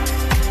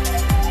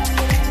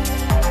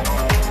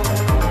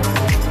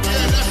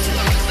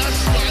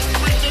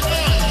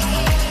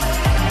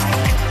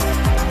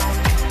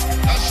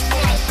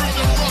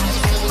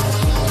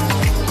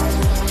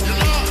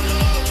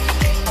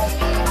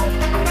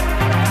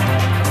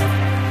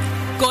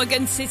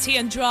 Gorgon City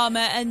and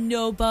Drama and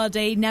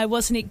Nobody. Now,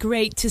 wasn't it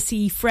great to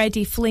see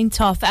Freddie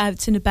Flintoff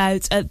out and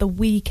about at the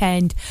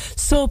weekend?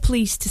 So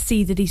pleased to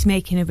see that he's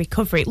making a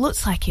recovery. It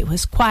looks like it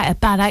was quite a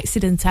bad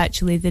accident,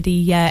 actually, that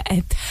he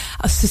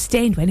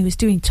sustained when he was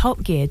doing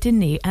Top Gear,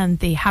 didn't he? And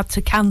they had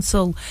to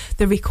cancel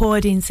the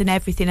recordings and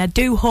everything. I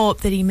do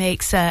hope that he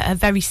makes a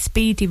very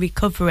speedy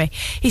recovery.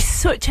 He's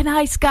such a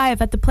nice guy. I've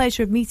had the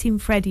pleasure of meeting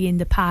Freddie in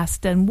the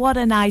past, and what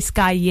a nice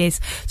guy he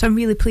is. So I'm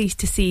really pleased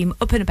to see him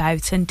up and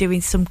about and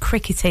doing some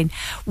cricketing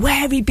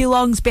where he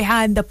belongs,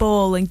 behind the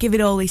ball, and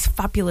giving all his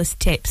fabulous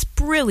tips.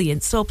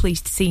 Brilliant. So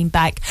pleased to see him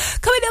back.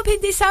 Coming up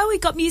in this hour, we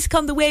got music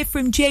on the way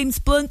from James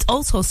Blunt,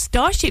 also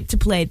Starship to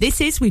play.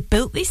 This is We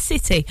Built This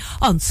City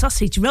on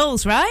Sausage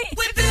Rolls, right?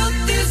 We built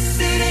this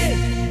city.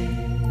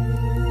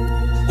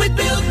 We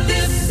built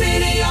this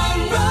city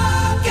on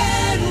rock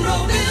and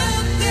roll.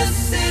 Built this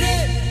city.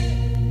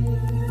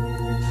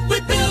 We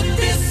built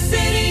this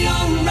city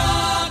on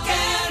rock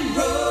and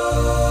roll.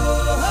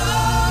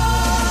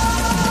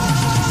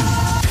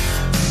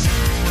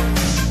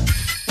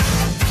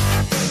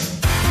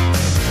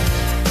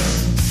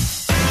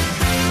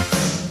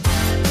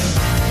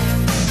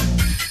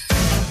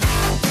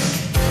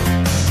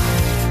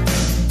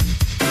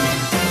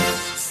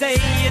 Say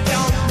you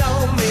don't know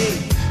me,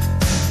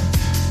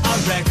 I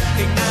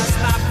recognize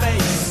my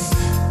face.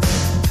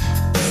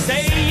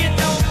 Say you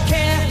don't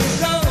care who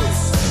goes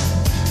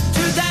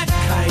to that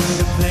kind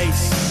of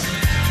place.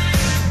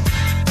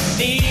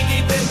 Knee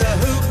deep in the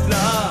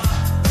hoopla,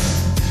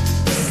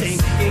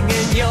 sinking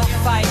in your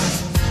fight.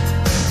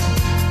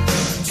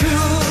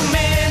 Too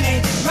many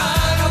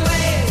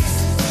runaways,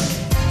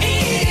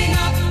 eating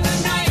up the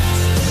night.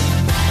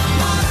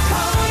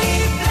 Marconi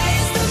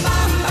plays the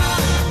mama.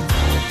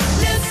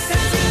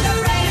 Listen to the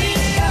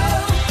radio.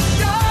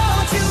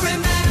 Don't you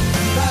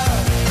remember?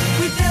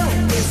 We built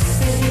this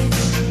city.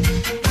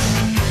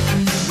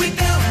 We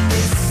built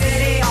this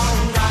city on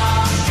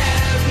rock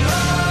and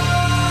roll.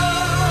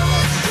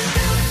 We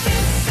built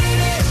this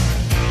city.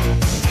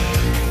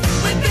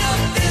 We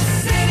built this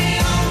city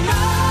on rock.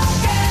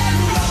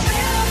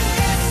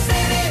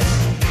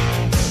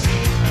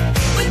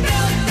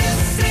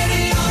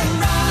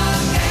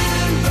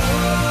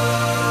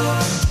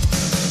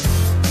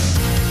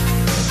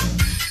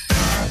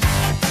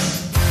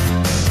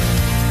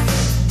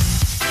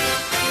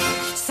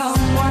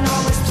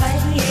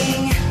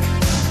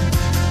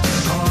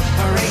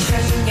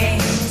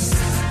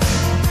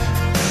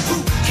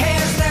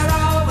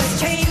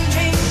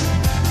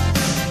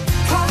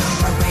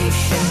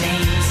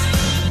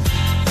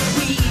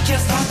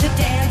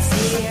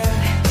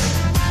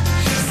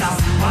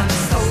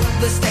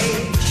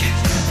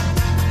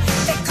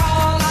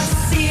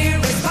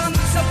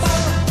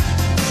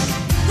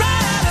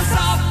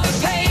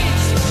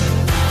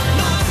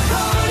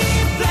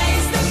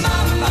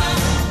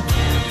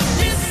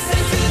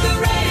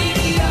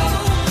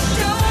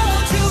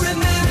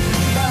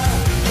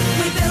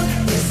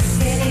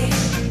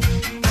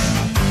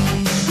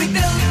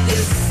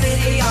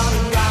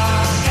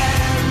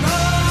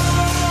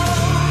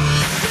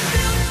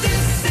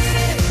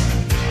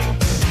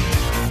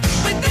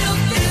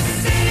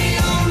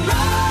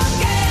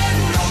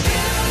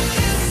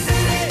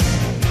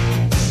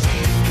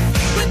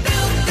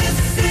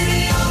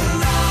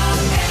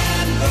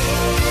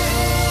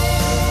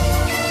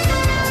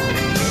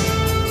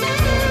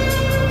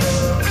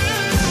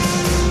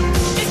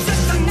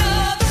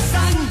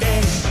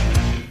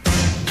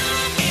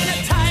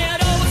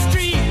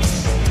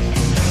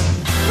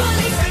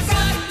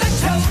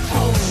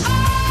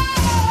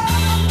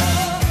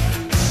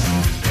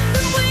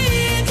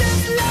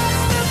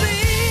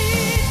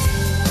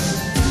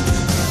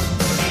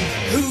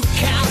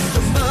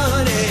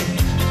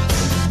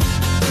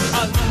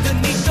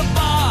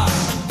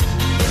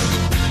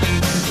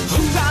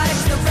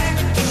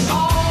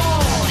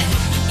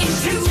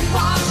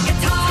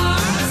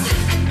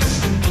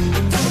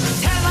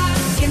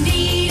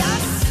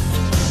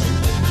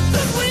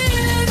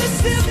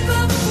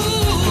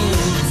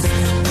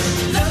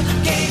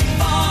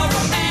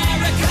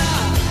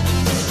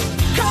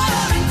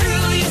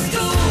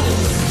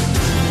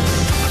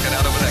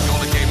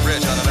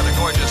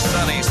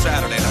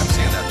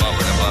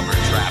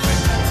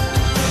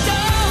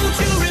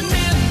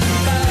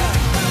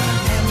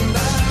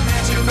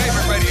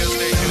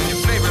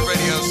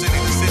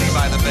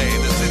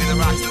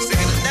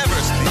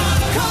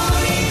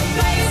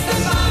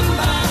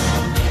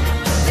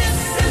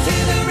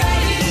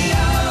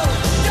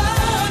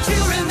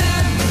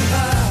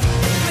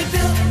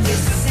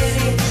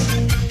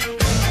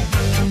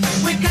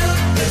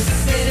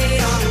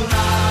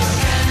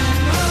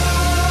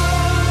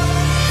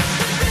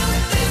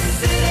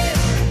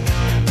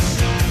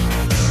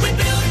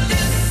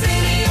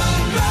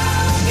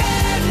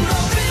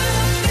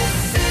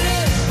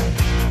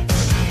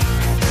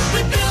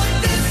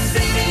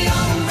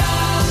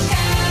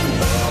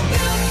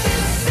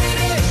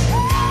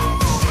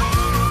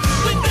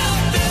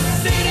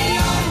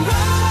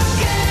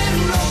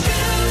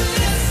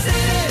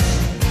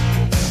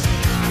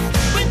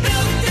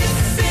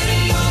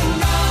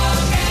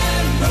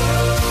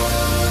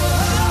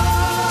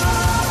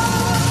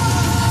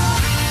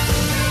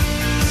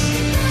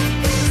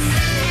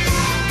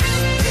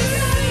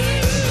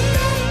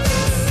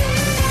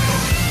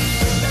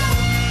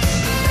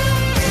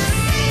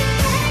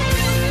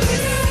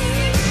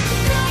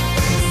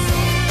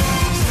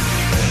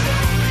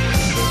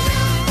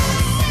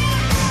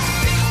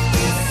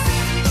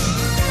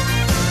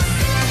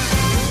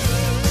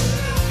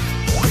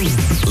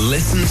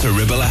 Listen to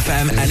Ribble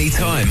FM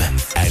anytime,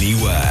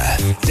 anywhere.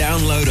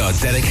 Download our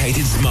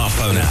dedicated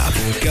smartphone app.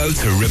 Go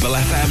to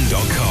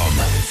ribblefm.com.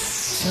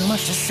 Too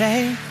much to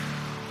say,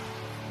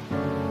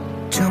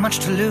 too much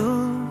to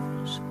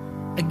lose.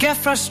 I get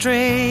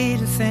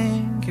frustrated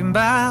thinking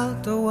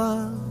about the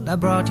world I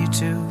brought you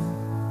to.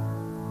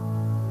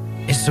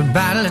 It's a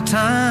battle of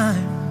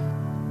time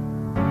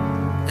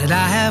that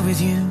I have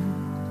with you.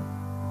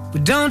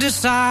 We don't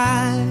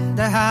decide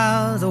the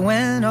how, the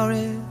when, or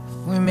if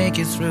we make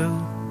it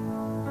through.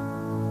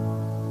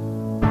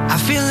 I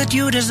feel that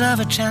you deserve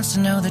a chance to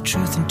know the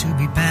truth and to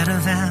be better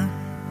than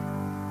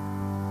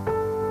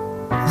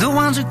the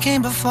ones who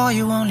came before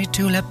you, only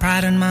to let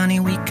pride and money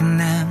weaken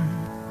them.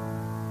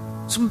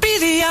 So be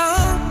the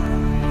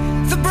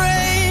young, the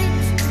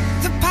brave,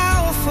 the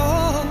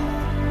powerful,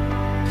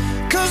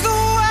 'cause the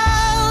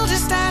world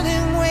is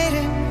standing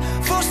waiting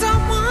for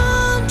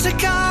someone to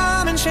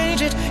come and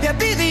change it. Yeah,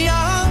 be the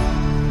young,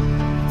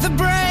 the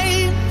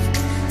brave,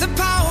 the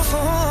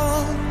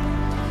powerful,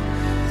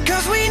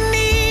 'cause we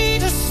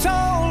need a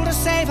soul to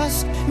save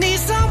us, need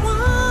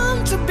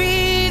someone to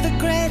be the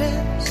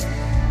greatest.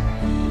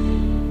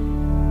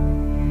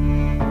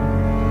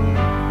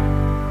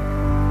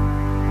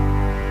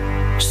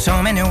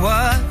 So many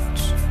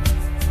words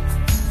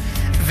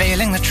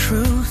veiling the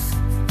truth.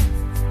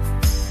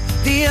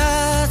 The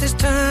earth is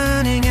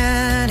turning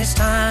and it's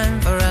time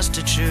for us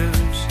to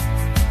choose.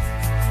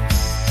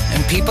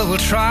 And people will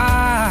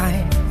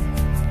try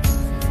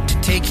to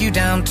take you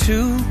down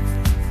too.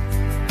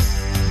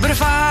 But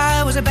if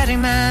I was a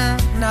betting man,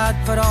 I'd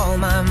put all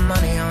my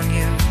money on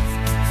you.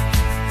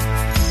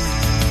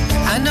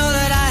 I know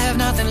that I have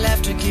nothing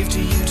left to give to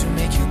you to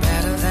make you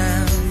better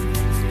than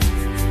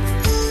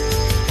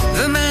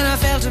the man I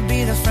failed to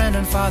be, the friend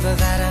and father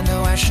that I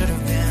know I should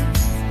have been.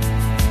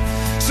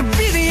 So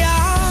be the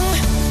young,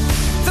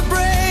 the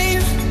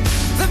brave,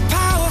 the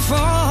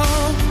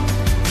powerful,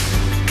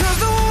 'cause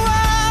the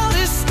world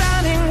is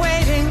standing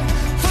waiting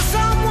for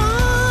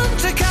someone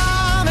to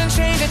come and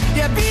change it.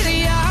 Yeah, be the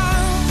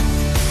young,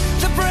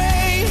 the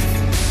brave,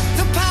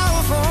 the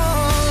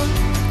powerful,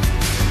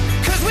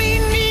 'cause we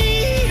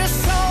need a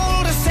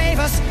soul to save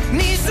us,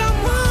 need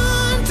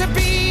someone to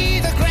be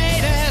the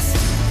greatest.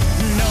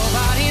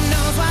 Nobody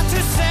knows what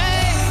to say,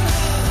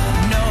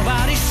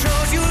 nobody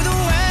shows you the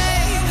way.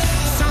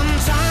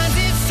 Sometimes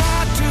it's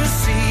hard to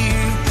see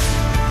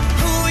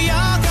who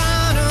you're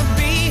gonna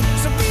be.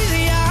 So be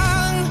the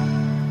young,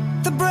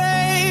 the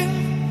brave,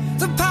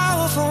 the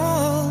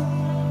powerful,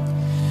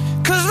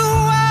 'cause the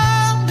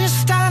world is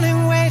standing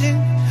waiting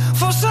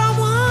for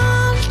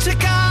someone to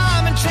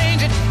come and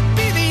change it.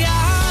 Be the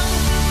young,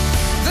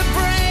 the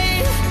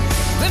brave,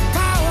 the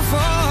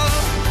powerful,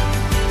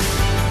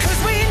 'cause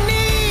we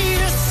need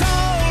a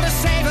soul to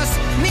save us,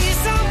 need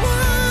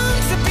someone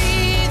to be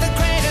the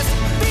greatest.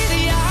 Be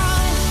the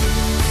young,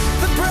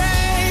 the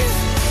brave,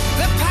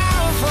 the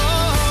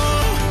powerful,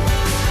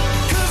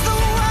 'cause the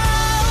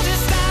world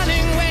is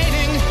standing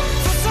waiting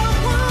for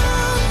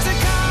someone to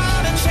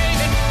come and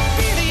change it.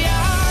 Be the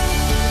young,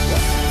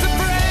 the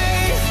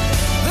brave,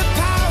 the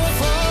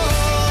powerful,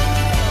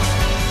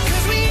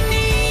 'cause we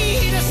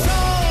need a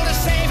soul to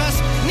save us,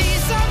 need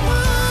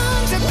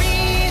someone to be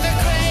the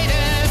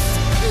greatest.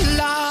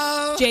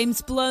 Love.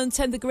 James Blunt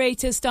and the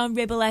greatest on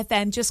Ribble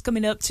FM, just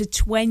coming up to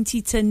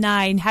 20 to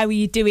 9. How are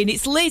you doing?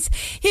 It's Liz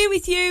here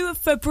with you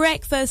for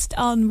breakfast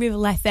on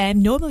Ribble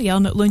FM, normally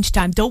on at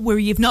lunchtime. Don't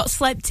worry, you've not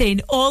slept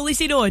in. All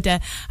is in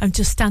order. I'm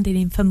just standing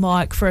in for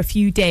Mark for a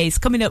few days.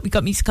 Coming up, we've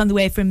got music on the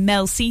way from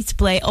Mel C to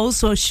play.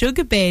 Also,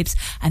 Sugar Babes,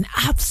 an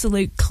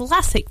absolute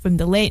classic from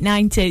the late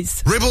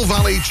 90s. Ribble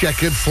Valley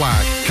Checkered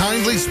Flag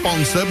kindly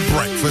sponsor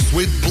Breakfast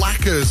with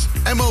Blackers.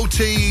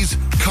 MOTs,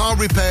 car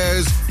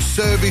repairs,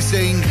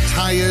 servicing,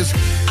 tyres,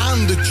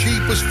 and the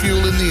cheapest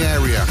fuel in the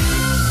area.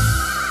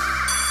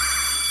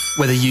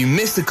 Whether you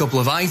missed a couple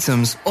of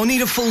items or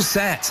need a full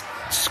set,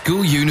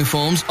 school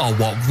uniforms are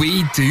what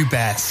we do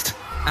best.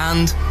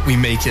 And we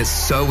make it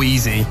so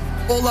easy.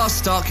 All our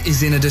stock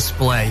is in a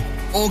display,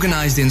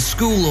 organised in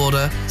school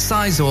order,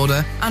 size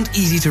order, and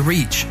easy to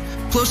reach.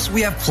 Plus,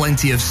 we have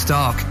plenty of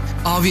stock.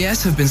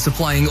 RVS have been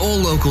supplying all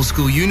local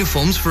school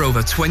uniforms for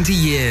over 20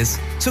 years.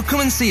 So come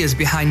and see us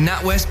behind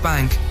NatWest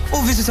Bank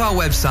or visit our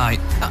website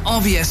at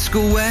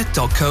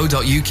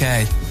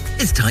rvsschoolwear.co.uk.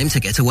 It's time to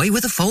get away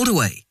with a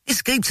foldaway.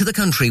 Escape to the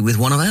country with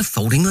one of our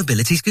folding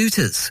mobility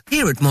scooters.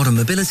 Here at Modern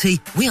Mobility,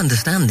 we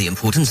understand the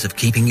importance of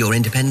keeping your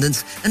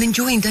independence and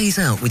enjoying days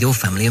out with your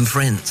family and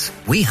friends.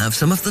 We have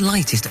some of the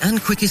lightest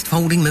and quickest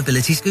folding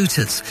mobility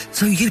scooters,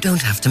 so you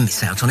don't have to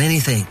miss out on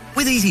anything.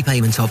 With easy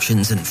payment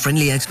options and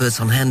friendly experts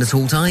on hand at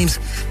all times,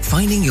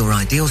 finding your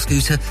ideal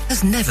scooter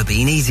has never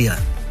been easier.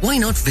 Why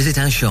not visit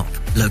our shop,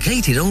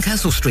 located on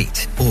Castle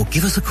Street, or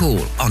give us a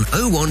call on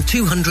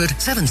 01200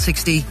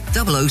 760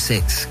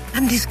 006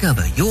 and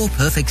discover your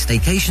perfect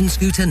staycation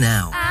scooter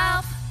now.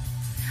 Help.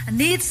 I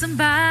need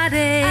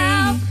somebody,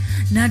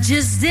 not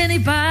just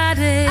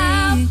anybody.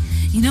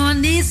 You know I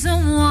need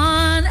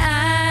someone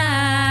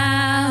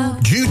out.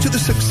 Due to the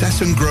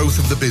success and growth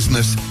of the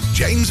business,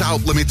 James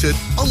Out Limited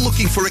are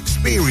looking for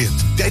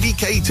experienced,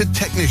 dedicated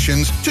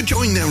technicians to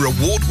join their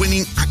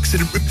award-winning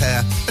accident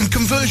repair and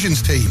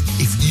conversions team.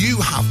 If you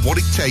have what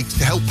it takes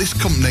to help this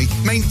company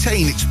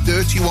maintain its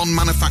 31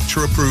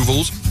 manufacturer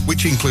approvals,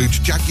 which includes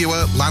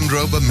Jaguar, Land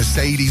Rover,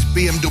 Mercedes,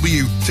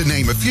 BMW, to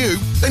name a few,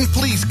 then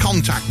please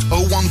contact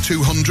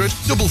 01200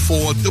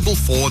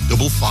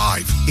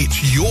 444455.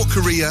 It's your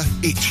career,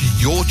 it's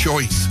your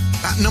choice.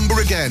 That number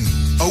again,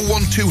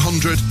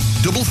 01200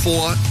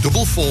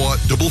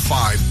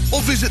 444455, or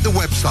visit the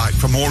website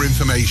for more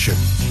information.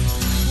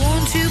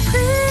 Won't you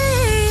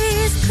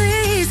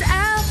please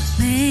help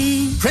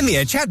me?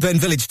 Premier Chatburn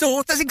Village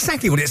Store does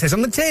exactly what it says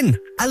on the tin.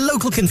 A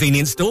local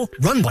convenience store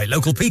run by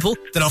local people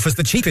that offers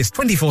the cheapest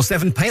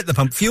 24/7 pay at the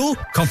pump fuel,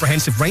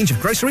 comprehensive range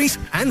of groceries,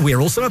 and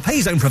we're also a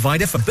pay zone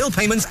provider for bill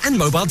payments and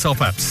mobile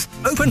top-ups.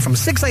 Open from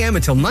 6 a.m.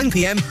 until 9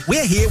 p.m.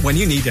 We're here when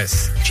you need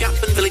us.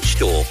 Chatburn Village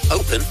Store,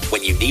 open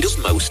when you need us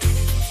most.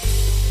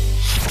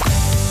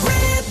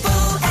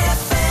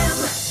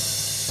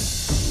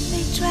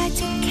 They tried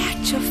to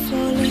catch a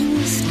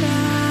falling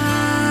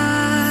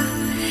star,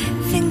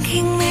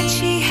 thinking that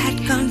she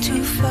had gone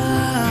too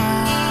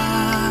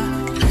far.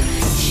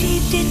 She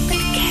did, but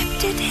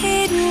kept it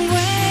hidden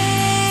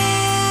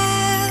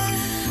well,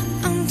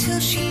 until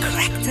she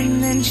cracked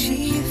and then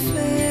she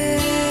fell.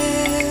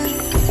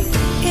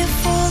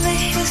 If all the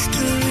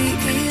history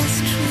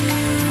is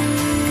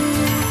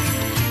true,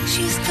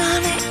 she's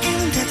gonna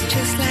end up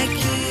just like you.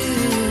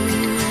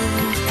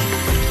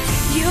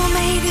 You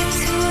made it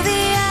to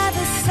the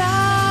other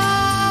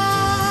side,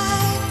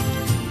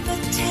 but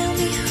tell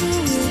me who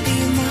will be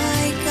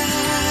my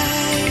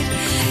guide.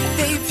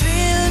 They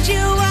build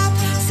you up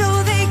so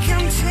they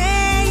can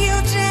tear you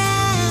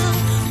down.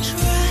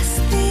 Trust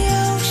the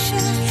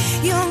ocean,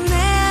 you'll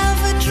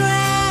never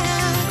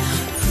drown.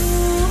 Who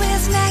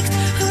is next?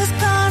 Who's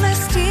gonna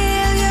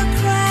steal your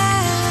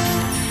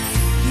crown?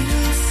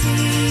 You'll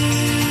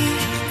see.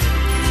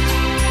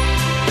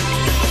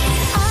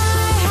 I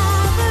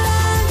have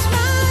learned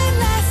my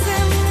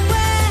lesson.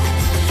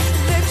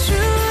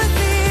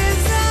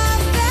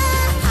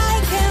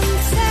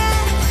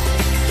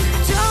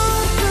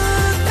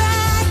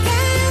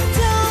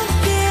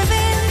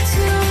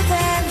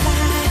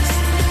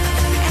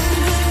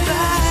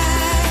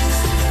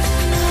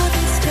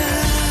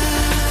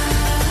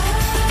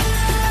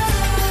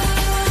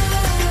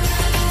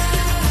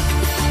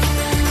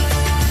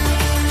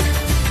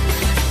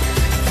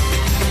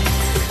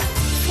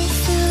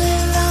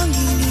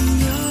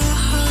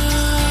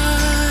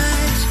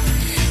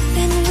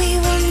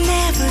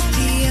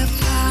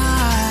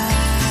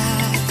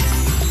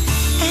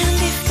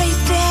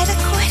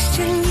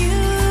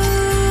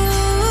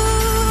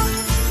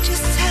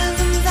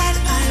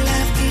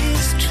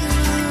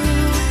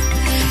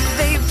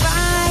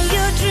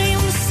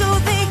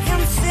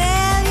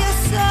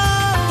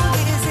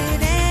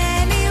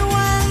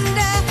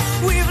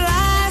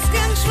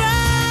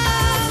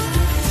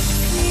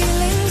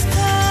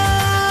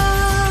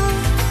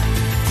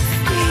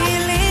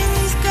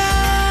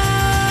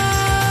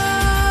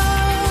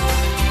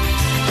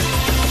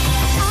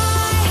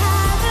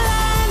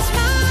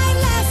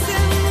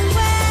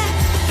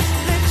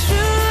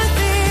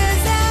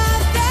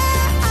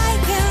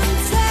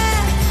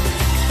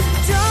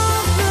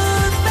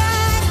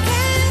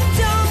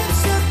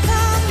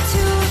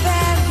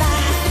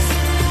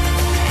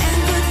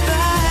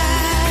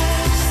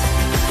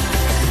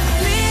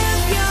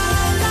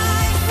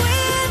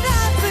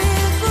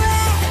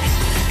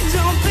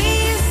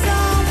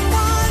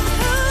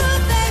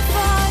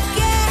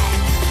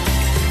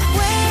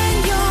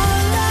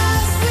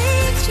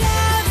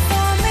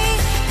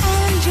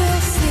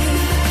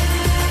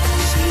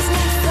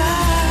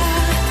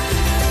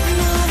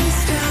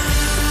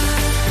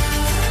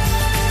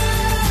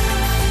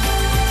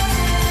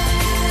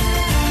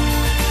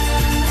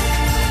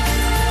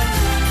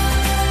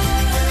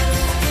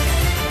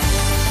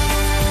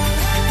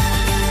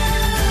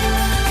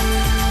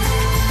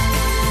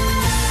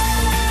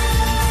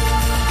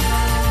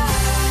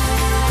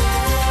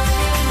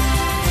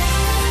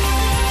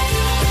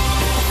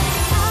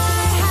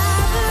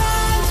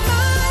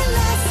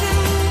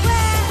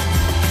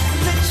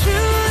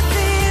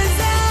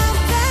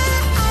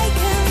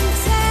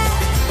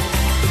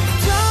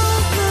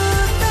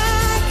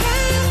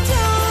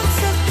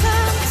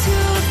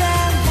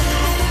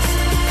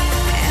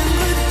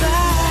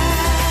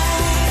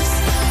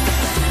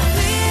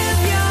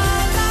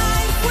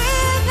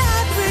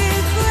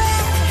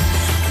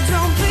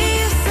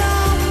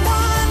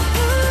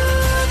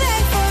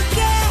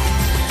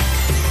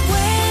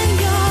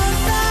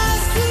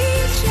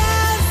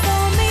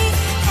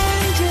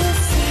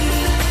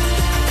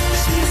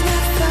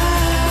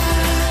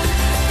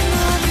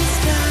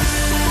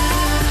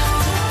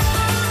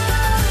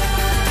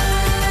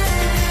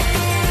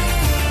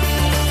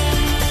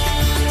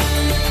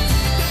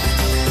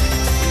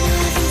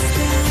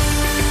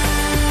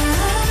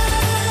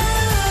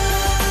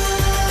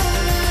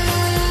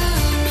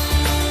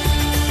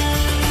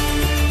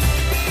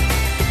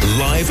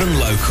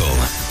 local,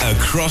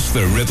 across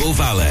the Ribble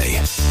Valley.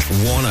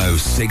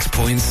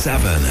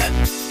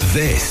 106.7.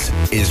 This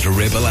is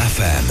Ribble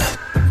FM.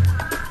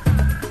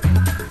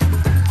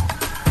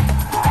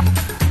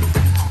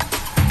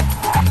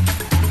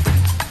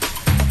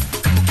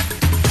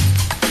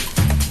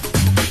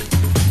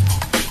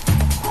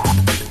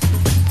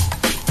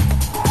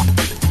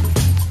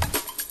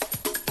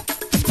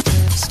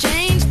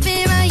 Strange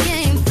fear I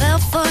ain't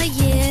felt for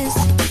years.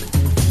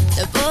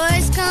 The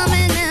boy's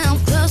coming now,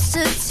 close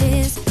to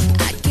tears.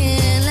 I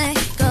can't let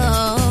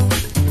go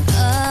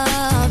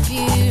of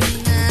you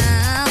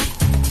now.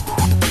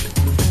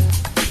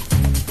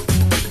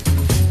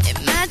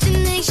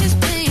 Imagination's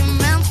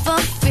playing around for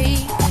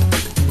free.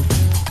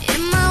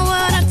 In my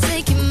world, I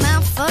take him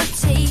out for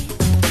tea.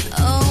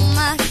 Oh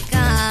my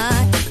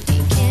God, he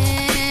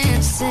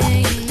can't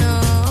say no.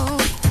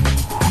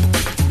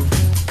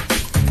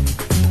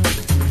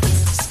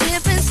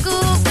 Skipping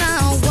school,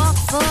 gonna walk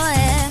for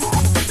air.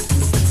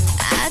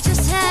 I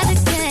just had to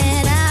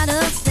get out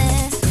of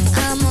there.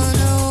 I'm on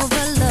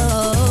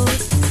overload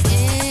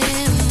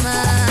in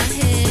my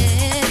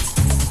head.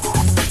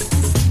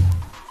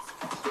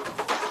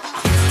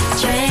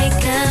 Train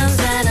comes,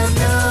 I don't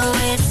know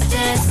its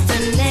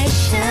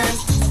destination.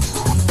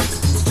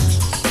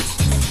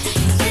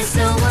 It's a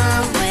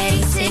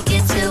one-way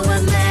ticket to a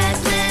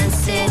madman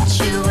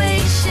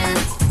situation.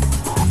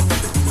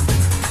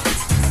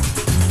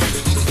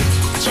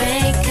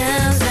 Train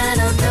comes, I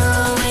don't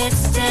know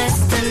its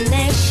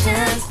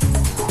destination.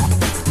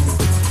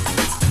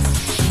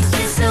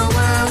 It's a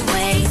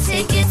one-way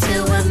ticket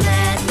to a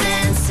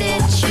madman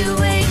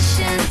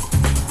situation.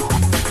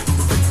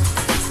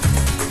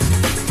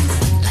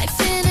 Life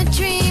in a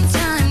dream,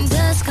 time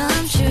does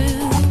come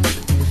true.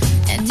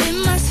 And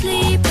in my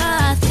sleep,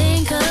 I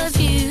think of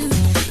you.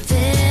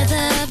 Feather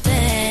the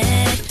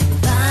bed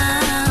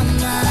by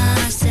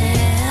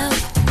myself.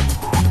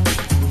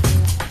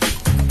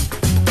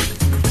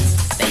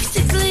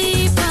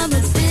 Basically,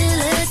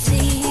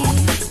 probability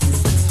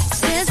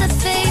says a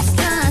face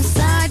can't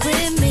side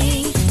with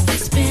me.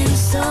 It's been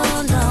so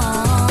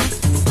long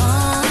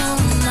on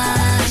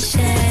my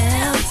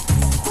shelf.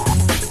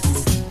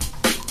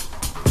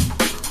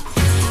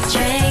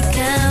 Train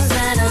comes, I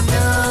don't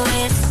know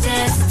its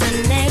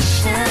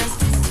destination.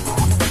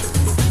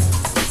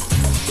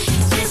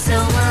 It's a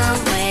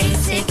one-way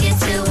ticket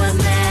to a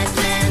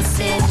madman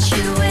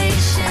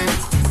situation.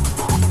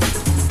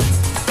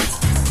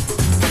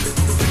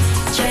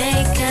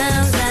 Train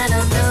comes, I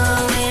don't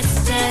know its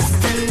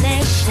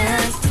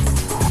destination.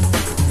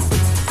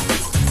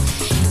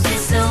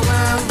 It's a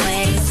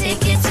one-way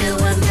ticket to a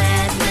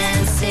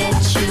madman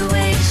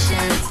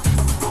situation.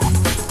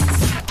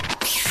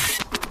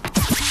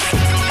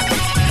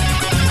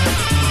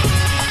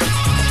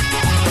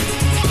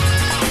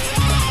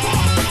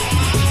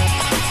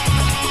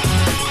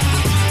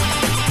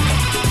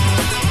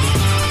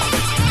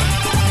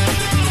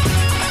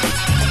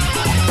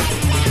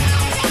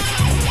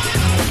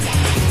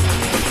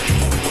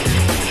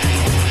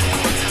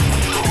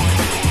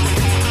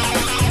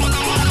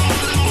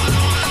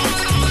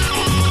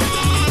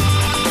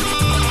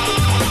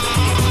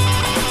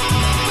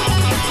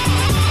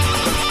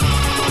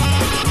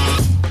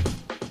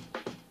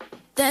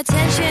 The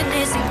tension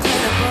is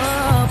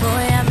incredible,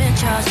 boy, I'm in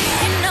charge.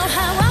 You know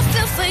how I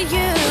feel for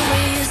you.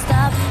 Will you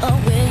stop or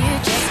will you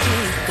just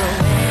keep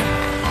going?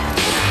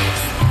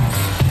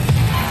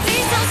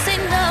 Please don't say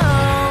no,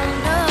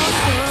 no,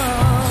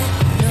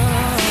 no,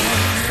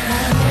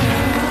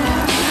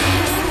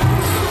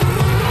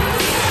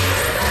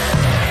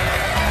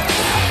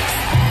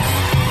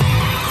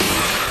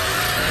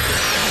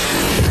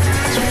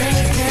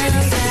 Train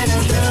comes, I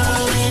don't know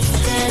its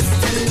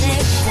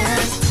destination.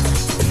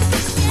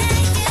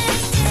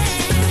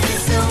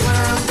 It's a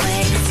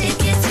one-way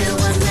ticket to a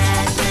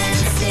madman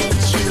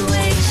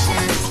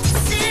situation.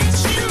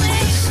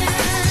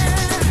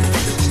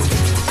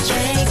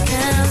 Train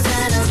comes, I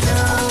don't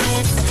know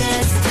its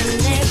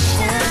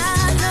destination.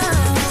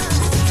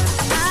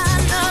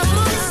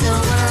 It's a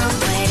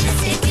one-way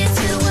ticket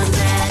to a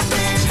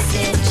madman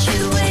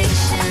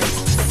situation.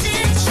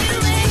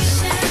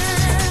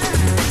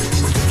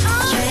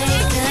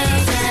 Train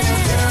comes, I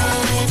don't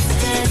know its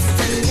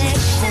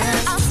destination.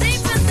 I'll see,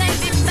 but they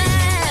be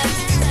mad.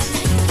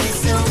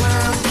 It's a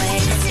one-way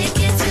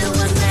ticket to a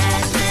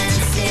madman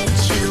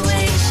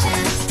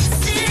situation.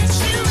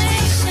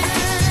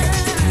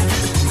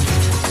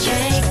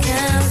 Train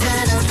comes, I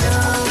don't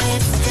know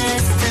its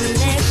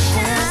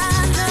destination.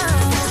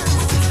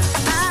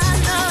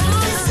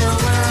 It's a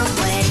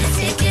one-way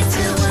ticket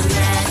to a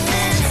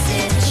madman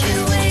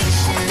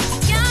situation.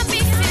 Got me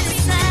feeling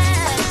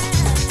sad.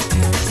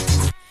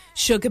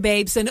 Sugar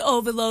Babes and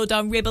Overload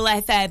on Ribble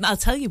FM. I'll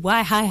tell you why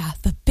I had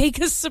the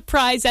biggest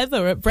surprise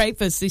ever at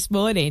breakfast this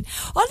morning.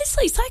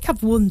 Honestly, it's like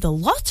I've won the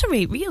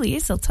lottery. It really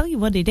is. I'll tell you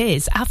what it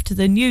is after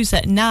the news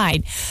at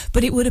 9.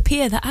 But it would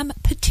appear that I'm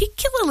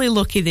particularly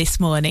lucky this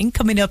morning.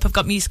 Coming up, I've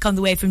got music on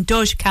the way from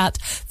Doja Cat.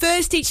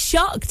 First, it's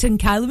Shocked and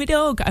Kylie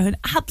Minogue, an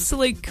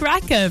absolute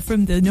cracker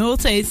from the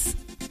noughties.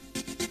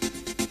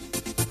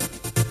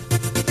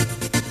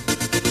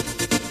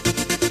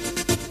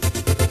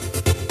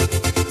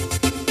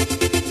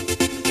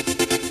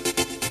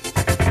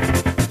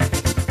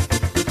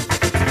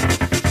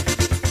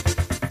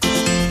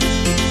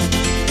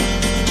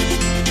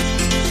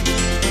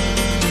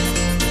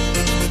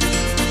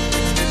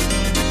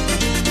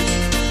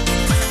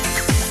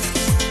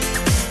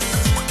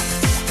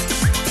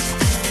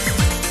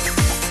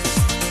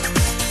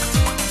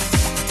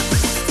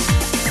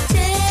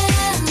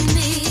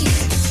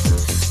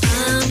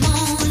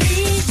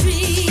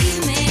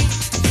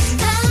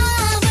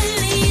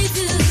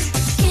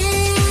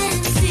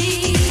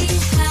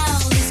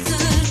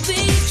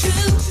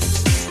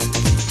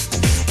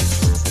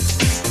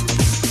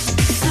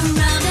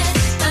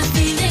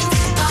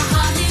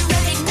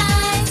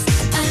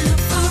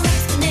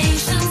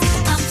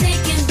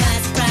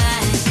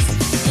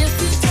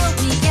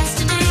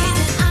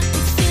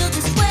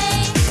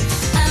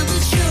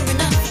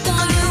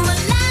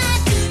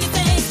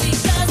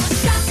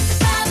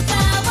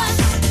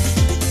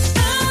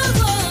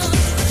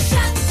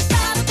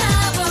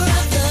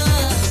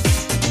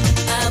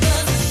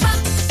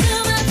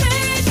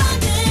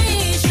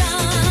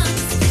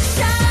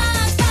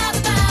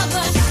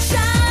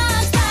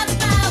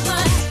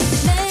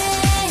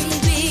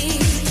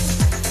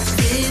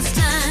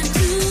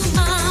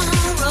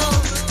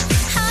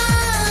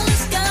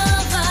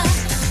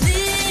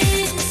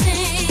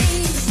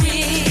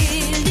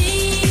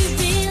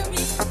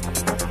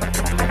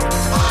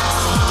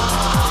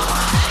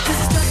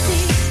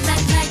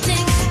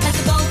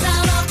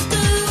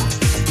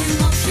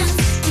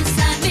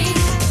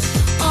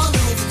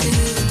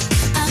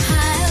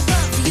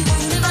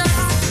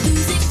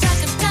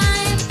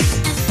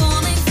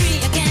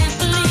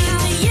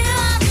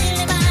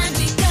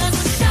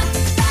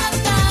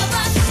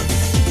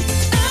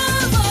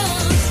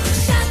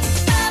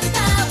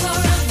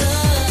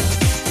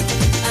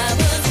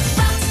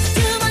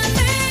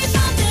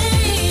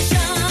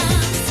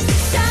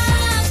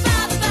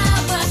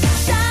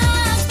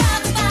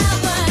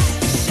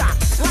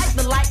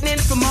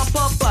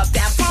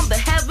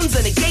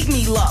 and it gave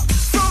me love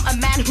from a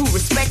man who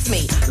respects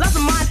me, loves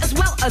my mind as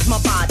well as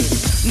my body.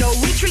 No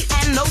retreat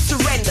and no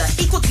surrender,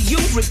 equal to you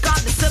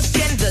regardless of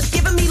gender.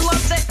 Giving me love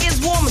that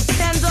is warm and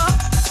tender.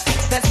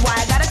 That's why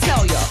I gotta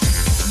tell ya,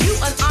 you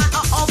and I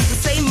are of the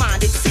same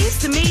mind. It seems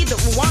to me that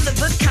we're one of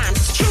the kind.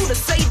 It's true to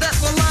say that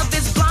when love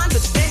is blind,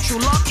 but then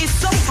true love is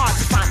so hard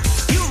to find.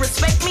 You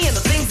respect me and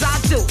the things I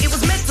do. It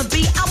was meant to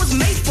be, I was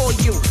made for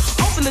you.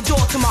 Open the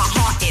door to my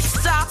heart, it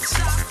stops,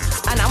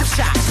 and I'm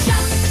shocked.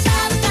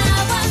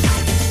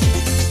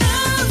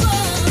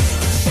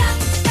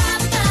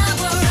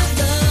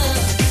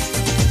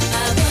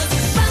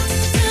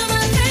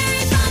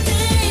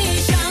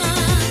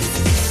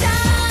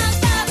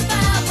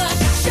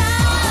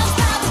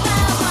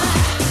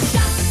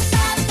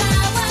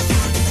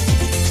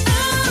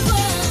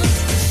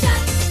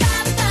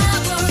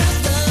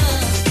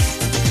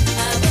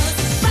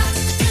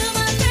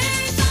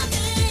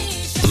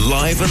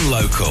 Live and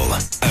local,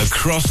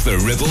 across the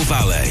Ribble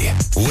Valley.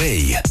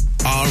 We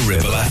are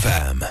Ribble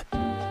FM.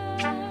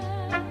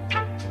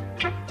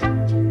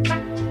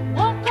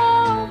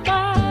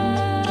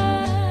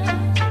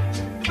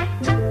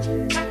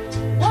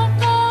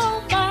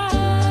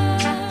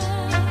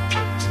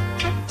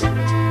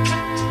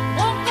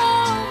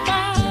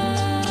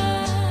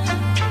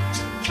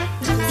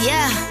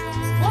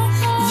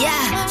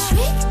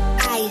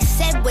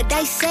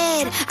 I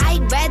said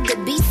I'd rather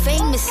be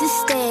famous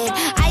instead.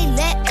 I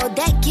let all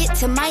that get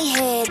to my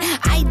head.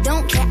 I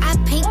don't care, I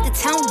paint the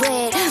town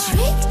red.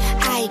 Trick,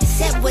 I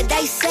said what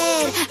I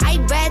said.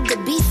 I'd rather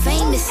be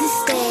famous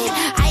instead.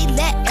 I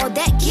let all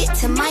that get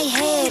to my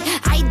head.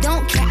 I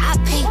don't care, I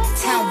paint the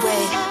town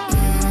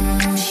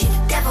red. She the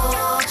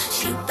devil,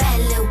 she a bad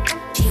little,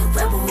 she a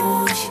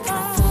rebel. She put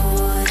her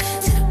foot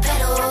to the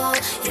pedal.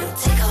 It'll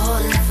take a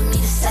whole lot for me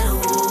to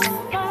settle.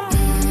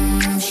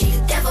 She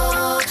the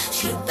devil,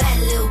 she a bad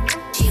little,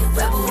 she a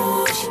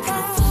rebel. She put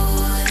her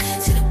foot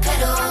to the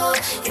pedal.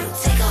 It'll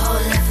take a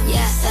whole lot for me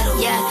to settle.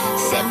 Yeah,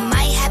 said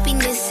my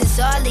happiness is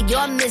all of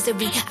your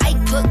misery. I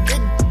put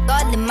good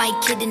all in my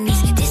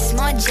kidneys. This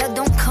small gel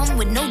don't come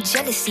with no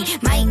jealousy.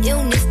 My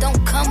illness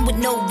don't come with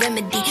no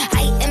remedy.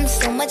 I am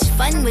so much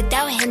fun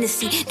without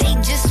Hennessy. They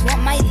just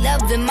want my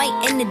love and my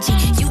energy.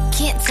 You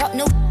can't talk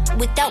no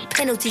without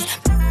penalties.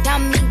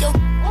 I'm in your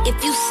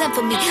if you send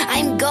for me.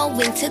 I'm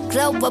going to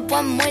glow up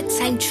one more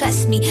time,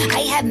 trust me.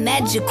 I have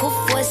magical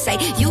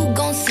foresight. You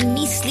gon' see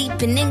me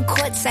sleeping in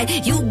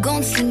courtside. You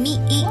gon' see me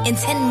eating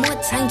 10 more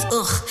times,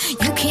 ugh.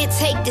 You can't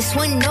take this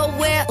one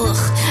nowhere,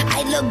 ugh.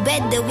 I look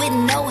better with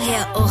no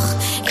hair,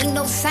 ugh. Ain't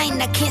no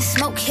sign I can't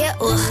smoke here,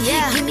 ugh.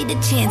 Yeah. Give me the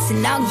chance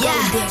and I'll go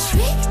there.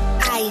 Trick,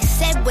 I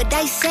said what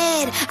I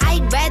said.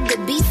 I'd rather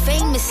be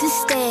famous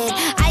instead.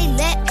 I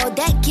let all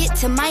that get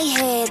to my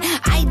head.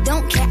 I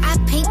don't care, I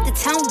paint the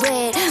town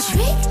red.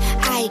 Trick,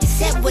 I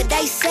said what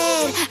I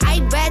said.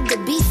 I'd rather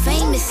be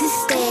famous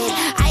instead.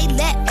 I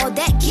let all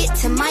that get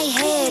to my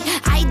head.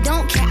 I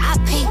don't care, I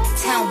paint the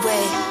town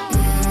red.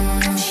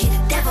 She the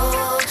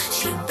devil,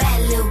 she a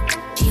bad little,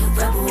 she a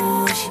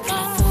rebel. She put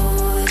her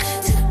foot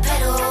to the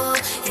pedal.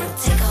 It'll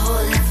take a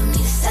whole lot for me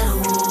to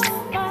settle.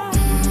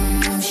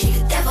 She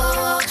the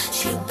devil,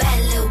 she a bad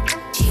little,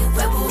 she a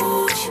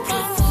rebel. She put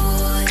her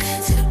foot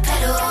to the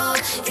pedal.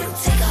 It'll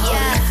take a whole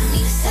lot for me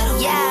to settle.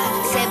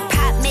 Yeah, said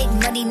pop make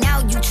money, now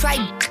you try.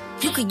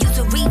 You could use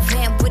a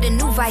revamp with a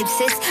new vibe,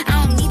 sis.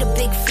 I don't need a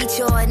big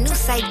feature or a new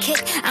sidekick.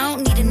 I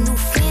don't need a new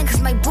fan,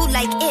 cause my boo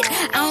like it.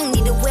 I don't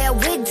need to wear a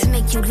wig to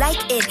make you like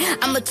it.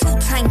 I'm a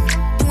two-time,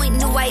 you ain't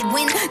knew I'd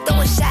win.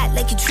 Throw a shot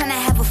like you tryna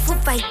have a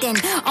foot fight then.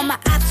 All my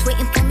ops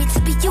waiting for me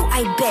to be you,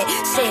 I bet.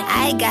 Said,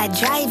 I got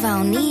drive, I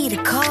don't need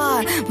a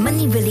car.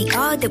 Money really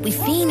all that we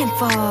fiending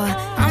for.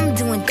 I'm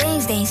doing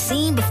things they ain't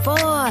seen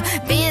before.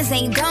 Bands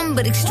ain't dumb,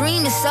 but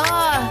extreme is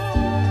all.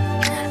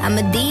 I'm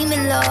a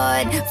demon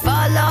lord,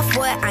 fall off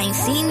what, I ain't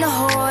seen the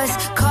horse.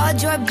 Called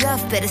your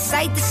bluff, better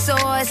cite the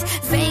source.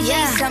 Fame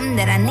ain't something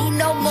that I need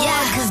no more.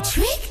 Yeah, cause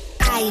trick,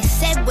 I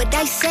said what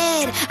I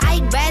said.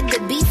 I'd rather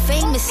be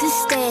famous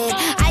instead.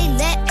 I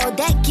let all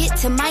that get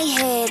to my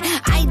head.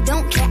 I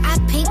don't care, I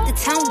paint the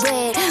town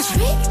red.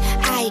 Trick,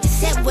 I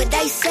said what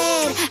I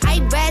said.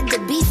 I'd rather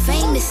be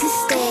famous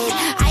instead.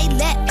 I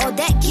let all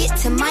that get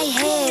to my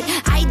head.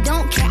 I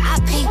don't care, I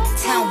paint the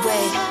town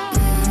red.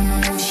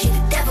 She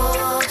the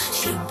devil,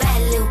 she a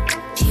bad little,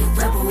 she a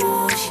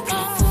rebel. She put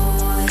her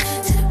foot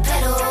to the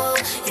pedal.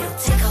 It'll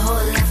take a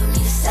whole lot for me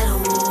to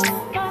settle.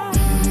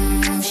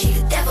 She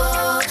the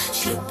devil,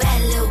 she a bad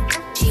little,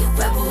 she a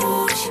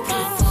rebel. She put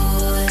her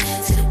foot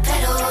to the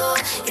pedal.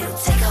 It'll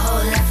take a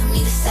whole lot for me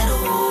to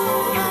settle.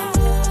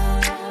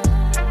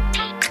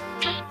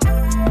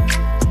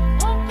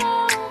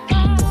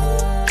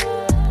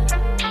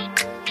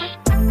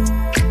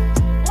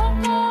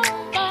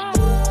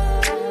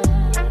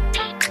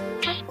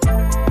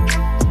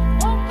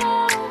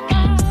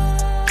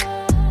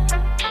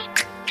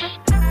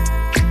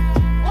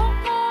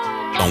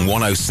 On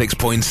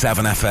 106.7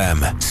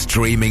 FM,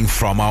 streaming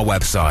from our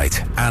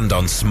website and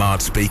on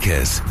smart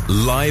speakers.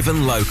 Live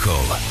and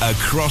local,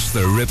 across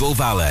the Ribble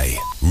Valley.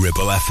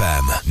 Ribble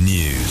FM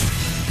News.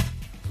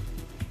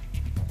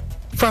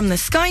 From the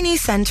Sky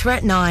News Centre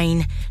at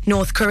 9.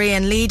 North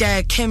Korean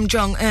leader Kim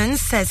Jong-un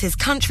says his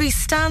country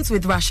stands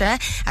with Russia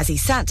as he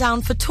sat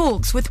down for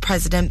talks with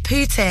President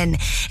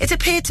Putin. It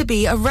appeared to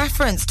be a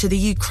reference to the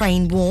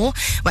Ukraine war.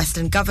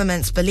 Western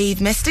governments believe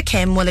Mr.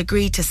 Kim will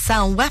agree to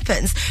sell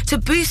weapons to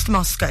boost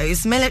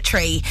Moscow's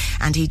military,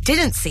 and he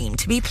didn't seem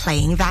to be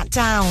playing that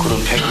down.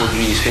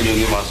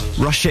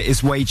 Russia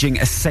is waging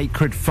a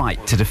sacred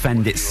fight to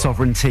defend its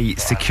sovereignty,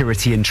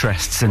 security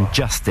interests and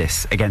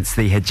justice against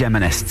the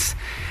hegemonists.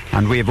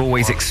 And we have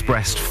always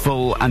expressed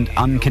full and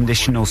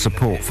unconditional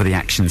support for the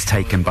actions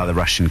taken by the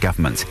Russian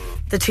government.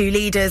 The two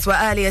leaders were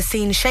earlier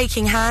seen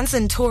shaking hands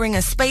and touring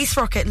a space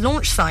rocket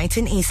launch site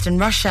in eastern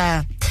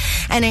Russia.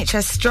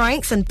 NHS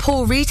strikes and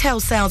poor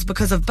retail sales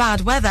because of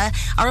bad weather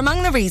are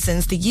among the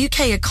reasons the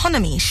UK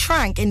economy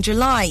shrank in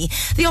July.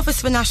 The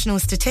Office for National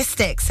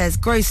Statistics says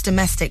gross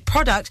domestic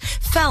product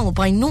fell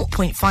by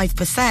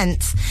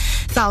 0.5%.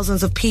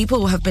 Thousands of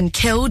people have been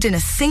killed in a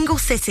single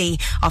city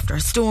after a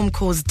storm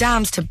caused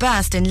dams to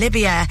burst in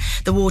Libya.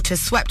 The water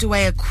swept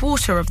away a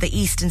quarter of the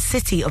eastern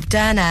city of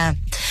Derna.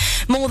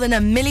 More than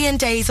 1 million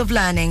days of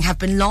learning have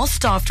been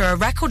lost after a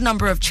record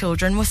number of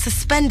children were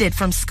suspended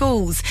from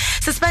schools.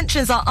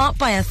 Suspensions are up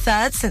by a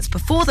third since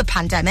before the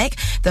pandemic.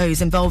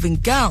 Those involving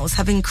girls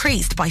have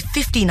increased by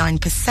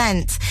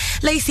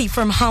 59%. Lacey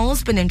from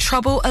Hull's been in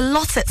trouble a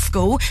lot at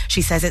school.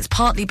 She says it's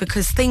partly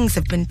because things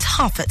have been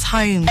tough at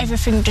home.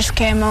 Everything just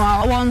came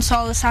out. Once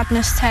all the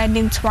sadness turned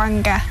into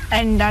anger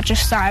and I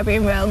just started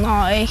being real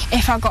naughty.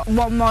 If I got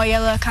one more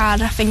yellow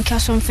card, I think or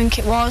something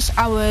it was,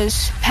 I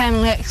was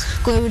permanently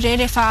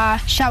excluded. If I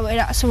shouted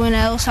at someone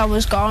else, I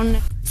was gone.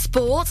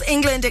 Sport.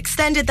 England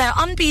extended their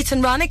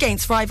unbeaten run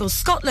against rivals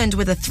Scotland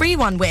with a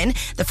 3-1 win.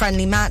 The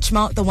friendly match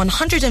marked the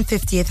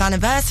 150th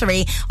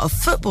anniversary of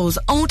football's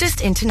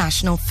oldest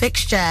international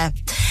fixture.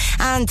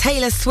 And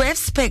Taylor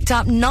Swift's picked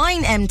up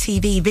 9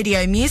 MTV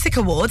Video Music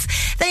Awards.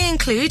 They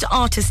include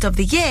Artist of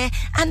the Year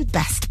and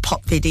Best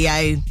Pop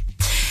Video.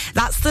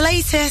 That's the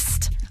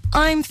latest.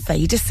 I'm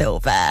Faye De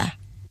Silva.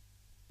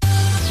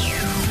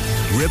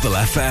 Ribble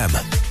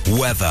FM.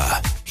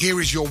 Weather. Here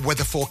is your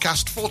weather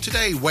forecast for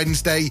today,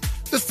 Wednesday,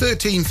 the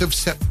 13th of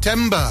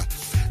September.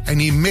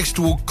 Any mist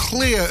will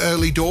clear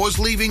early doors,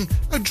 leaving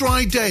a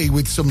dry day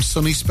with some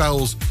sunny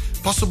spells,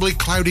 possibly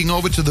clouding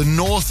over to the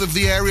north of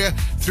the area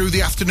through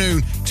the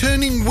afternoon,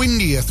 turning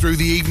windier through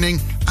the evening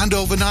and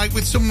overnight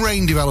with some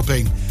rain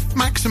developing.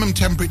 Maximum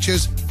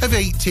temperatures of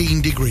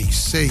 18 degrees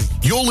C.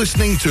 You're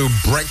listening to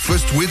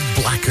Breakfast with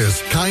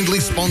Blackers, kindly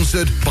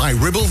sponsored by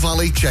Ribble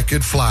Valley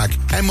Checkered Flag.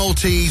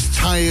 MOTs,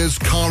 tyres,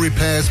 car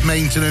repairs,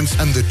 maintenance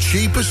and the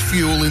cheapest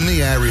fuel in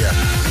the area.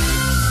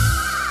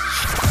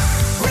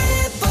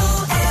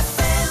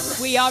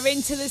 We are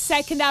into the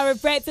second hour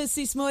of breakfast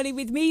this morning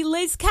with me,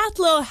 Liz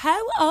Catlow.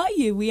 How are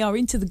you? We are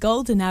into the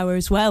golden hour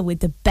as well with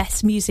the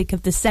best music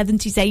of the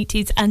 70s,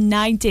 80s and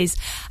 90s.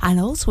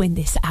 And also in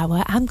this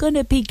hour, I'm going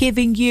to be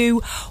giving you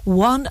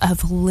one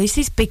of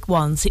Liz's big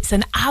ones. It's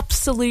an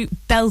absolute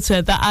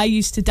belter that I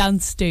used to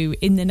dance to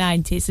in the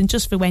 90s. And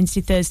just for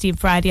Wednesday, Thursday and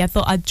Friday, I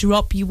thought I'd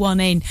drop you one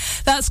in.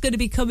 That's going to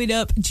be coming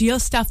up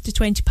just after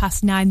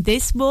 9:20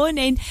 this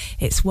morning.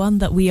 It's one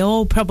that we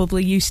all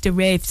probably used to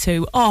rave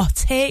to. Oh,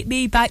 take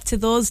me back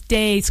to those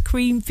days,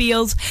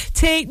 Creamfields.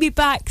 Take me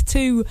back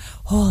to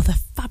the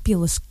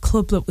fabulous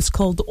club that was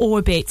called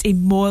Orbit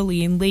in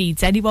Morley in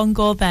Leeds. Anyone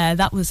go there?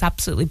 That was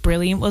absolutely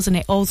brilliant, wasn't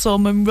it? Also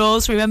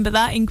Monroe's, remember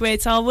that, in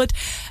Great Harwood?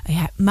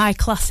 Yeah, my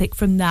classic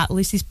from that.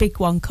 Liz's big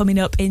one coming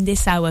up in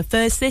this hour.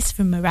 First, this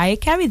from Mariah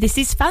Carey. This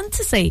is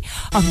Fantasy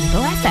on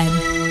Ribble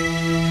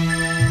FM.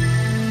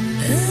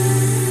 Fantasy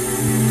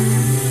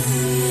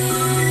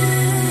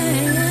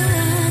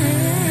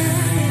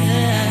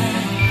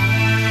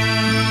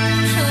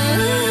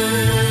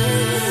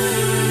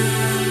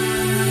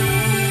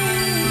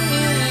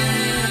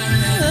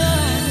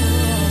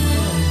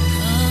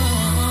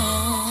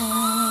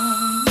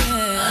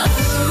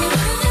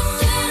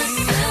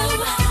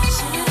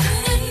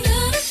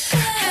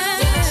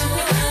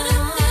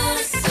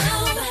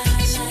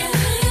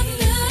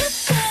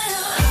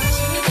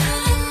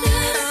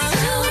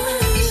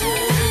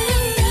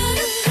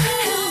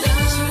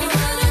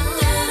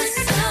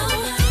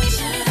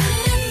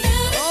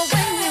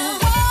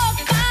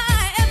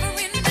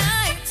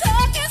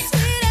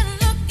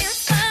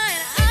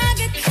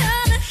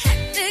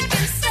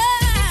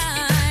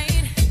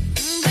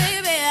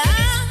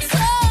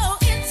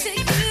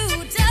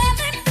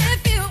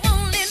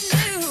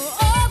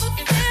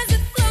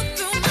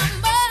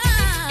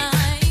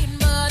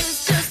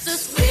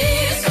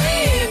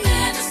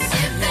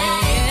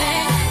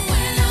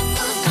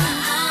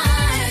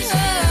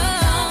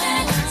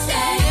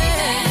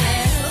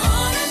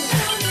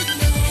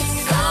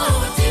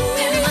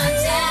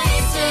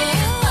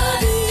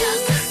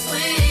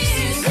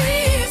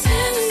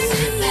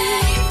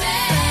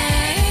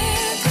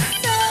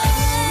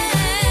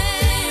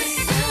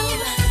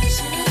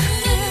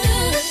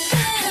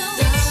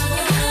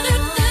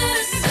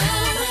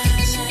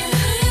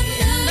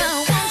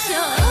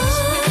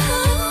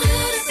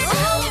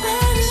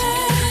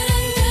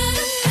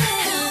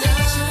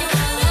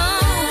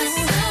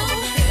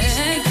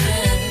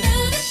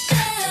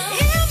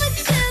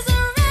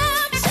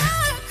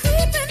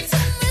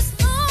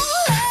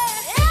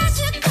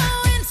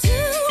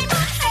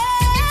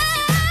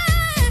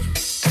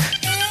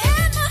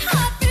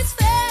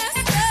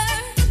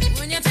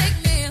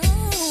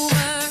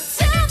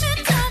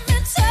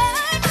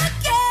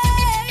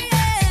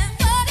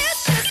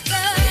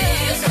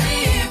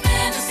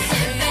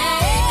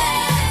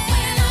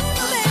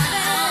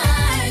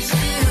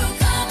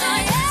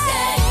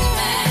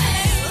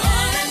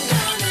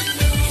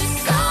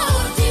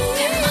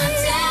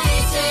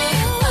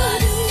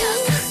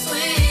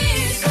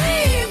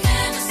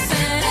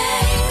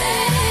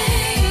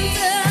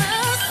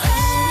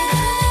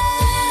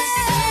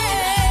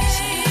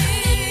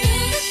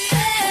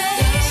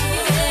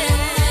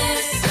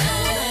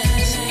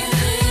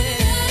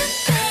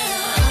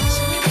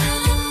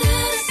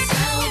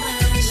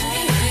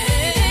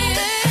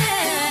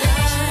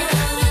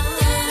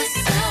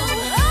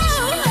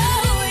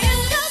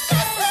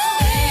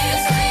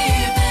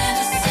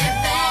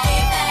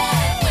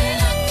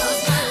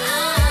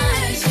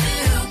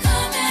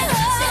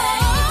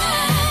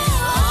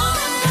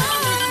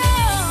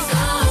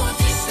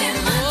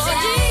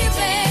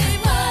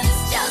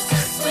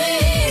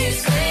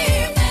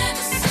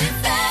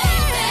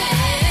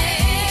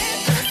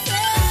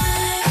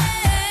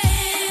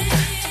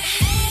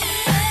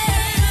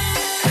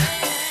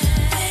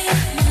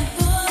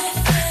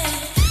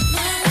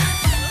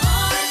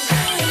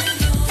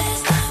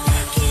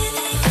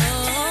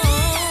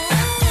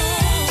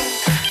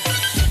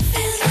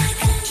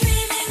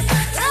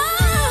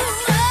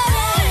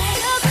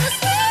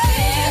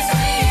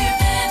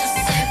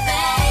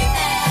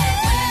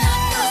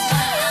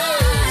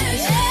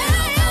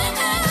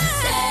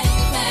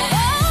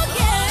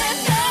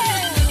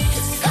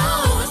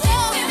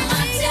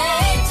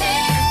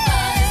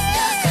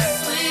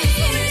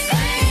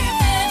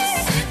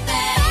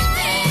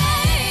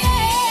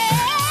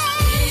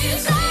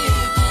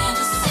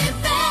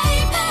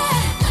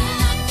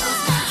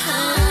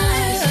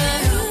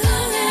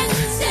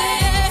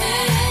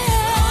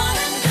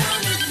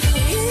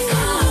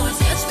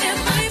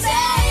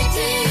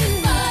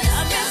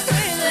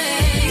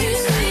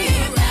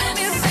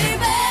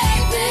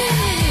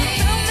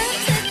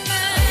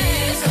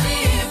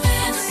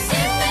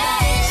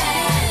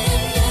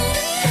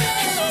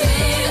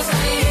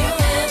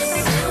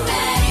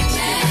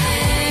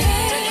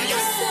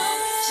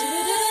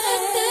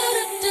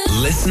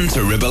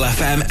Ribble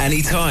FM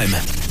anytime,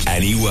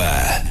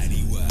 anywhere.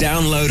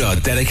 Download our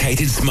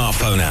dedicated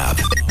smartphone app.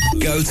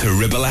 Go to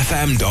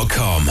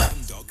ribblefm.com.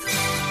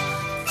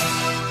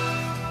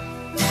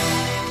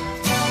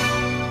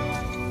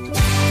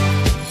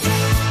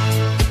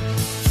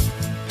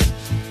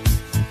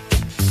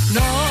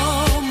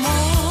 No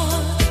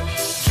more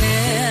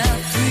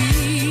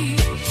carefree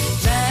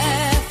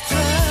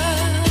laughter,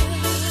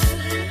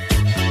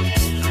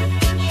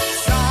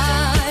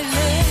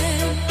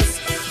 silence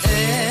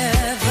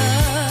ever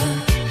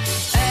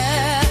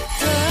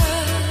after.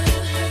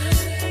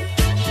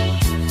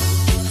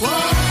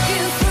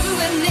 Walking through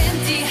an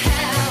empty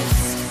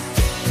house,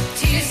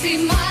 tears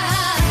in my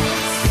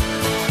eyes.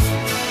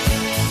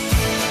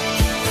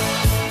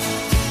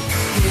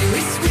 Here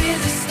is where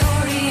the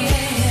story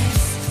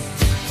ends.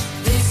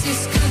 This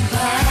is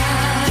goodbye.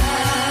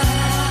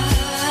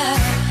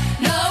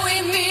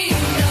 Knowing me,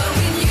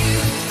 knowing you.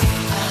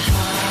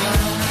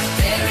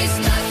 There is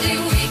nothing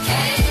we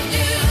can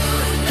do.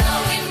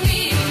 Knowing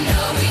me,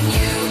 knowing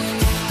you.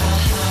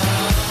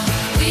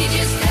 We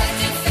just have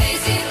to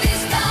face it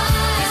this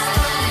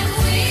time.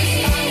 We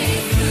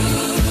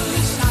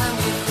lose.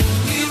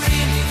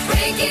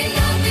 Breaking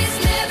up is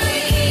never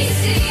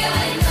easy.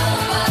 I know,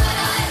 but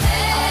I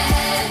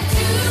had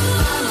to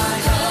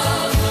go.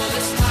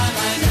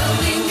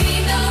 Knowing me,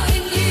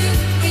 knowing you,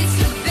 it's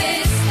the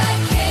best I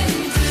can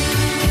do.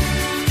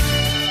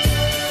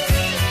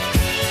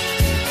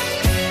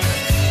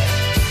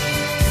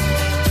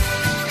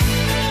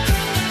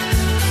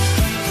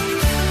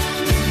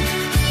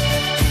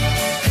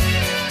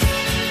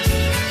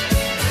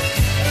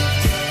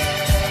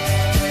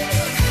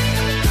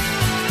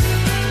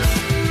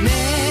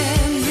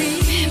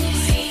 Memories,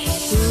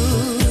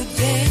 good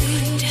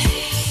days,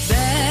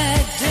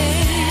 bad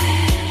days.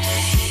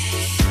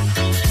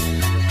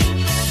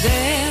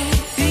 They'll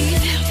be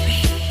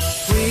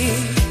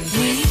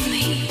with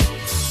me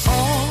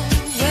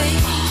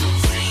always.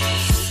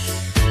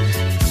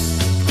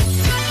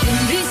 In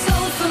these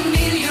old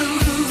familiar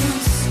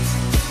rooms,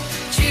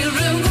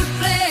 children would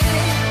play.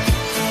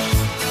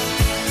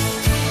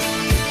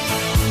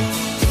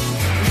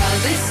 Now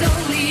there's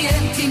only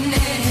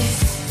emptiness,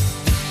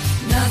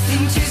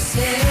 nothing to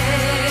say.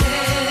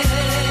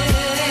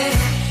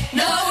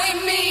 Knowing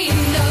me,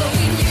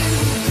 knowing you.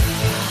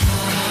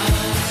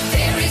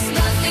 There is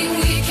nothing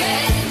we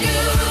can do.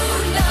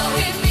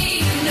 Knowing me,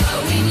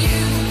 knowing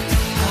you.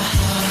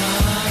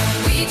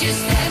 We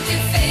just have to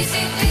face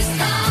it this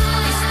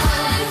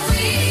time.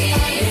 We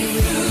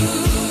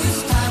lose.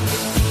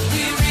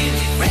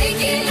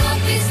 Breaking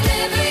up is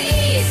never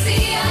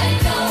easy. I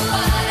know,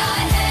 but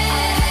I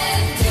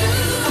had to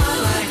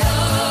go.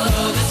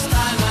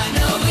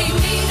 Knowing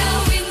me,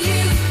 knowing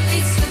you,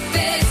 it's the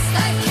best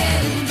I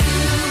can do.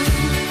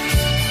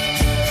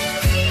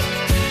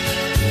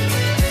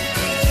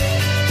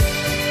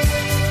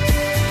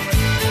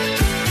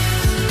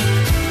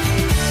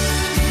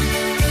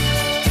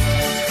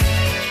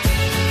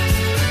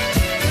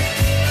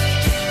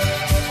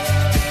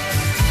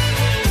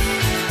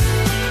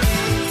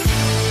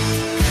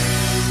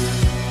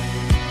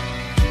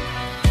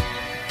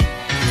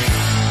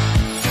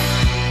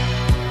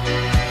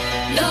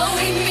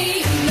 Knowing me,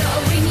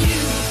 knowing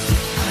you.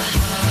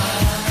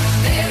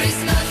 There is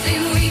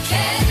nothing we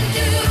can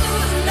do.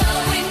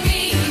 Knowing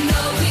me,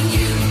 knowing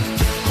you.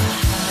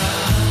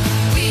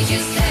 We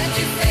just have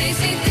to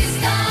face it this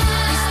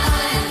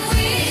time.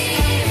 We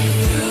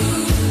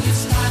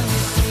lose.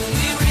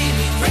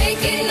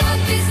 Breaking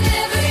up is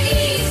never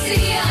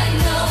easy. I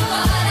know,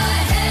 but I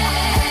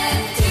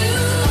had to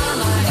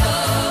go.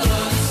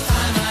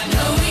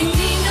 Knowing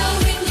me,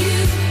 knowing you,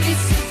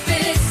 it's the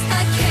best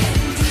I can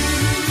do.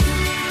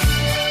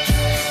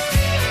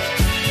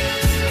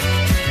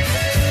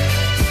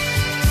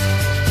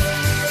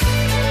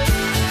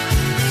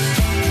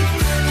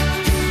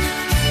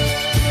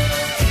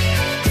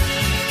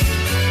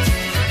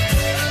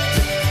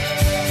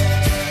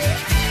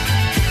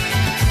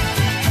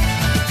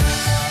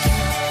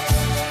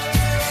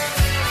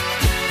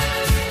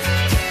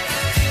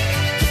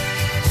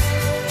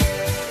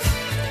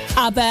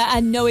 ABBA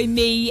and Knowing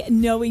Me,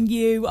 Knowing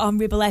You on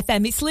Ribble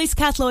FM. It's Liz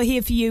Catlaw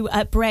here for you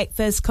at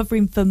breakfast,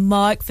 covering for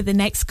Mark for the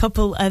next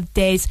couple of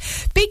days.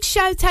 Big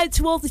shout out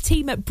to all the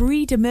team at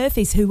Breeder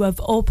Murphy's who have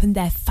opened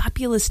their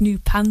fabulous new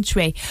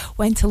pantry.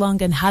 Went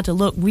along and had a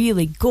look.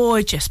 Really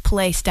gorgeous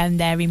place down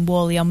there in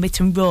Whalley on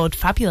Mitton Road.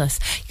 Fabulous.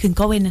 You can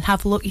go in and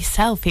have a look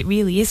yourself. It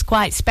really is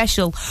quite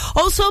special.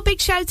 Also a big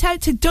shout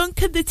out to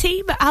Duncan, the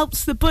team at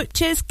Alps the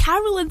Butchers,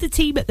 Carol and the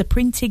team at the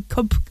Printing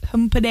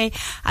Company,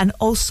 and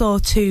also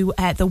to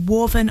the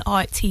Woven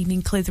Art team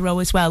in Clitheroe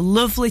as well.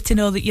 Lovely to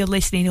know that you're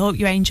listening. Hope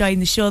you're enjoying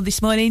the show this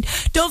morning.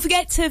 Don't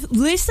forget to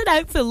listen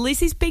out for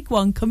Liz's Big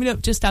One coming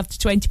up just after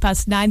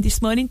 9:20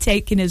 this morning,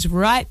 taking us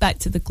right back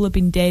to the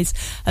clubbing days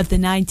of the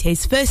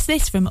 90s. First,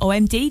 this from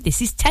OMD. This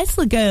is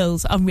Tesla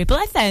Girls on Ribble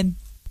FM.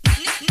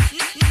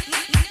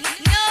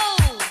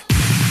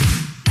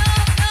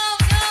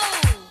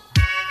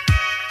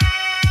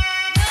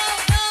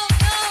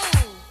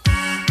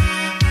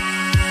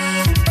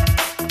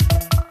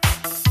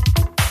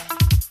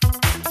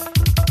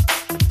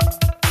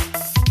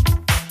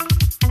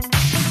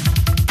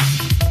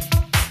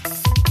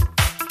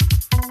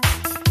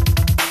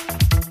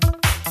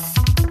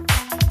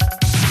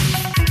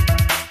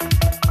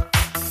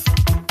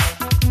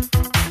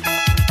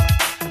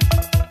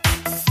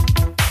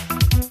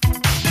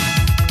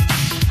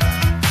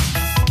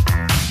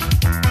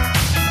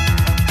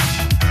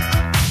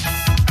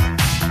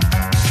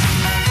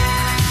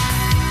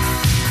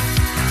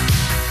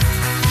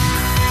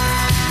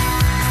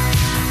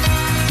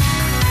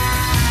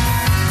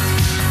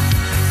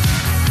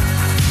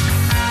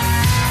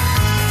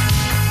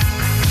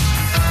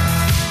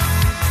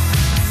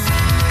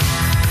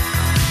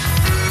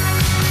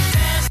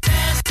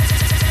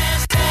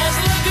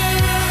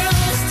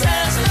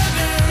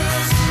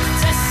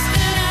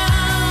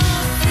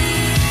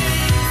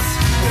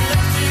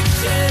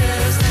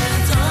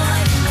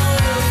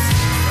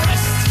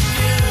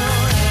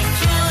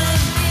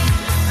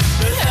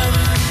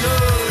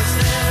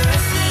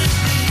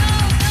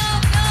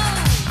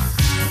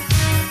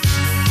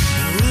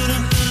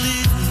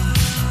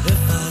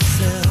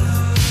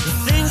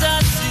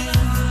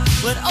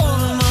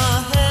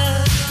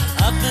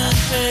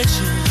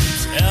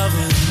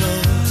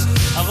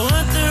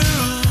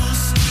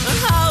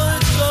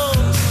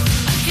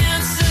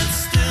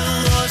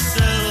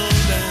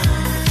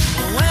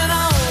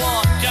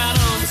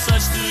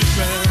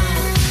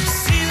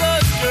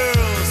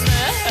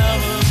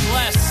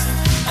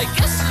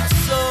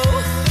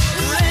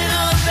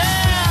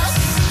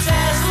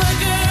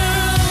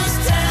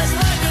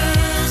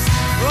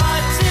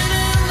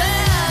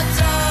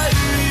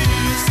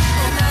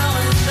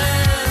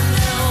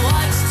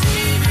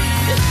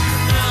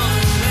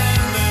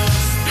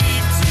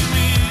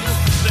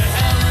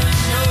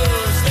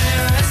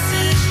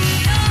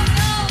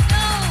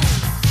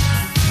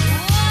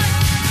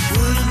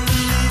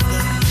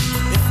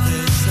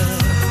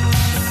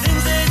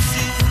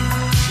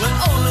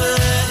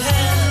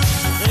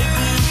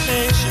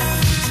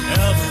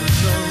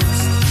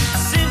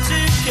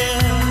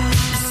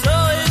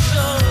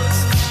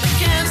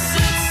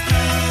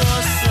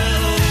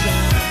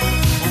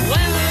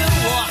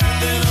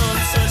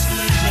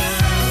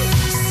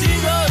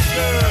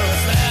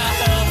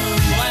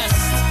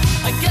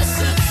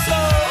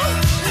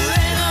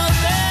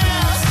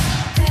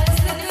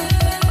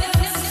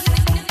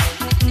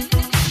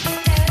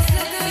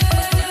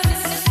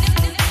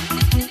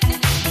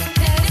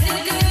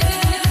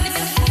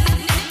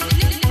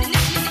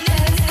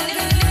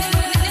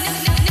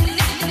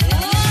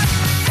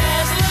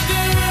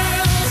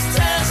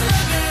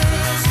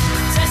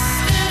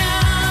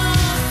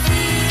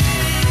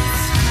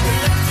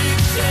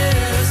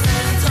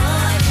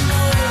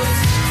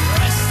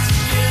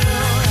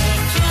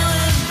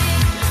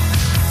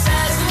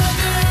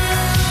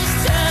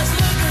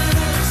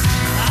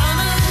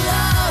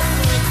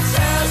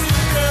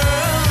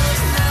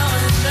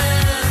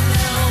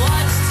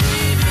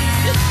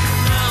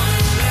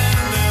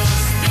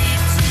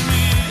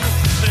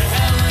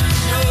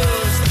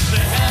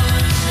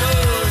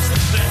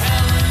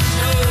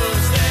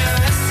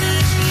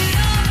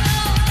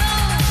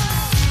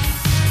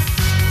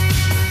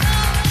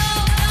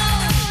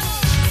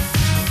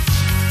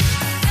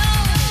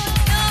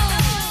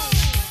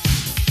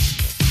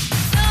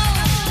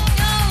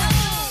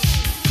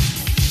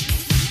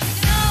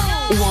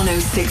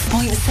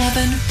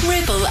 106.7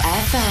 Ribble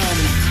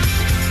FM.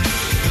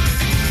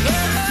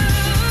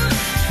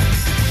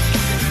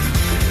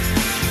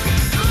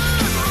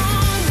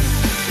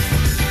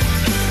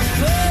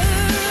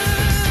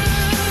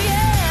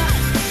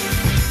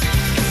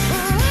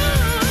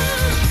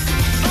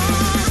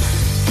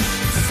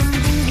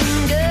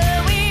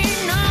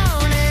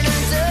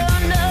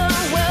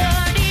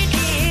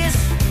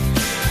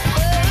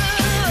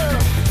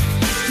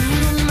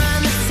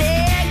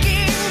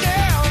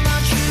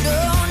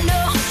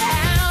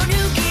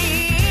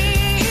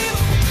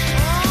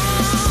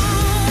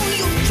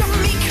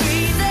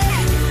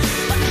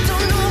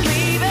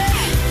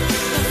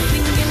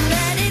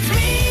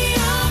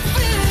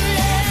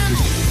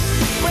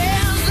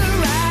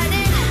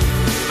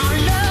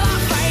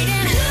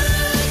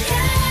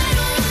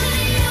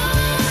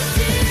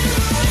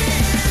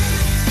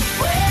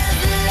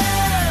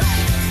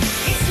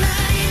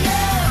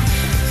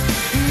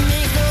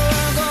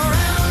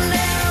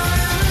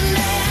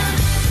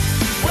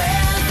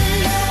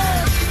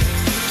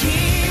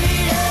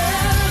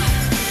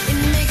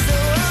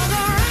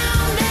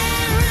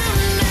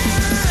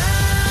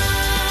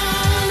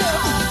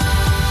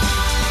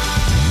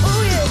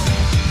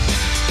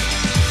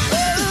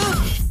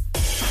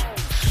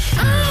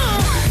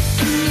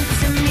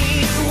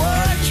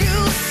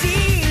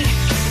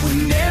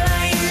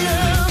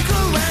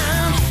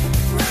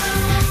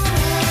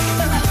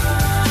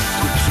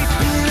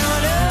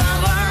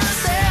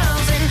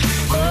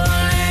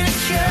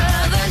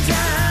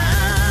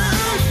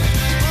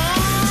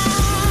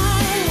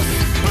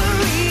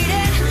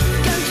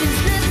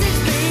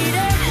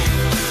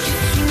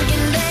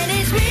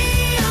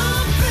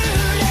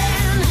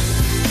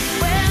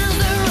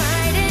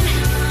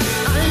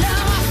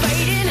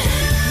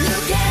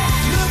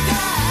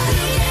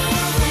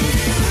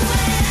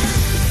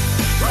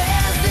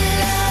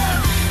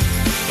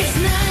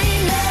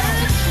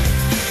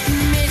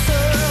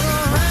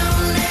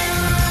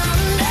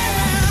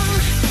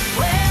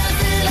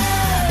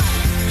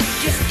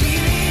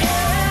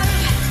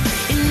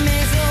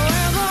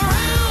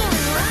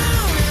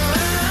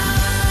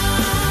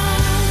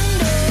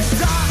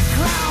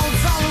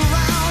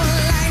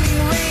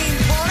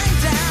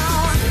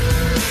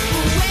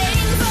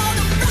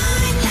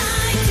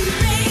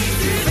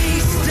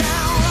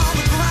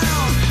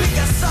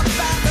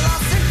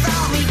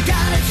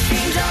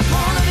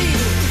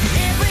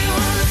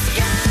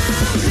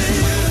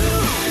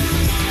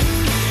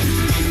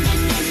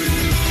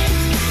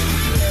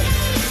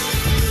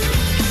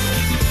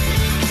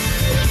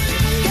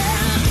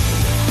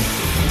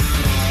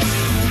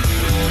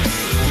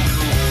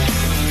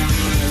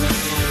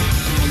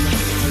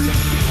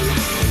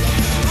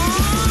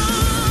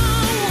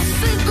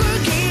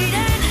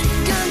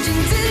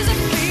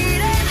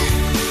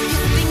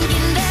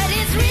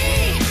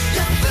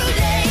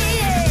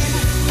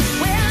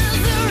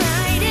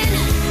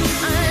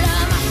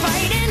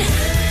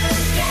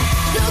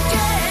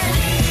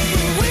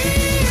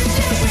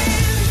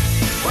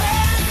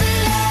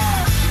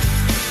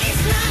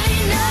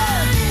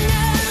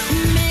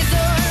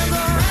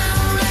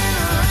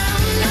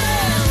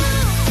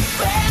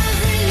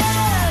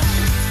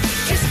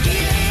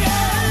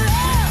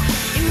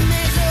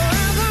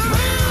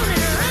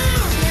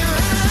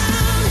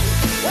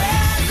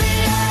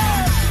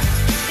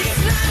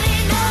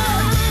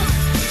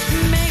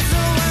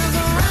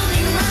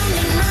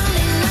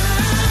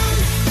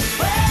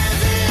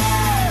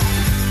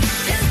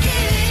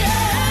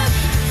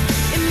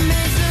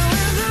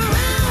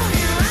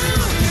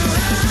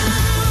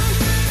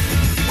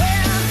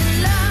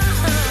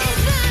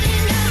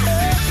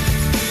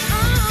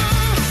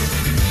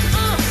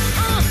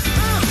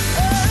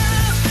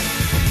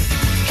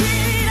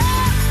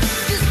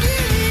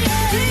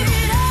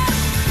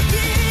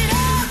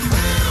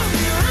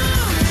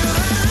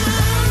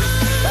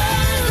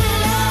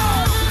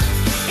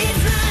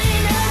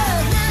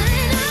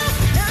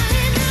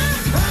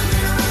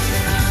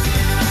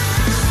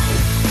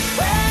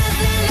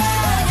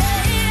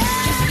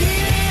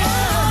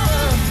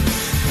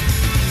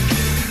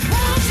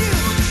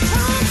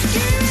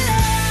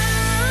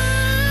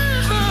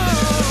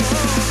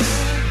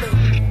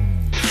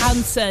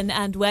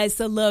 And Where's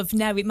the Love?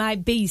 Now, it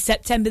might be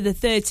September the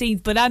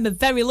 13th, but I'm a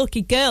very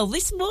lucky girl.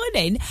 This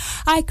morning,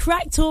 I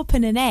cracked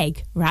open an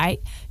egg, right?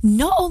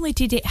 Not only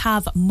did it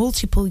have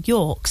multiple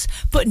yolks,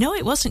 but no,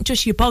 it wasn't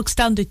just your bog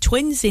standard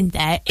twins in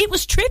there. It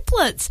was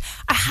triplets.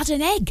 I had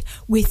an egg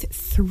with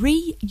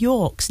 3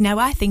 yolks. Now,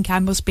 I think I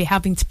must be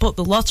having to put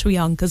the lottery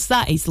on because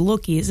that is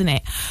lucky, isn't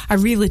it? I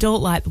really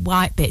don't like the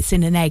white bits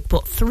in an egg,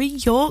 but 3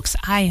 yolks,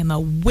 I am a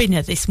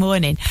winner this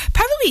morning.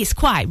 Apparently, it's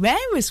quite rare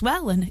as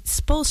well, and it's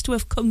supposed to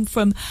have come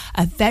from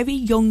a very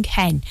young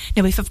hen.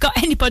 Now, if I've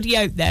got anybody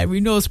out there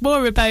who knows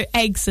more about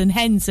eggs and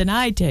hens than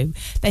I do,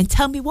 then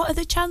tell me what are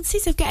the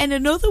chances of getting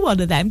another one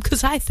of them,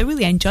 because I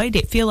thoroughly enjoyed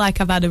it. Feel like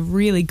I've had a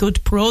really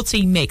good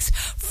protein mix,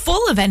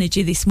 full of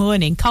energy this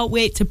morning. Can't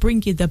wait to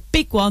bring you the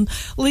big one,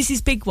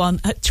 Lizzie's big one,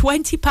 at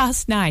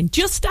 9:20,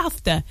 just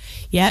after.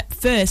 Yeah,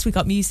 first we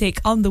got music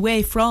on the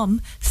way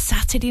from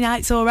Saturday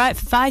night's all right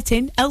for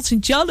fighting. Elton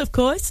John, of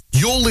course.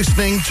 You're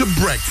listening to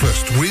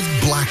Breakfast with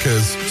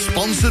Blackers,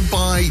 sponsored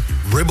by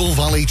Ribble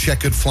Valley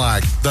Checkered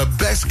Flag, the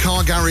best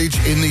car garage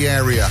in the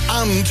area,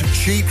 and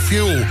cheap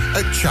fuel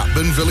at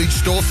Chapman Village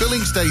Store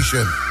Filling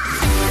Station.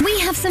 We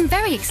have some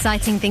very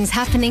exciting things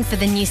happening for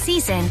the new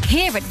season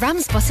here at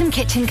Ramsbottom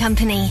Kitchen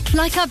Company.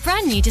 Like our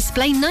brand new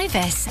display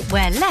Novus,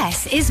 where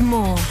less is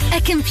more.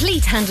 A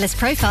complete handless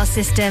profile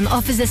system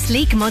offers a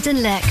sleek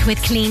modern look with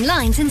clean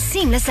lines and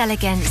seamless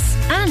elegance.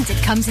 And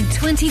it comes in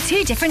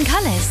 22 different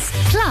colours.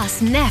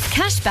 Plus, Neff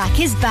Cashback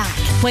is back,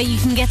 where you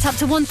can get up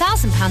to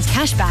 £1,000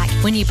 cashback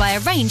when you buy a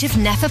range of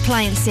Neff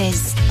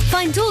appliances.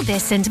 Find all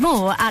this and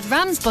more at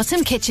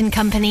Ramsbottom Kitchen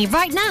Company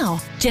right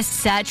now. Just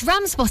search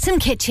Ramsbottom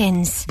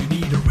Kitchens.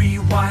 Need a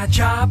rewire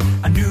job,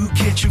 a new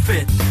kitchen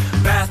fit,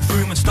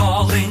 bathroom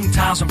installing,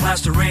 tiles and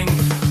plastering,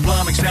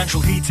 plumbing,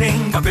 central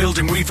heating, a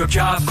building refurb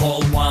job.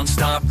 Call One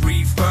Stop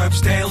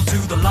Refurbs, Dale to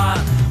the lot.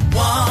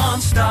 One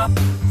Stop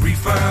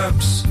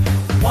Refurbs.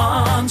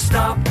 One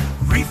Stop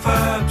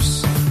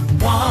Refurbs.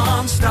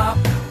 One Stop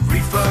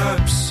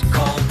Refurbs.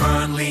 Call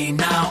Burnley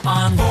now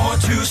on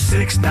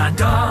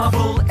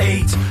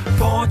 426-988.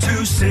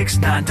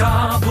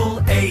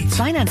 426-988.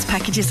 Finance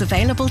packages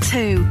available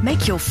too.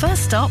 Make your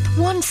first stop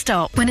One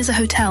Stop. When it's a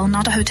hotel,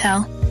 not a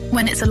hotel.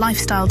 When it's a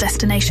lifestyle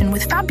destination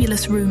with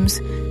fabulous rooms,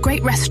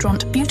 great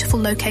restaurant,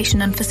 beautiful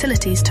location and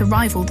facilities to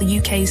rival the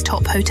UK's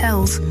top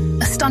hotels.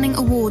 A stunning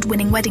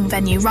award-winning wedding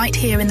venue right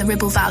here in the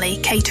Ribble Valley,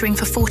 catering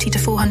for 40 to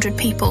 400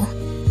 people.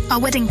 Our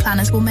wedding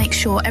planners will make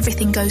sure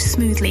everything goes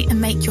smoothly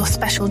and make your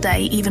special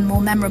day even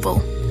more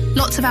memorable.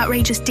 Lots of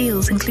outrageous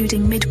deals,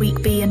 including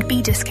midweek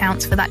B&B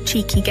discounts for that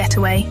cheeky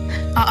getaway.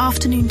 Our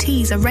afternoon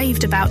teas are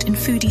raved about in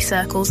foodie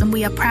circles, and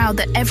we are proud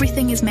that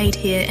everything is made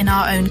here in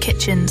our own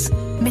kitchens.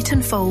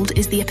 Mytton Fold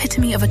is the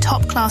epitome of a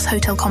top-class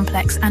hotel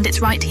complex, and it's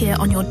right here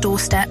on your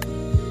doorstep.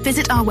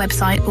 Visit our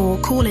website or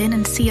call in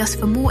and see us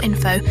for more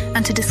info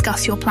and to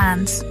discuss your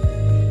plans.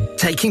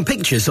 Taking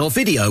pictures or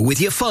video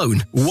with your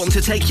phone? Want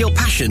to take your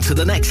passion to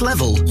the next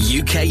level?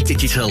 UK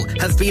Digital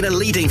have been a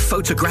leading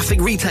photographic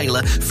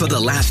retailer for the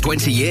last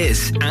 20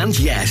 years. And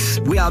yes,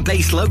 we are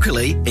based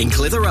locally in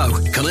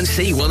Clitheroe. Come and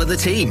see one of the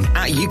team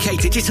at UK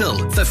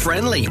Digital for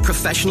friendly,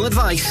 professional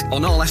advice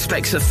on all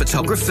aspects of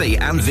photography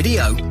and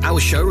video. Our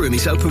showroom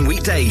is open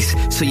weekdays,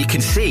 so you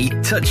can see,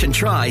 touch and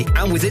try.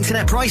 And with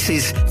internet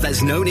prices,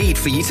 there's no need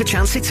for you to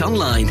chance it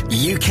online.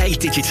 UK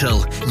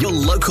Digital, your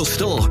local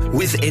store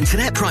with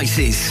internet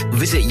prices.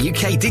 Visit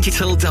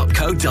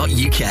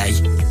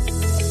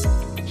ukdigital.co.uk.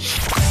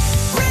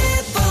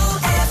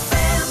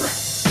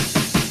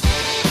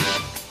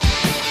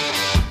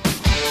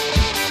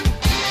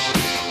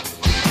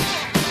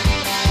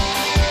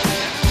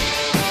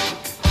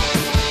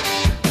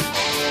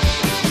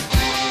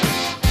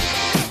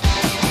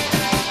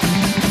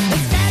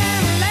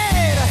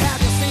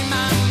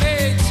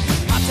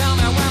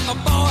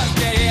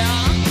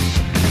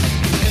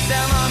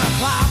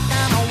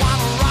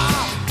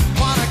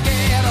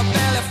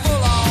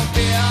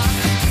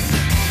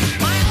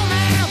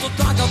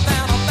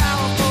 Down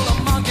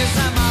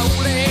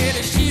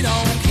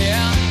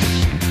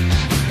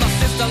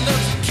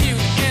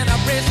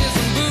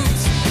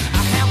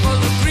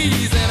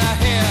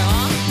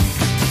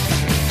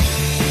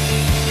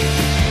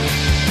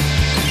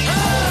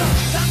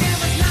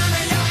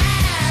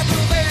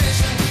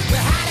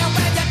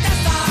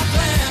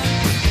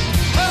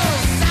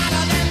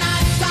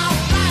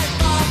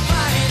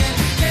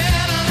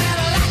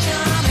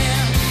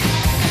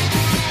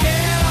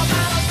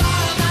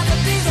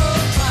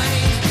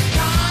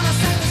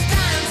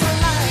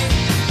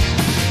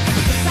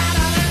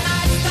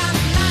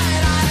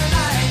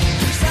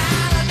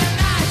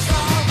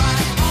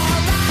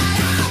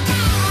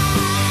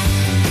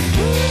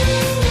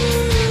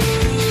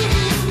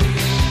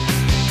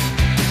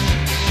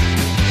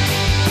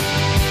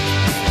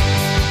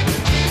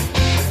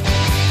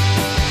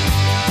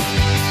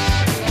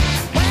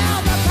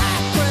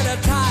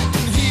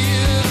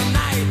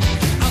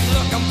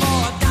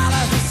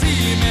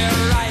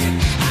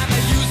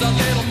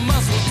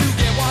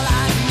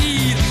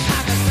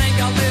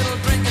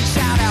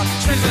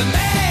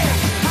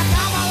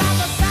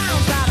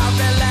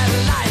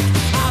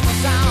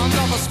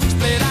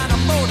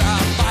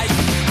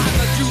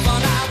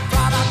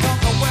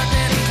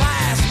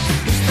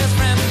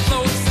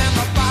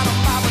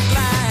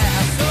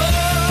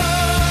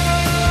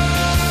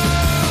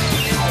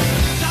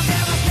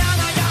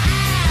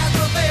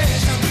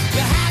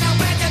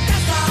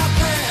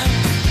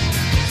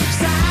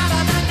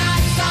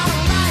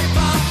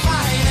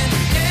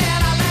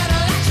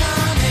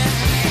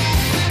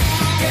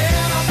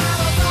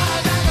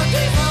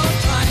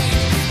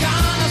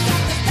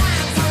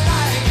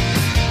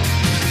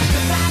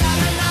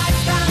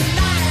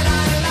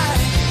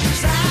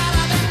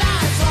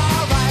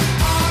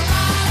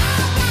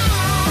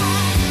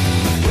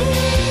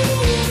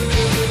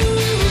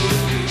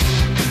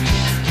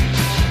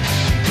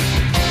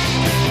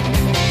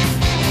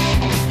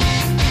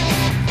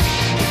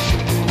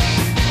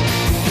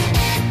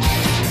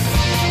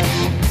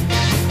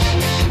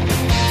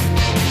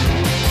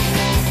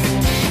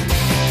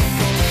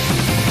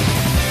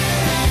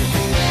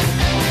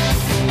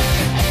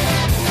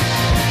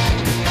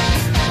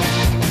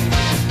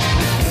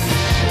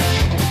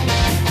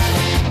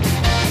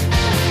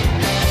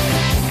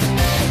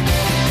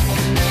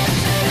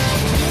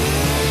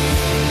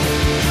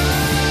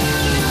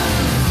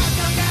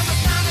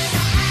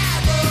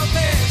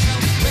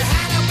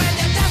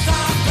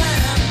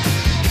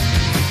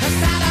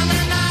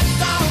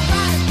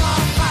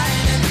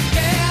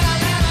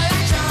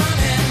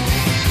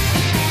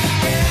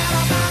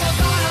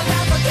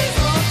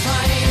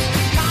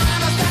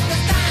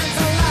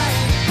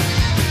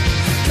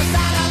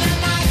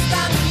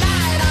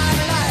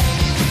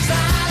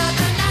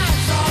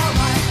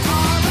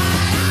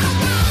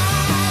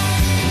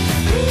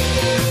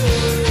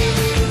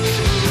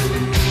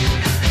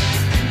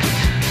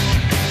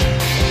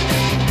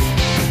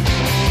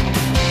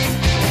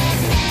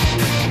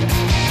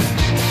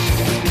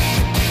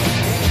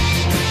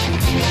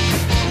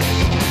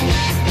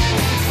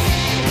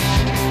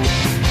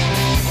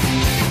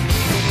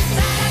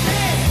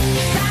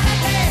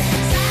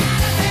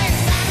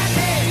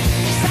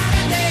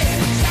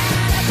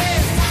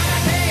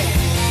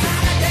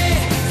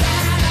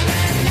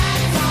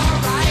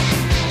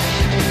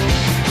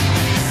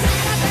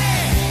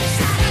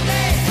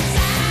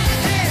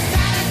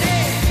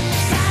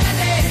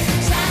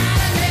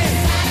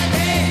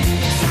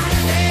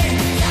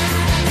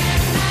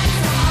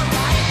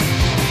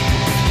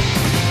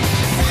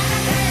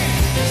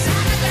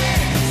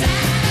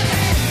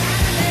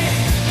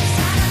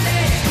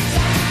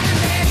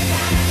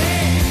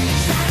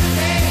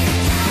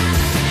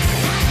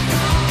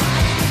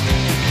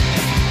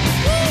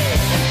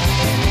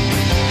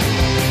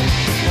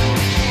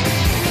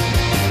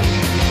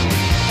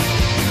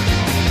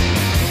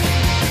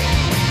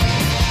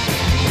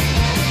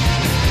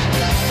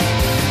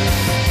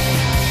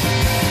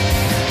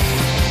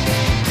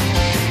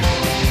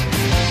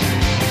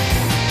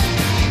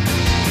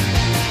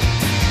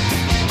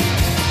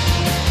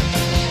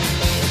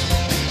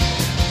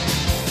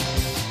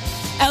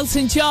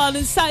Elton John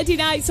and Saturday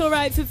Night's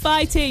Alright for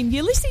Fighting.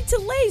 You're listening to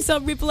Liz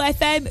on Ribble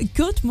FM.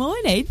 Good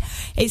morning.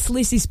 It's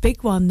Liz's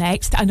big one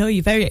next. I know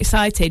you're very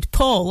excited.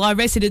 Paul, our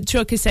resident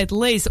trucker, said,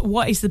 Liz,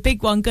 what is the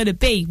big one going to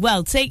be?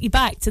 Well, take you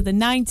back to the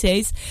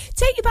 90s.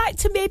 Take you back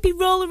to maybe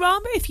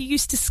Roller-Armour if you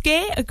used to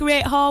skate at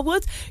Great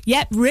Harwood.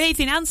 Yep,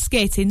 raving and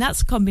skating. That's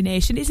a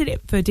combination, isn't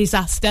it, for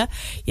disaster?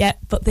 Yep,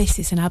 but this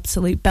is an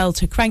absolute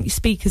belter. Crank your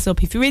speakers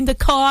up. If you're in the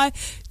car,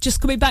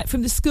 just coming back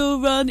from the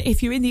school run,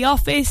 if you're in the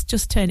office,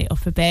 just turn it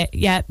up a bit.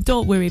 Yeah,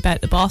 don't worry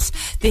about the boss.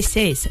 This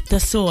is The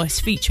Source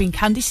featuring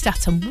Candy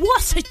Statham.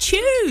 What a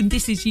tune!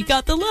 This is You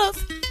Got the Love.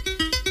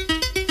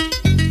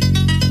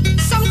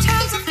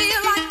 Sometimes I feel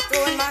like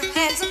throwing my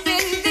hands up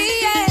in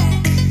the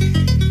air.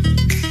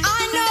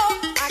 I know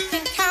I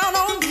can count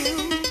on you.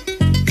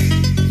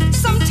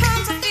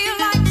 Sometimes I feel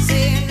like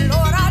saying,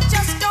 Lord, I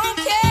just don't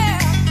care.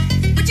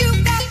 But you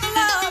got the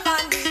love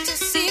I need to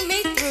see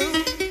me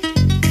through.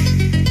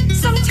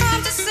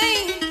 Sometimes it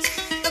seems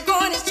the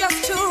going is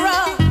just too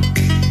rough.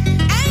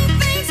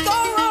 And things go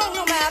wrong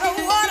no matter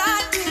what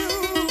I do.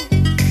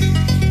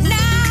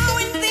 Now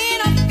and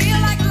then I feel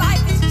like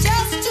life is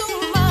just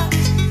too much.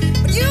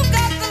 But you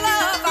got the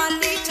love I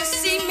need to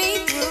see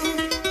me through.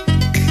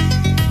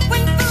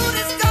 When food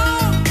is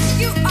gone,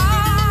 you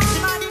are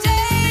my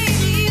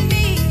daily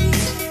need.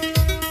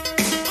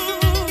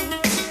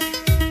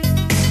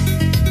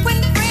 When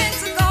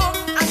friends are gone,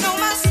 I know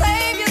my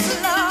Savior's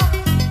love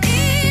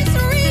is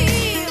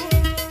real.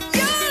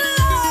 Your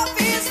love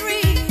is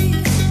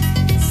real.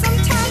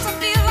 Sometimes I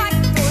feel like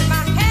throwing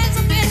my hands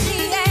up in the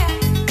air.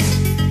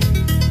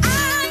 I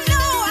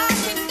know I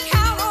can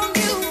count on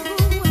you.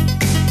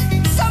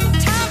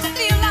 Sometimes I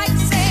feel like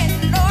saying,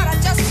 Lord, I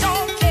just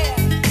don't care.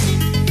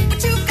 But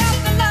you got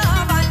the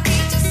love I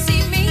need to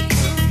see me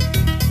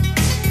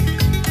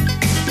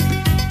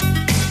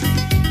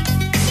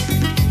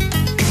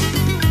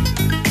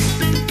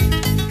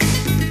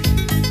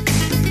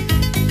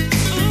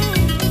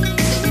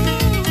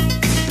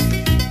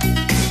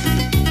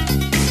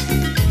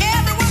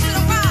Every once in a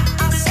while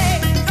I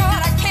say,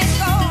 Lord, I can't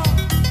go on.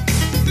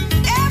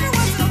 Every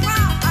once in a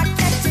while I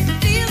get to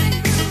feeling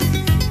blue.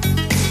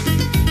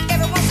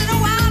 Every once in a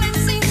while it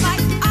seems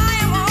like I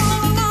am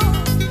all alone.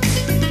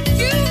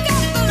 You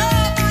got the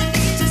love I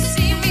need to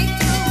see me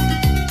through.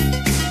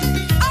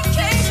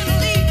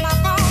 Occasionally my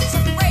bones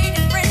are afraid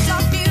and friends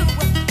of you.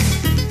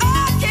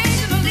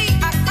 Occasionally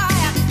I cry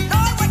out,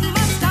 Lord, what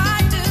must I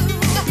do?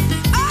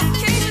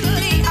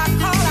 Occasionally I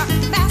call out,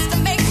 Master,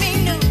 make me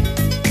new.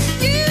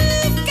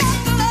 You've got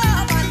the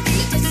love I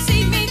need to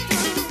see me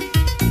through.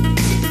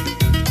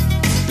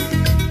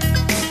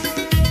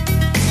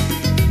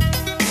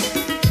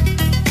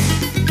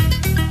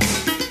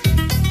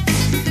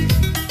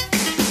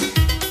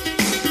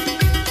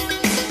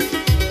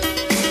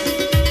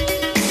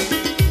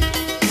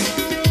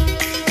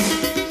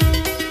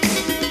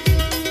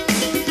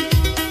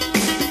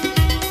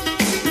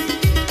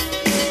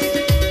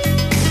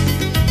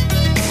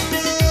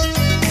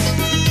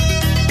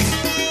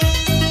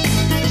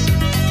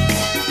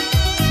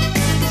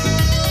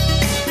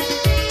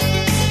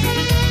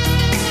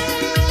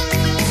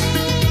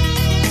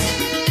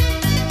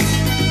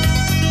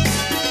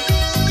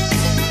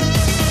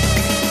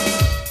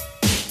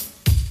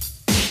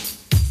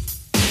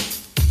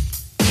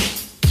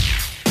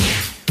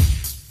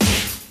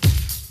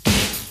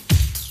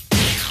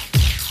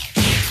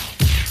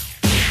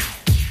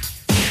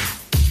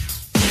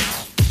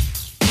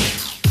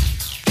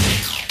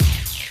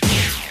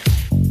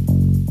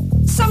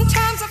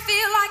 Sometimes I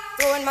feel like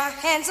throwing my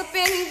hands up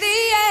in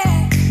the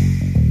air.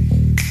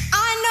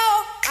 I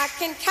know I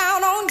can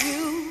count on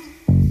you.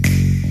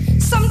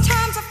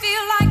 Sometimes I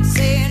feel like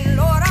saying,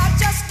 Lord, I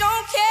just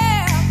don't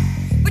care.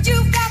 But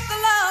you've got the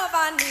love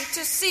I need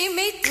to see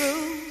me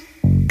through.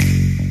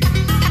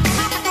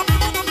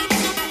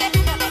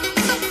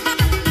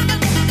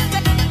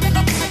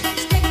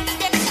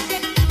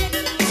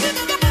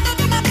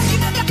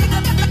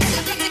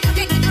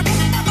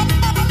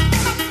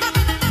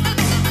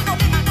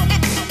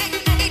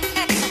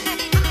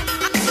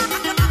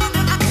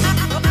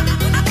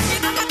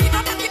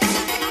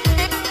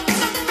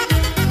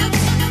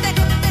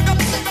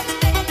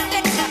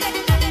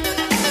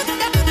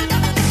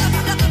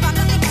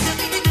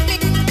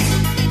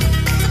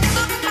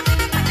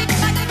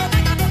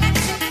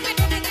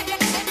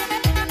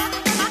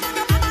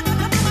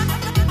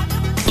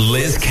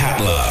 Liz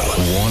Catlow,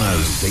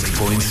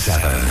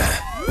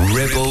 106.7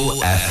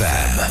 Ribble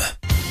FM.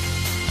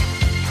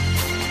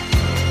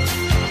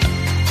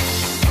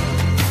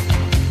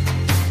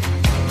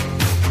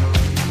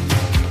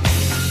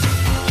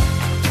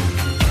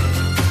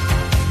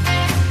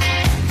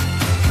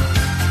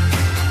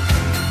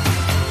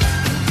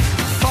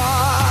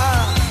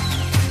 Far,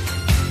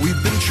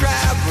 we've been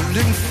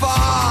traveling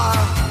far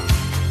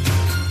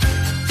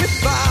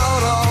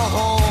without a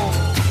home,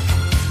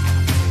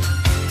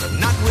 but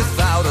not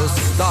without a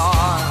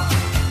star.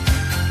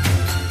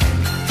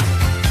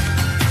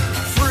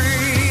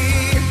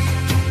 Free,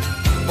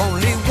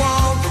 only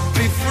want to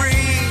be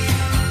free.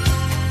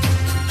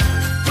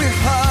 We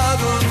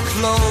huddle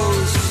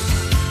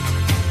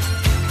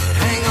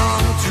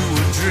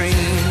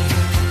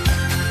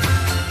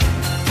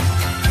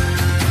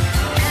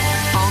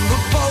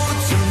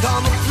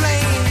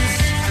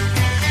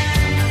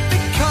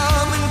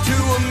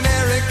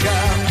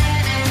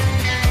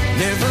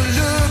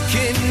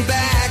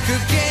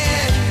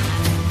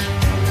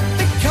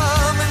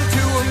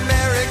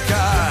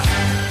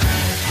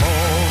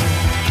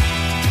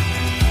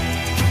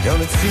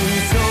it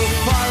seems so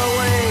far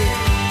away.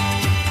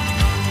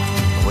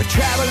 We're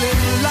traveling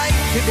light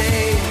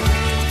today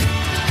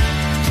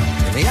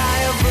in the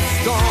eye of the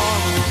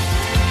storm.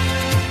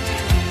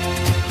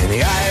 In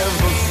the eye of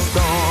the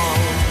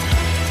storm.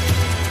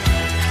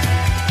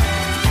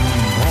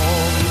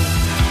 Home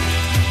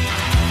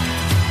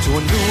to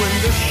a new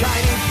and a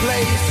shiny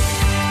place.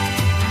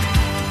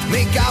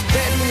 Make our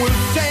bed and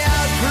we'll say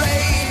our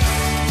grace.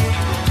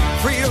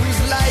 Freedom's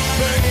light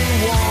burning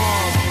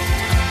warm.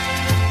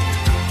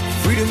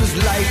 Freedom's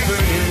light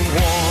burning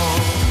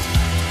warm.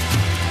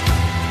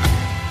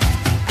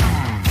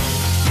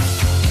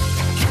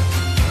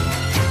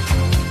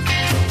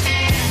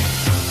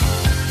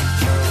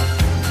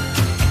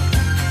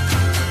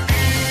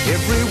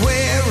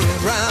 Everywhere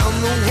around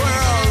the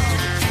world,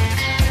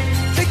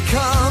 they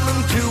come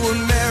into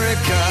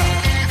America.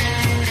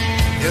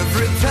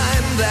 Every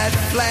time that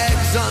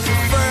flag's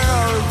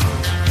unfurled,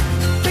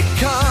 they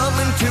come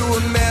into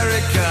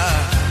America.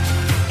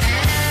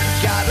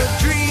 Got a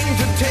dream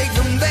to take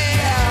them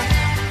there.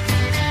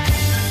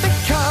 They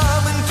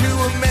come into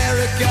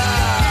America.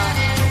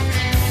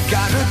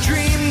 Got a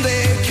dream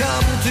they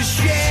come to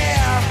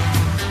share.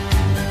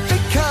 They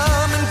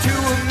come into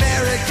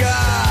America.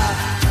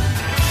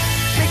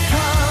 They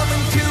come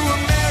into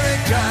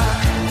America.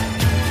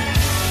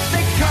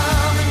 They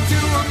come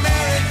into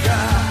America.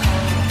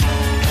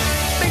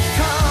 They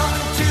come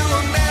into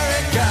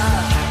America.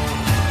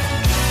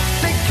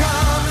 They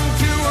come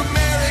into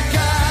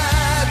America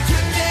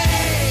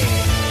today.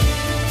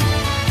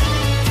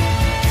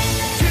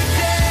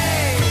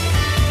 Today.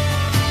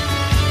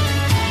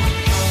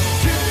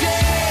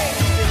 Today.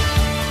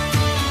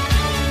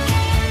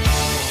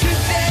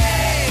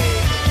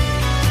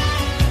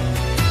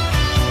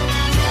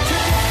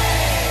 Today.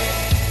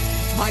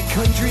 My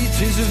country,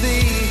 'tis of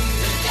thee,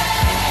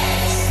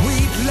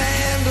 sweet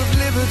land of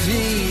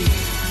liberty.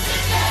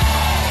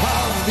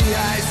 Of thee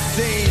I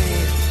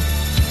sing,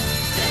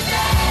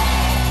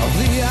 of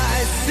thee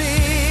I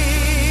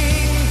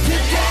sing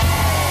today.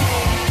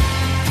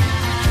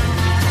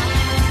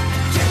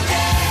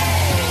 Today.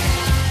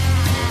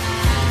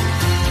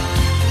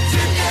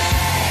 Today.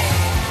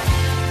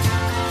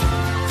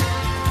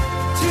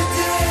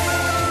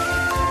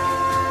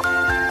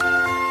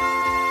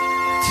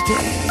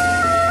 Today.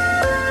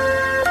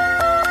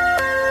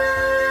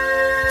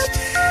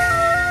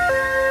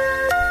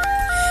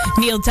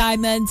 Neil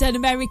Diamond and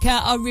America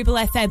on Ribble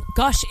FM.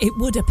 Gosh, it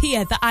would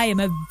appear that I am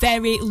a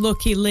very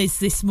lucky Liz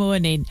this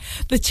morning.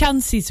 The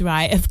chances,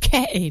 right, of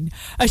getting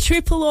a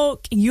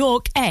triple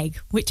York egg,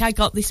 which I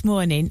got this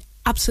morning,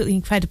 absolutely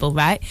incredible,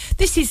 right?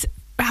 This is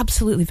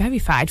absolutely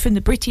verified from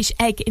the British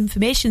Egg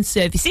Information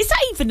Service. Is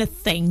that even a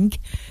thing?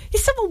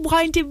 Is someone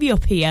winding me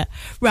up here?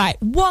 Right,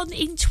 1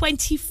 in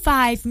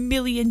 25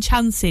 million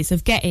chances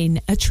of getting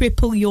a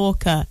triple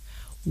Yorker.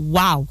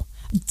 Wow.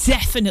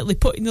 Definitely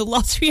putting the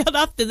lottery on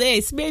after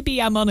this.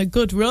 Maybe I'm on a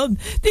good run.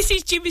 This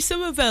is Jimmy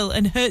Somerville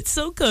and Hurt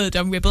So Good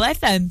on Ribble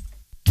FM.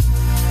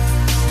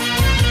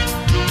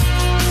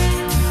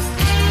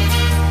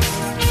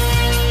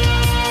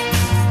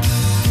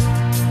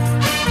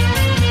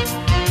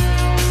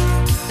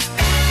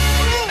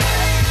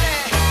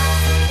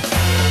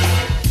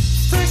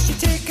 First you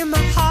take my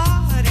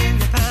heart in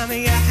the palm of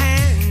your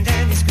hand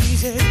and you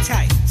squeeze it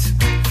tight.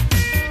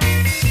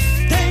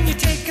 Then you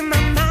take my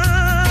mind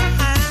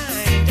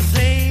and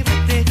play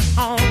with it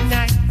all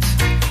night.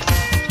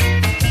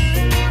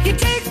 You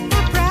take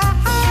my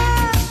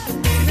pride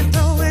and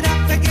throw it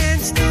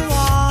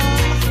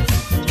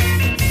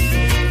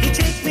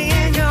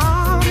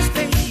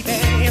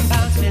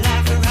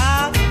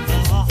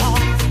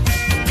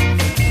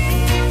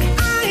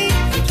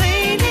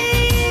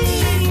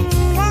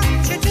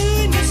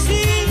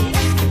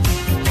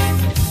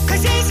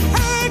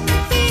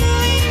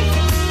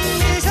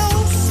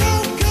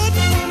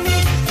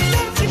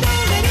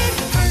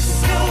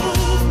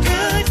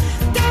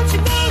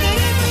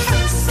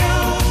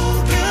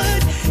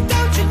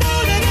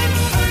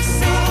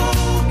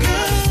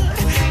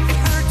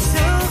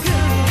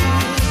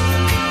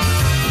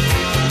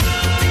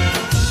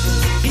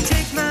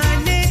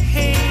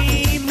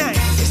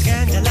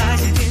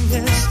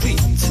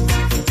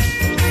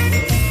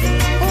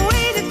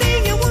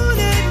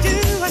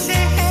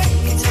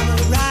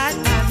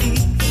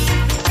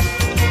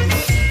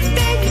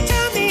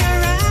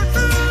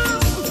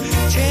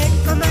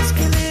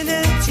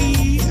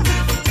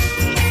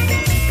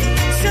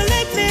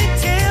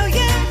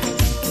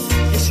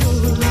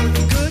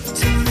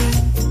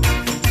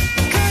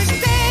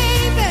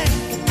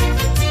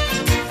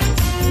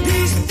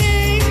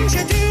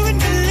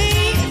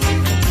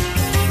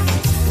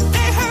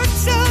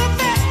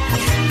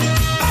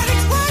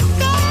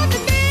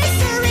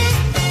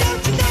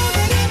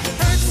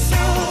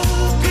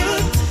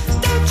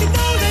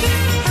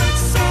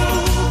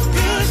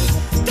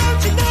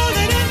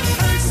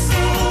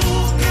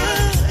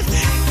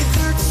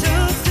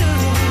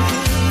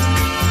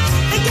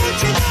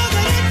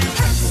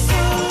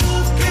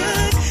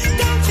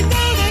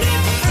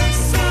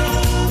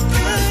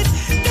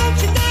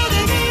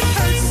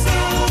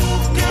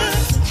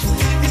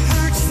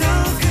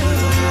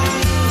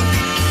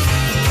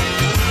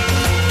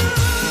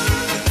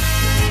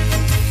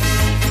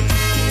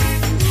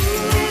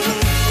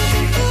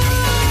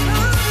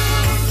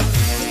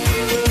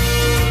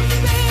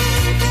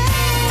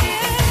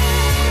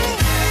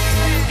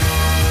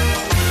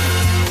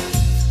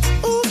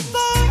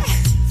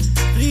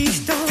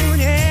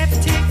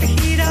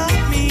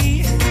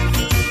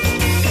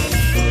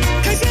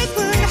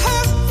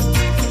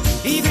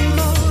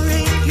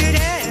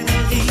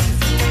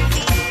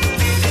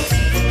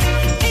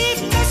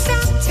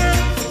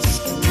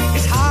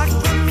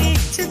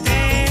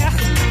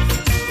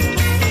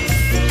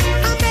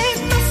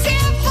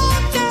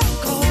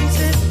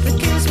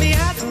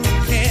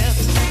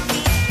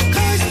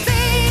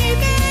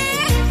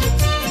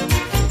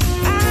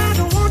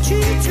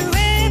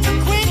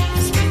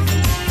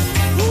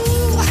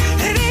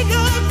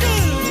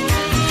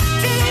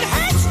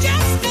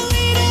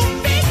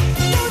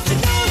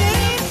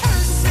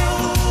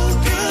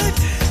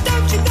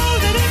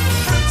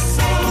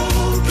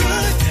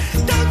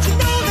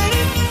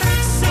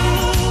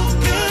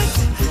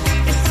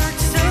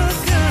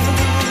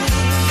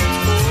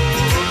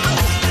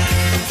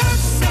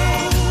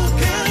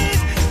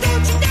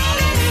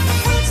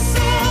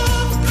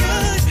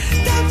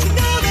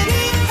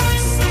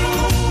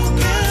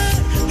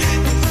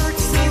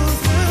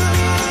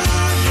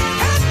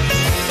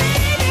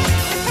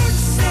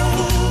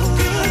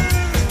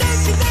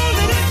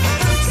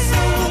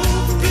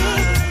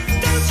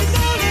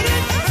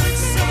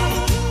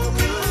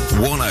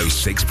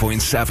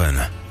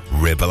 106.7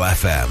 Ribble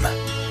FM.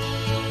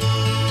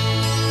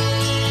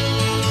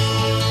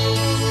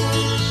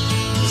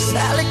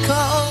 Sally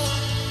called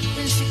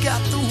and she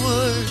got the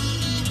word.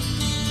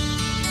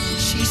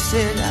 She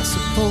said, I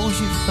suppose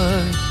you've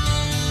heard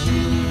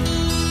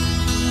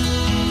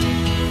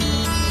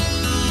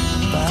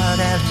about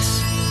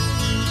Alice.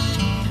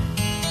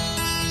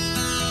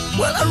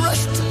 Well, I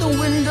rushed to the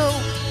window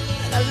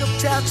and I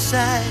looked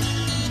outside,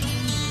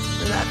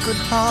 and I could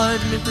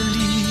hardly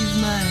believe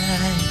my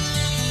eyes.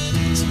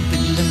 As a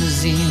big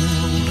limousine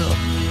rolled up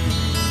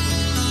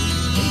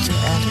into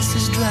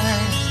Alice's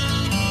drive.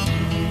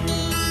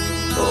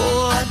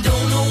 Oh, I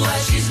don't know why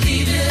she's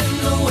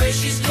leaving or where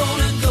she's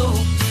gonna go.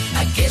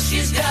 I guess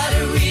she's got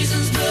her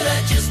reasons, but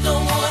I just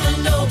don't wanna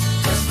know.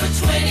 'Cause for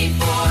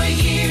 24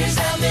 years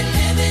I've been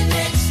living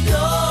next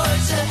door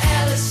to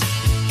Alice.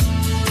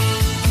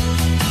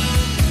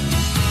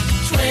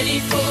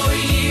 24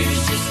 years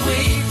just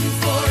waiting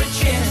for a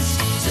chance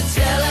to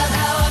tell her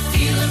how I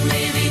feel and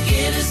maybe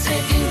get a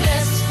second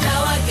glance.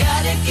 Now I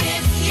gotta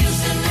get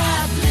used to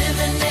not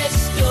living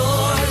next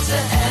door to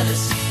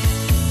Alice.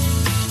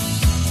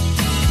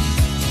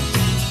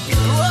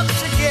 Grew up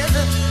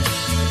together,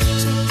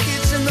 two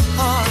kids in the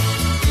park,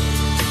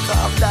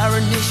 carved our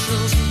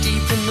initials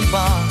deep in the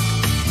bark.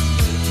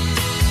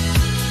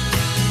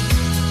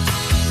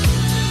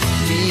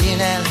 Me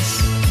and Alice.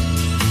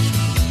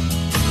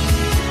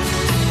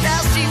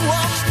 Now she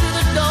walks through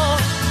the door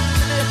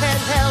with her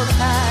head held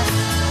high.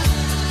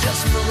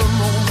 Just for a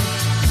moment,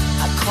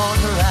 I caught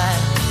her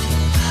eye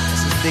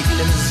as the big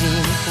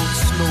limousine pulled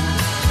slowly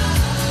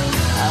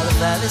out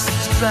of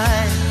Alice's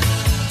drive.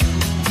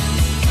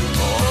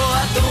 Oh,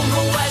 I don't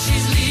know why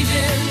she's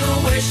leaving or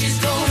where she's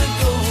gonna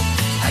go.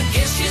 I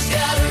guess she's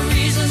got her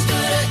reasons,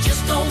 but I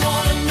just don't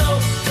wanna know.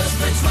 'Cause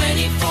for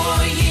 24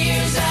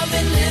 years I've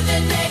been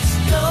living next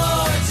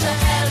door to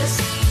Alice.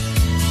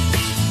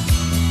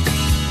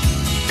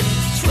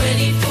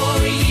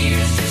 24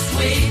 years just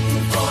waiting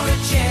for a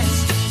chance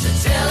to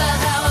tell her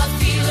how I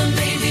feel and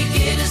maybe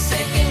get a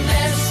second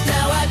glance.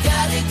 Now I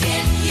gotta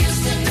get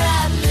used to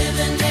not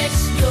living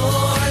next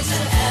door to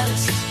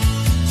Alice.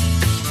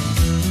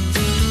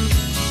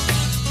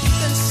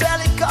 Then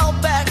Sally called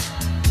back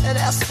and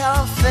asked how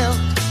I felt,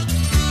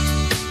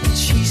 and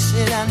she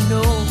said, I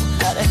know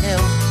how to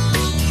help.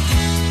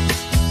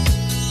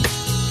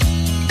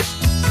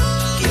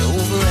 Get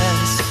over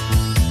Alice.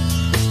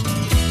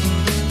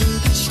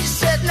 She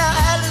said, now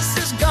Alice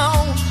is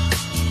gone,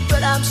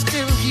 but I'm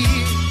still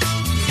here.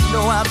 You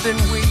know I've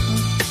been waiting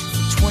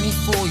for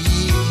 24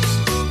 years.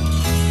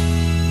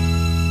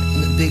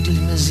 And the big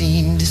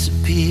limousine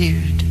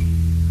disappeared.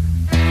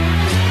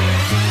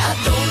 I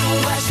don't know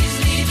why she's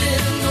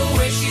leaving or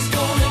where she's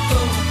gonna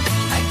go.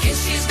 I guess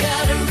she's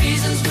got her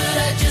reasons, but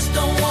I just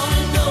don't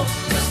wanna know.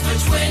 'Cause for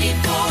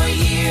 24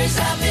 years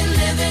I've been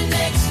living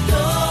next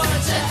door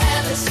to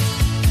Alice.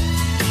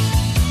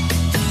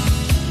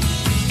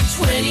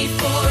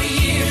 24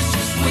 years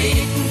just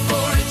waiting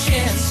for a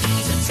chance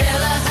to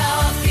tell her how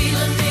I feel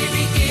and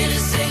maybe get a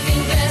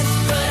second glance.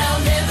 But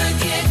I'll never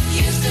get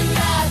used to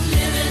not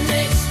living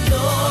next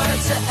door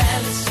to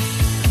Alice.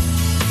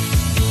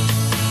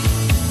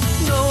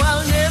 No,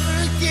 I'll never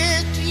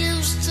get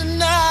used to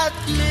not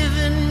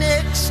living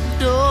next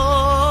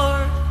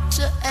door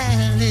to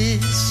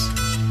Alice.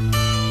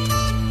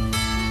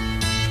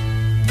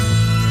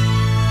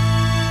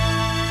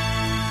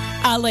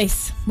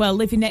 Alice, well,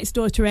 living next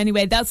door to her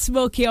anyway. That's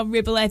Smokey on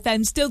Ribble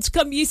FM. Still to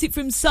come, music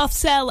from Soft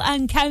Cell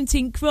and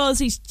Counting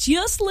Crows is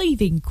just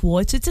leaving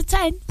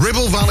 9:45.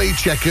 Ribble Valley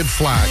Checkered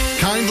Flag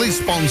kindly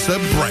sponsor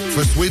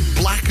Breakfast with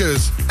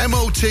Blackers.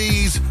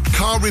 MOTs,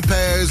 car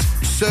repairs,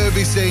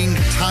 servicing,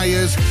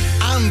 tyres,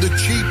 and the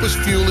cheapest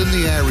fuel in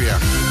the area.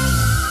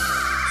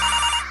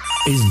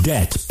 Is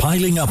debt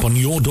piling up on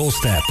your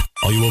doorstep?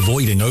 Are you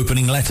avoiding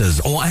opening letters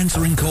or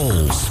answering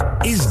calls?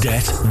 Is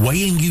debt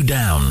weighing you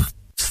down?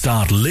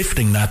 Start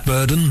lifting that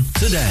burden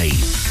today.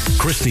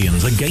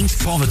 Christians Against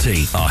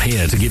Poverty are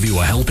here to give you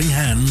a helping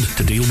hand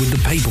to deal with the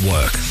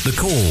paperwork, the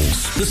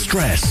calls, the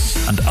stress,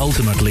 and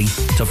ultimately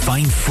to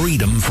find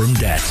freedom from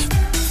debt.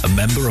 A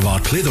member of our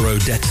Clitheroe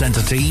Debt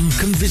Centre team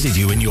can visit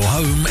you in your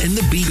home in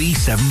the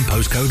BB7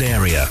 postcode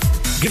area.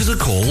 Give us a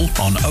call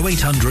on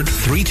 0800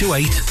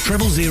 328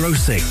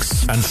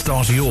 0006 and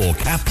start your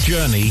CAP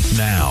journey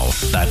now.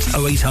 That's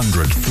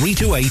 0800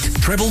 328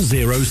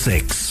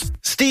 0006.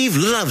 Steve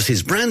loves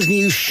his brand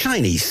new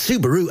shiny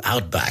Subaru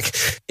Outback.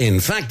 In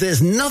fact,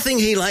 there's nothing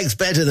he likes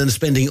better than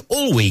spending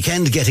all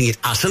weekend getting it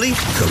utterly,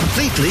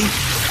 completely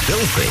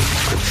filthy.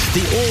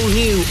 The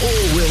all-new,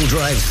 all-wheel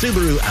drive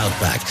Subaru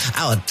Outback,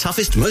 our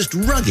toughest, most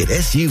rugged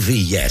SUV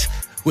yet.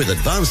 With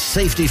advanced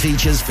safety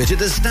features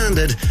fitted as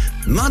standard,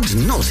 mud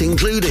not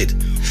included.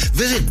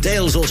 Visit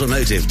Dales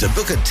Automotive to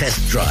book a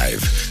test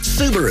drive.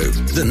 Subaru,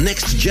 the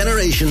next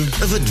generation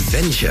of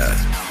adventure.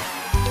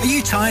 Are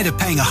you tired of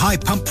paying a high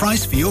pump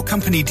price for your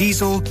company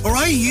diesel? Or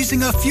are you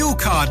using a fuel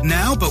card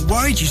now but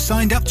worried you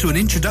signed up to an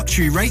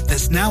introductory rate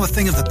that's now a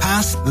thing of the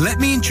past? Let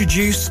me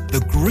introduce the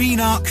Green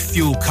Arc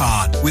Fuel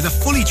Card. With a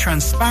fully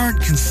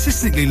transparent,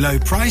 consistently low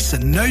price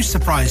and no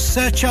surprise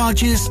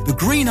surcharges, the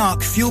Green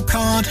Arc Fuel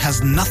Card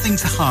has nothing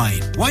to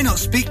hide. Why not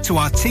speak to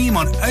our team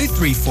on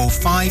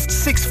 0345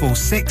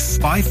 646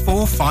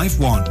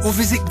 5451 or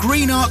visit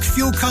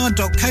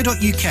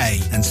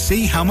greenarcfuelcard.co.uk and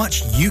see how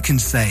much you can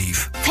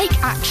save. Take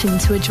action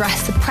to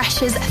address the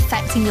pressures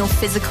affecting your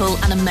physical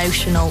and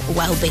emotional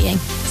well-being.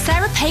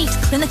 Sarah Pate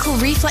Clinical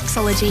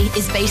Reflexology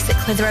is based at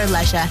Clitheroe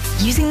Leisure.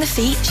 Using the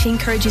feet, she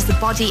encourages the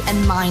body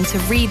and mind to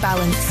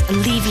rebalance,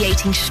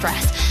 alleviating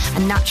stress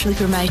and naturally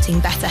promoting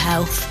better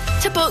health.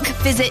 To book,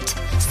 visit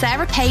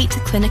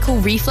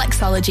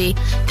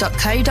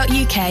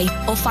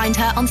sarahpateclinicalreflexology.co.uk or find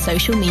her on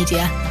social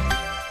media.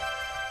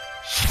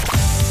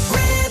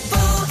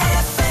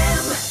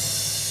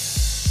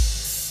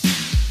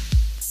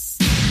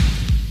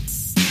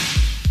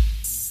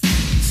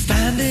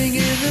 Standing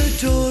in the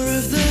door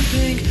of the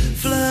pink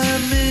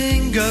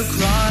flamingo,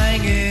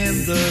 crying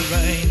in the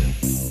rain.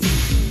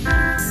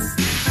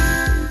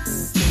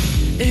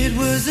 It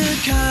was a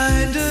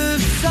kind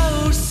of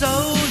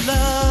so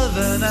love,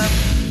 and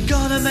I'm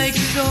gonna make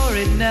sure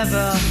it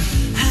never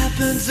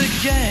happens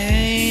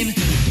again.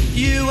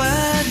 You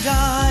and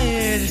I,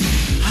 it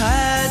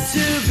had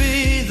to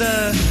be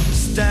the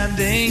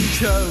standing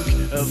joke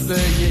of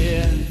the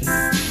year.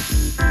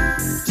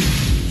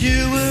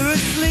 You were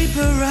asleep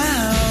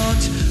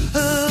around,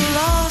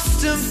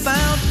 lost and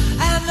found,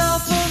 and now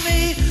for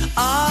me,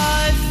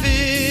 I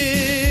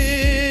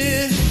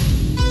fear.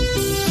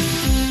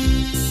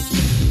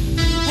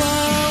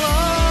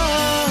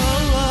 Whoa.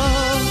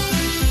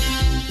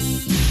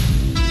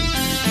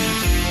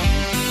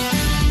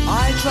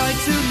 I tried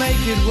to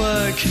make it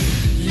work,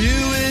 you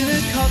in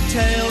a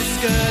cocktail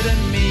skirt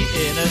and me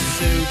in a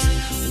suit.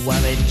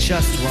 Well, it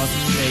just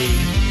wasn't me.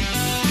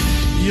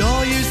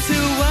 You're used to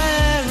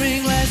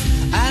wearing less,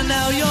 and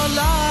now your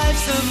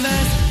life's a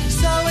mess.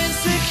 So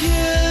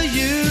insecure,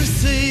 you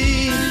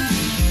see.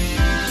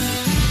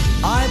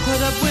 I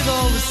put up with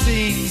all the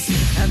scenes,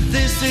 and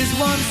this is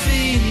one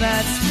scene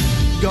that's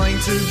going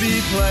to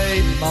be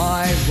played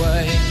my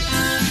way.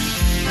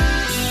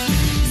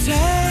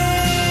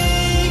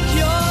 Take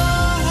your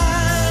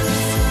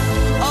hands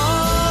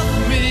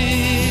off me.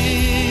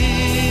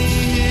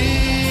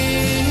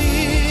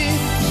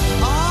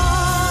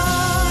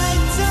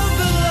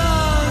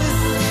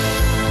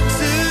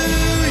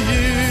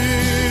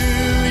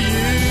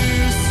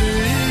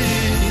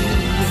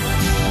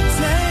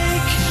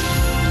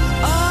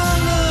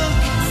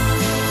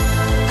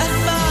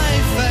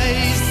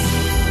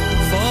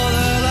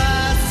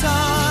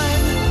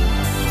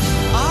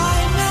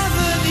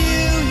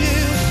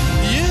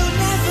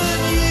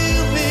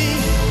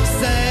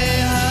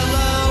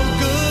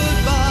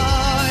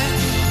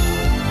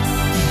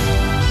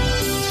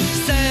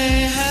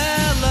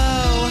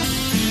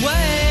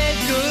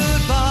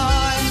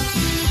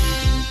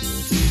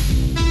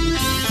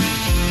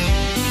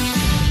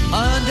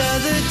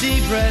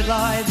 Deep red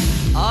light,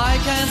 I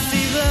can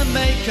see the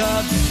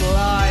makeup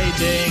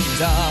sliding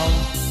down.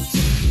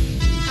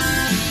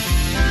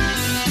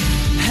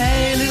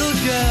 Hey little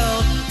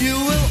girl, you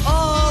will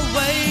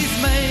always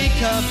make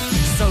up,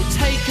 so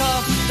take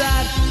off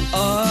that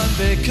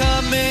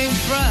unbecoming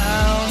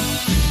frown.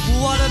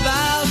 What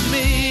about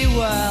me?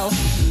 Well,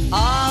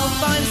 I'll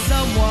find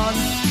someone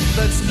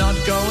that's not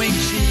going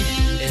cheap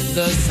in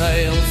the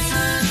sales.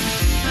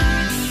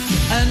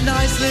 A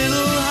nice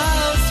little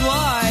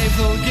housewife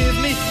will give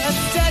me a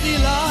steady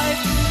life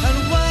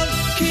and won't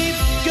keep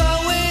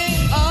going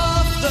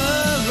off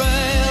the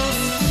rails.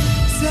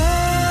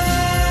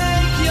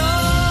 Take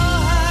your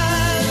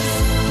hands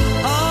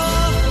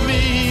off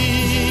me.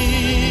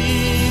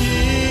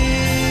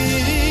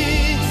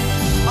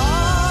 I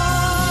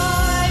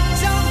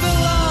don't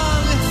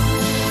belong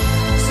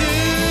to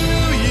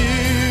you,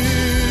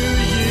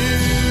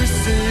 you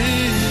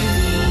see.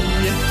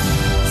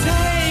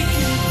 Take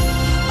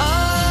a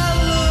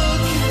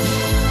look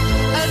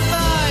at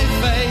my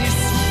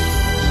face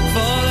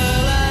for the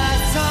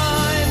last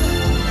time.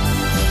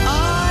 I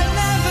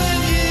never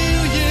knew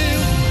you,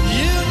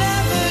 you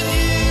never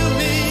knew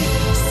me.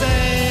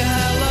 Say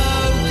hello,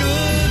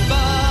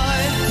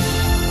 goodbye.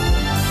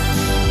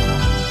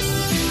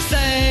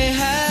 Say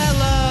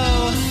hello,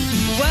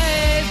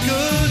 wave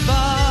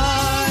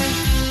goodbye.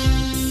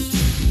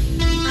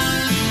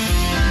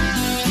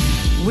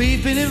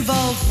 We've been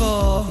involved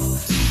for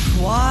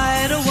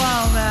quite a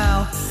while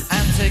now,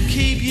 and to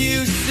keep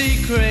you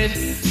secret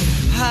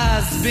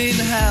has been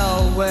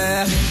hell.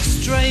 We're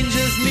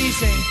strangers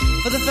meeting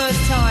for the first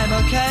time,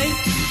 okay?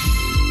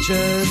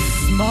 Just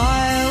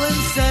smile and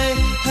say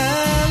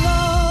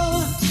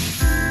hello.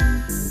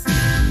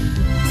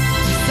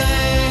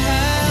 Say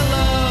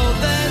hello,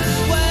 then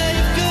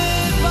wave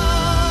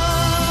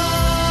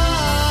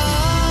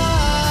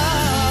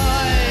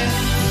goodbye.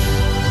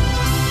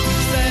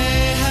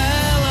 Say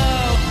hello,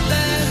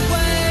 then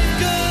wave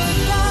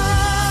goodbye.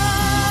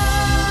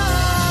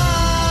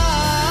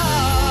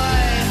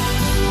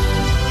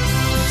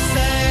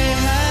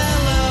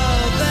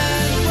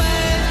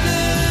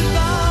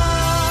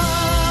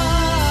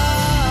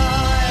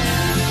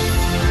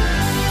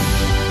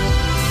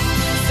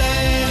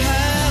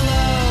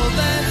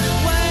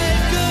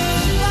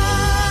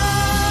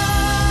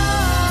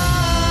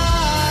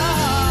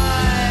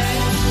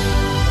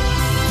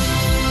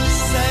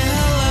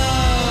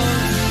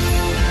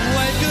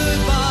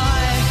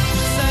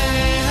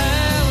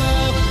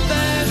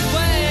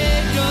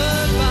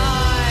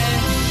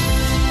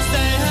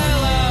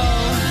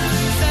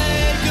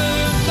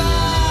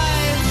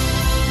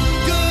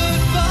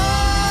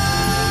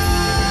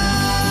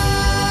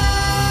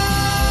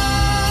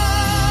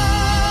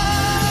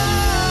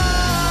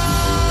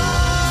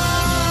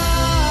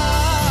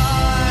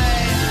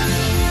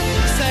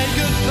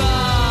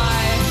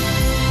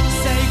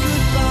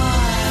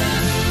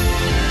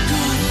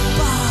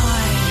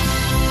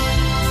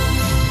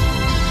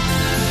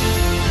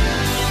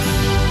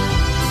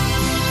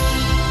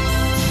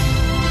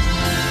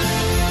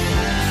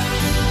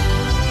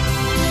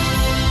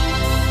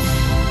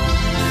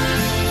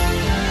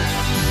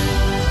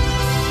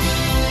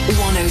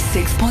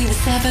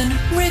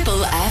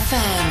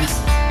 FM.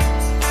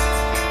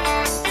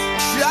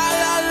 La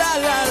la la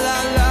la la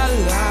la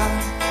la.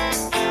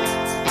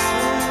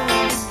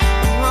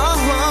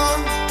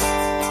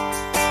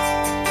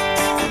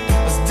 I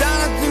was down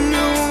at the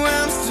New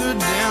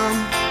Amsterdam,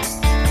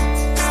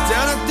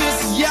 staring at this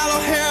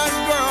yellow-haired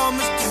girl.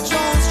 Mr.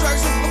 Jones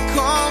strikes up a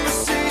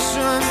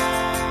conversation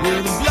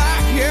with a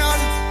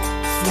black-haired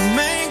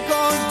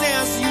flamenco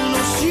dancer. You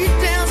know she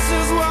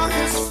dances while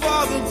his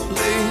father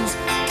plays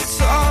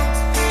guitar.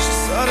 She's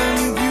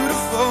suddenly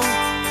beautiful,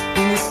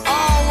 and we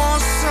all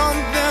want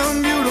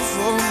something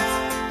beautiful.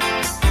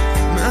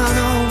 Man,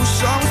 I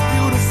wish I was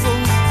beautiful.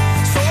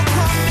 So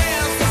come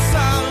dance the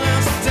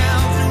silence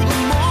down through the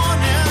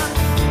morning.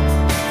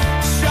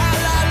 Sha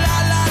la la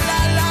la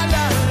la la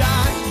la la,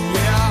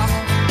 yeah.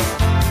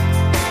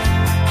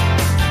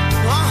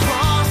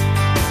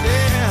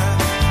 Yeah.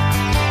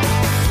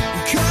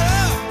 Cut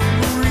up,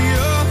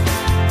 Maria.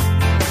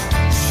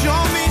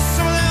 Show me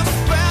some of them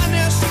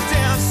Spanish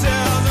dances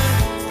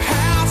and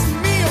pass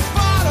me a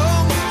bottle,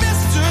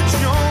 Mr.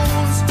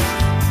 Jones.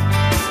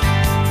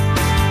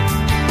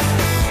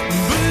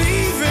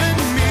 Believe in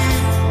me,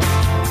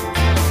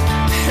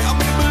 help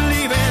me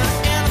believe in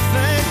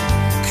anything,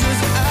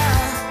 'cause I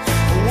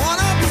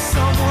wanna be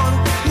someone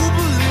who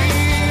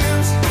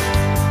believes.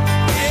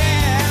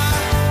 Yeah,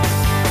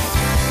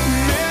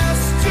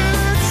 Mr.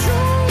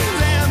 Jones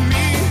and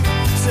me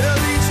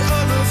tell each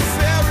other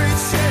fairy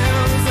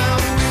tales,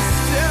 and we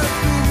stare at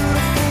the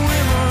beautiful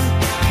women.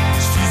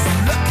 She's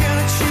looking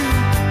at you,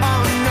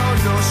 oh no,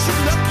 no,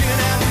 she's looking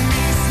at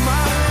me,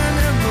 smiling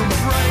in the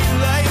bright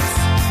lights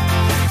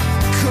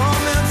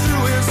coming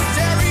through his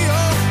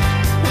stereo.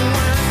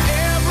 When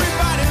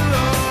everybody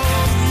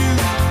loves you,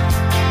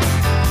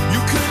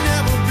 you could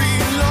never be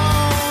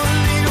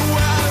lonely.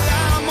 While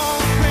I'm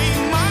on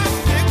paint my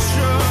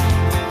picture,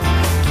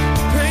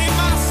 paint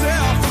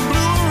myself in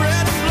blue,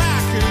 red,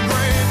 black, and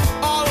gray.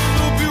 All of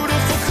the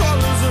beautiful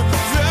colors are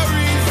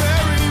very,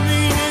 very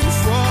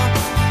meaningful.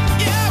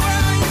 Yeah,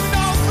 well, you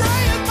know,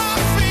 gray is my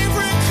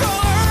favorite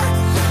color.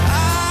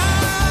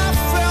 I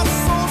felt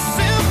so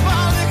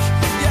symbolic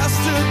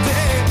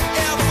yesterday.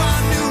 If I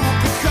knew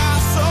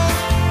Picasso,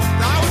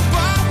 I would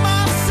buy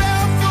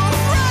myself a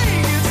gray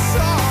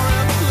guitar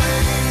and play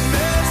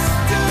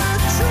Mr.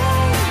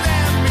 Jones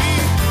and me.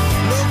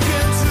 Look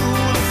into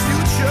the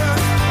future.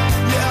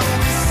 Yeah,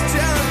 we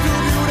stare at the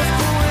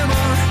beautiful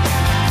women.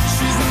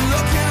 She's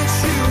looking at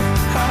you.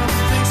 I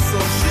don't think so.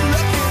 She's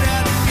looking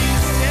at me,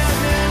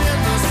 standing in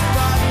the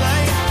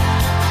spotlight.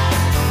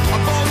 I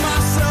bought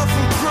myself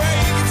a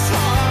gray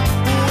guitar.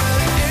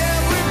 When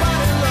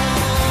everybody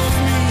loves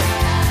me,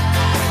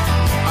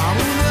 I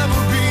will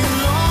never be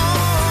lonely.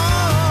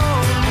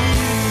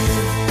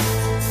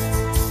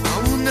 I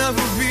will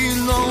never be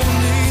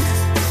lonely.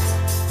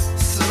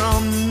 Said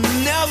I'm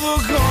never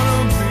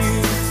gonna be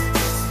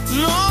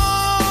lonely.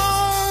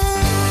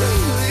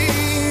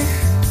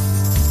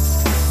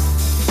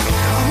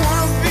 I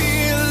wanna be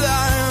a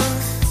lion.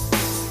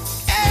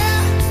 Yeah,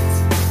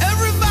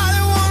 everybody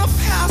wanna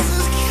pass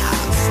as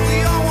cats. We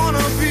all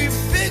wanna be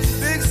big,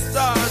 big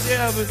stars.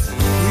 Yeah, but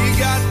we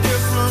got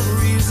different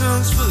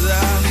reasons for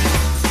that.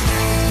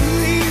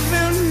 Believe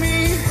in me,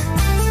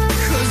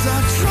 'cause I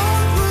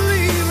don't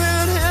believe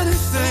in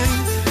anything,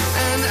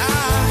 and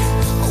I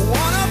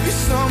wanna be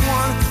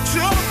someone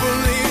to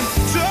believe,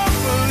 yeah.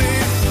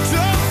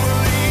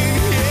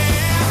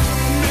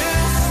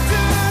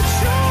 Mr.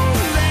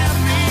 Jones and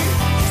me,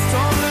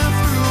 stumbling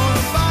through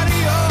the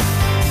barrio.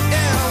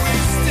 Yeah, we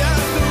stare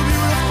at the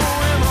beautiful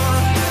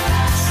women.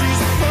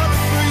 She's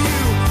perfect for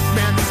you,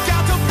 man. There's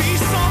got to be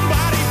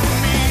somebody for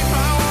me.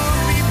 I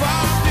wanna be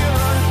Bob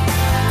Dylan.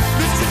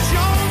 Mr.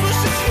 Jones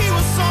wishes he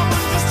was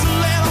someone just to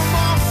let him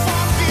off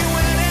funky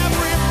when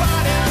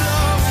everybody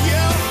loves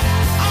you.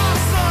 Our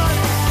son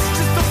is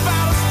just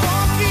about as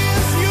funky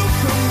as you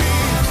can be.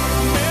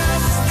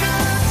 Mr.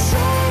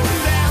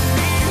 Jones and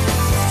me,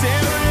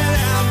 staring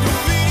at the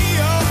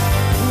video.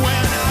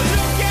 When I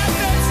look at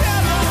the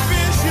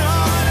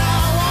television,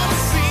 I wanna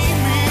see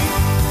me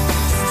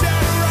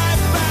staring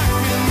right back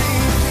at me.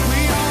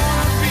 We all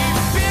wanna be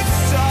big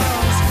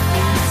stars,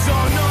 but we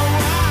don't know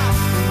why,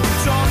 we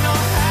don't know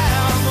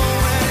how. But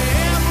when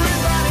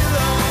everybody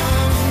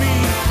loves me,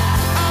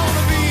 I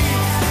wanna be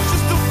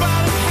just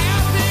about as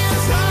happy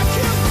as I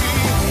can be.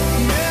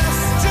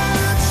 Mr.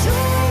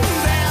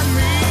 Jones and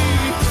me,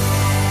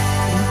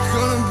 we're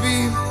gonna be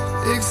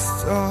big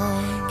stars.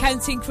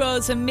 Counting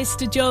Crows and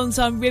Mr. Jones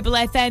on Ribble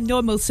FM.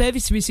 Normal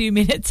service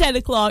resuming at 10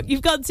 o'clock.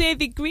 You've got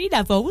David Green.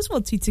 I've always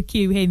wanted to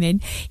cue him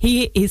in.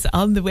 He is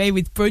on the way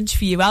with brunch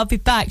for you. I'll be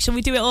back. Shall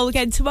we do it all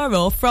again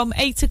tomorrow from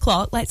 8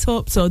 o'clock? Let's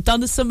hope so.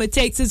 Donna Summer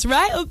takes us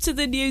right up to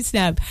the news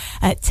now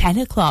at 10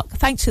 o'clock.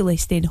 Thanks for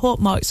listening. Hope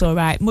Mark's all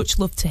right. Much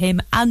love to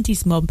him and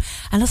his mum.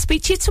 And I'll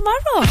speak to you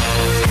tomorrow.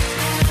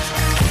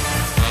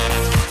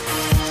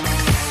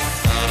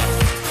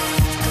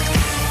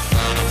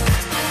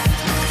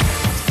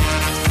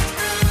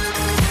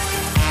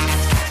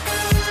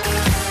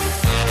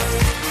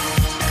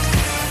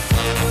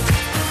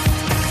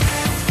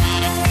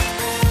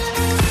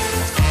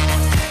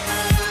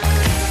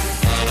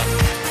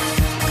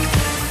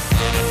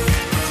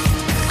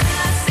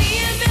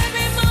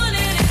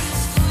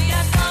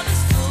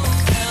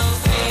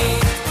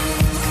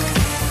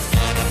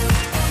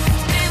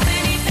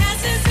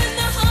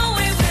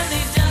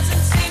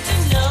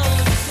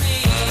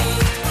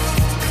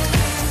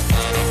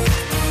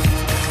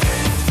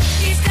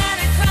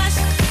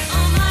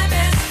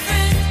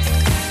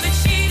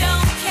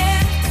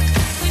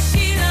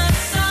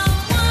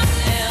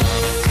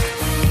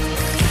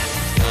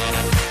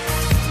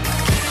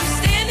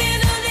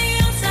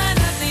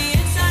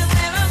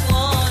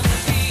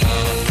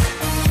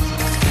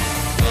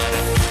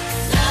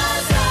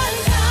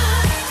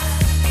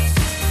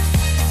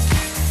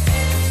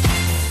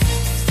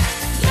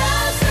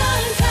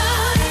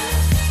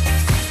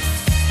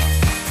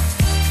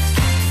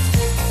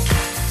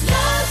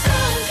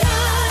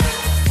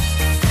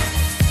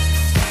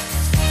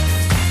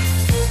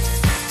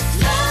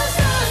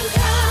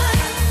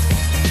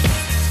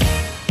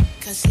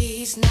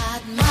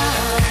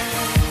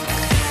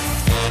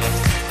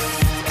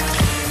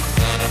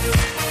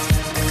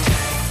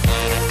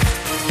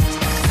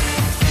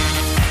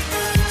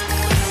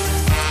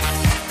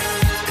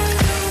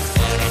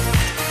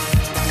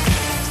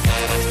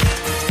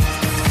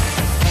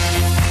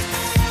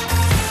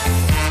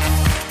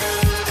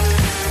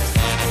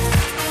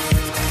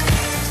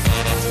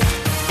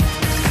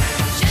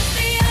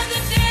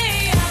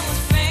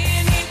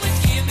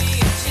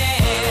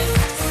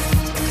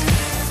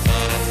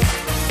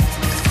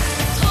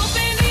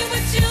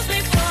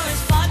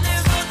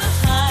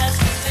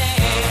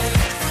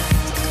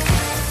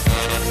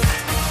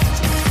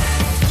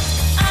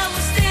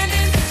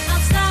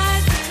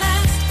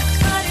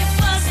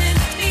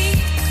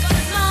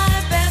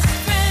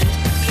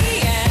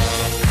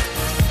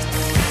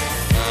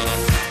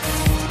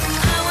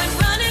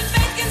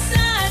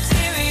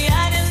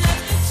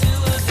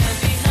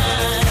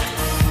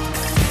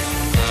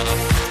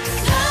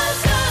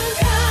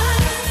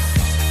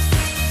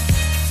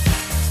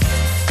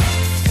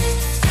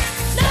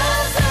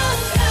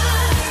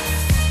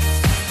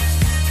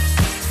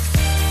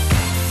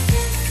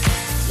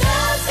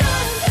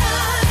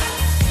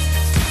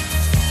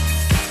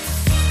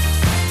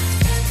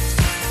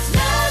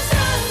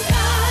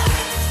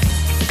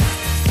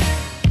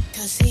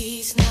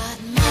 he's not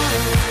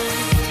mine.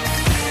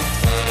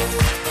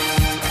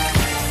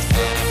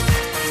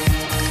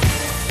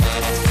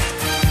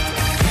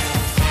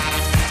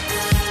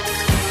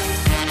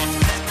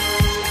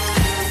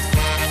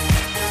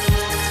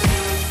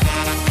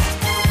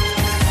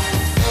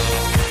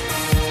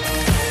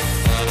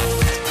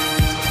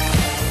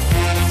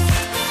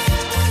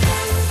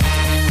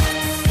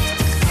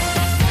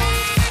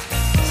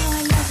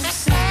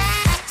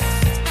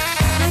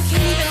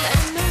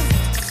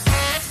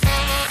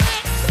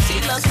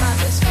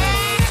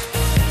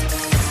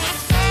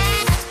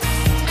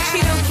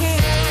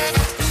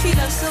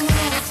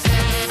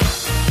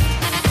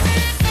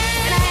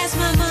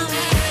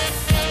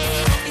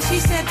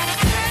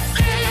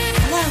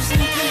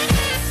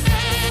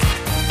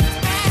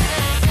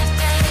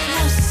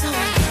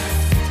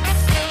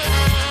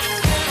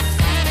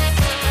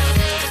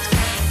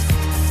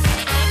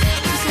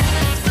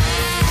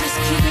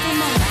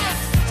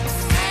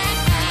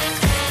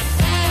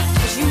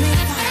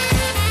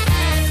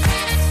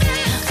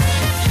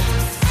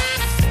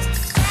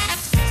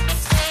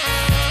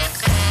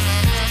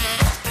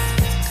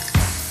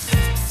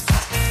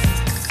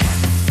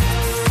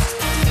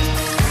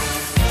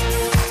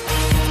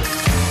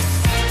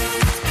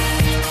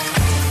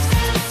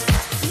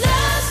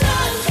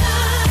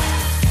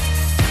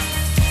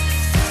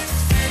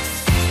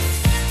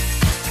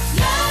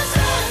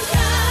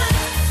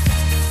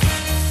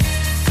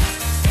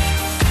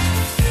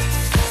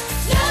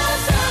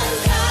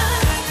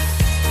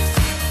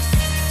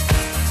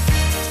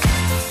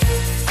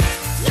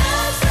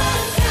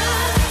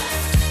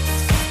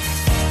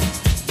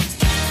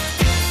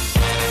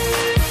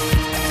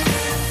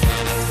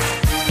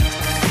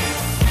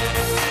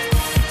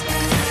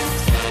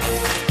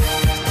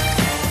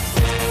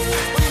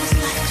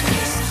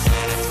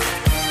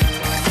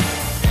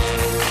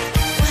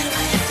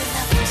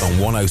 On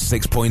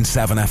 106.7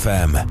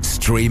 FM,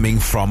 streaming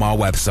from our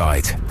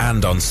website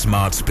and on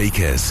smart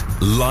speakers,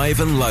 live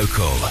and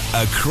local,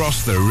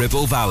 across the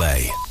Ribble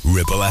Valley.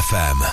 Ribble FM.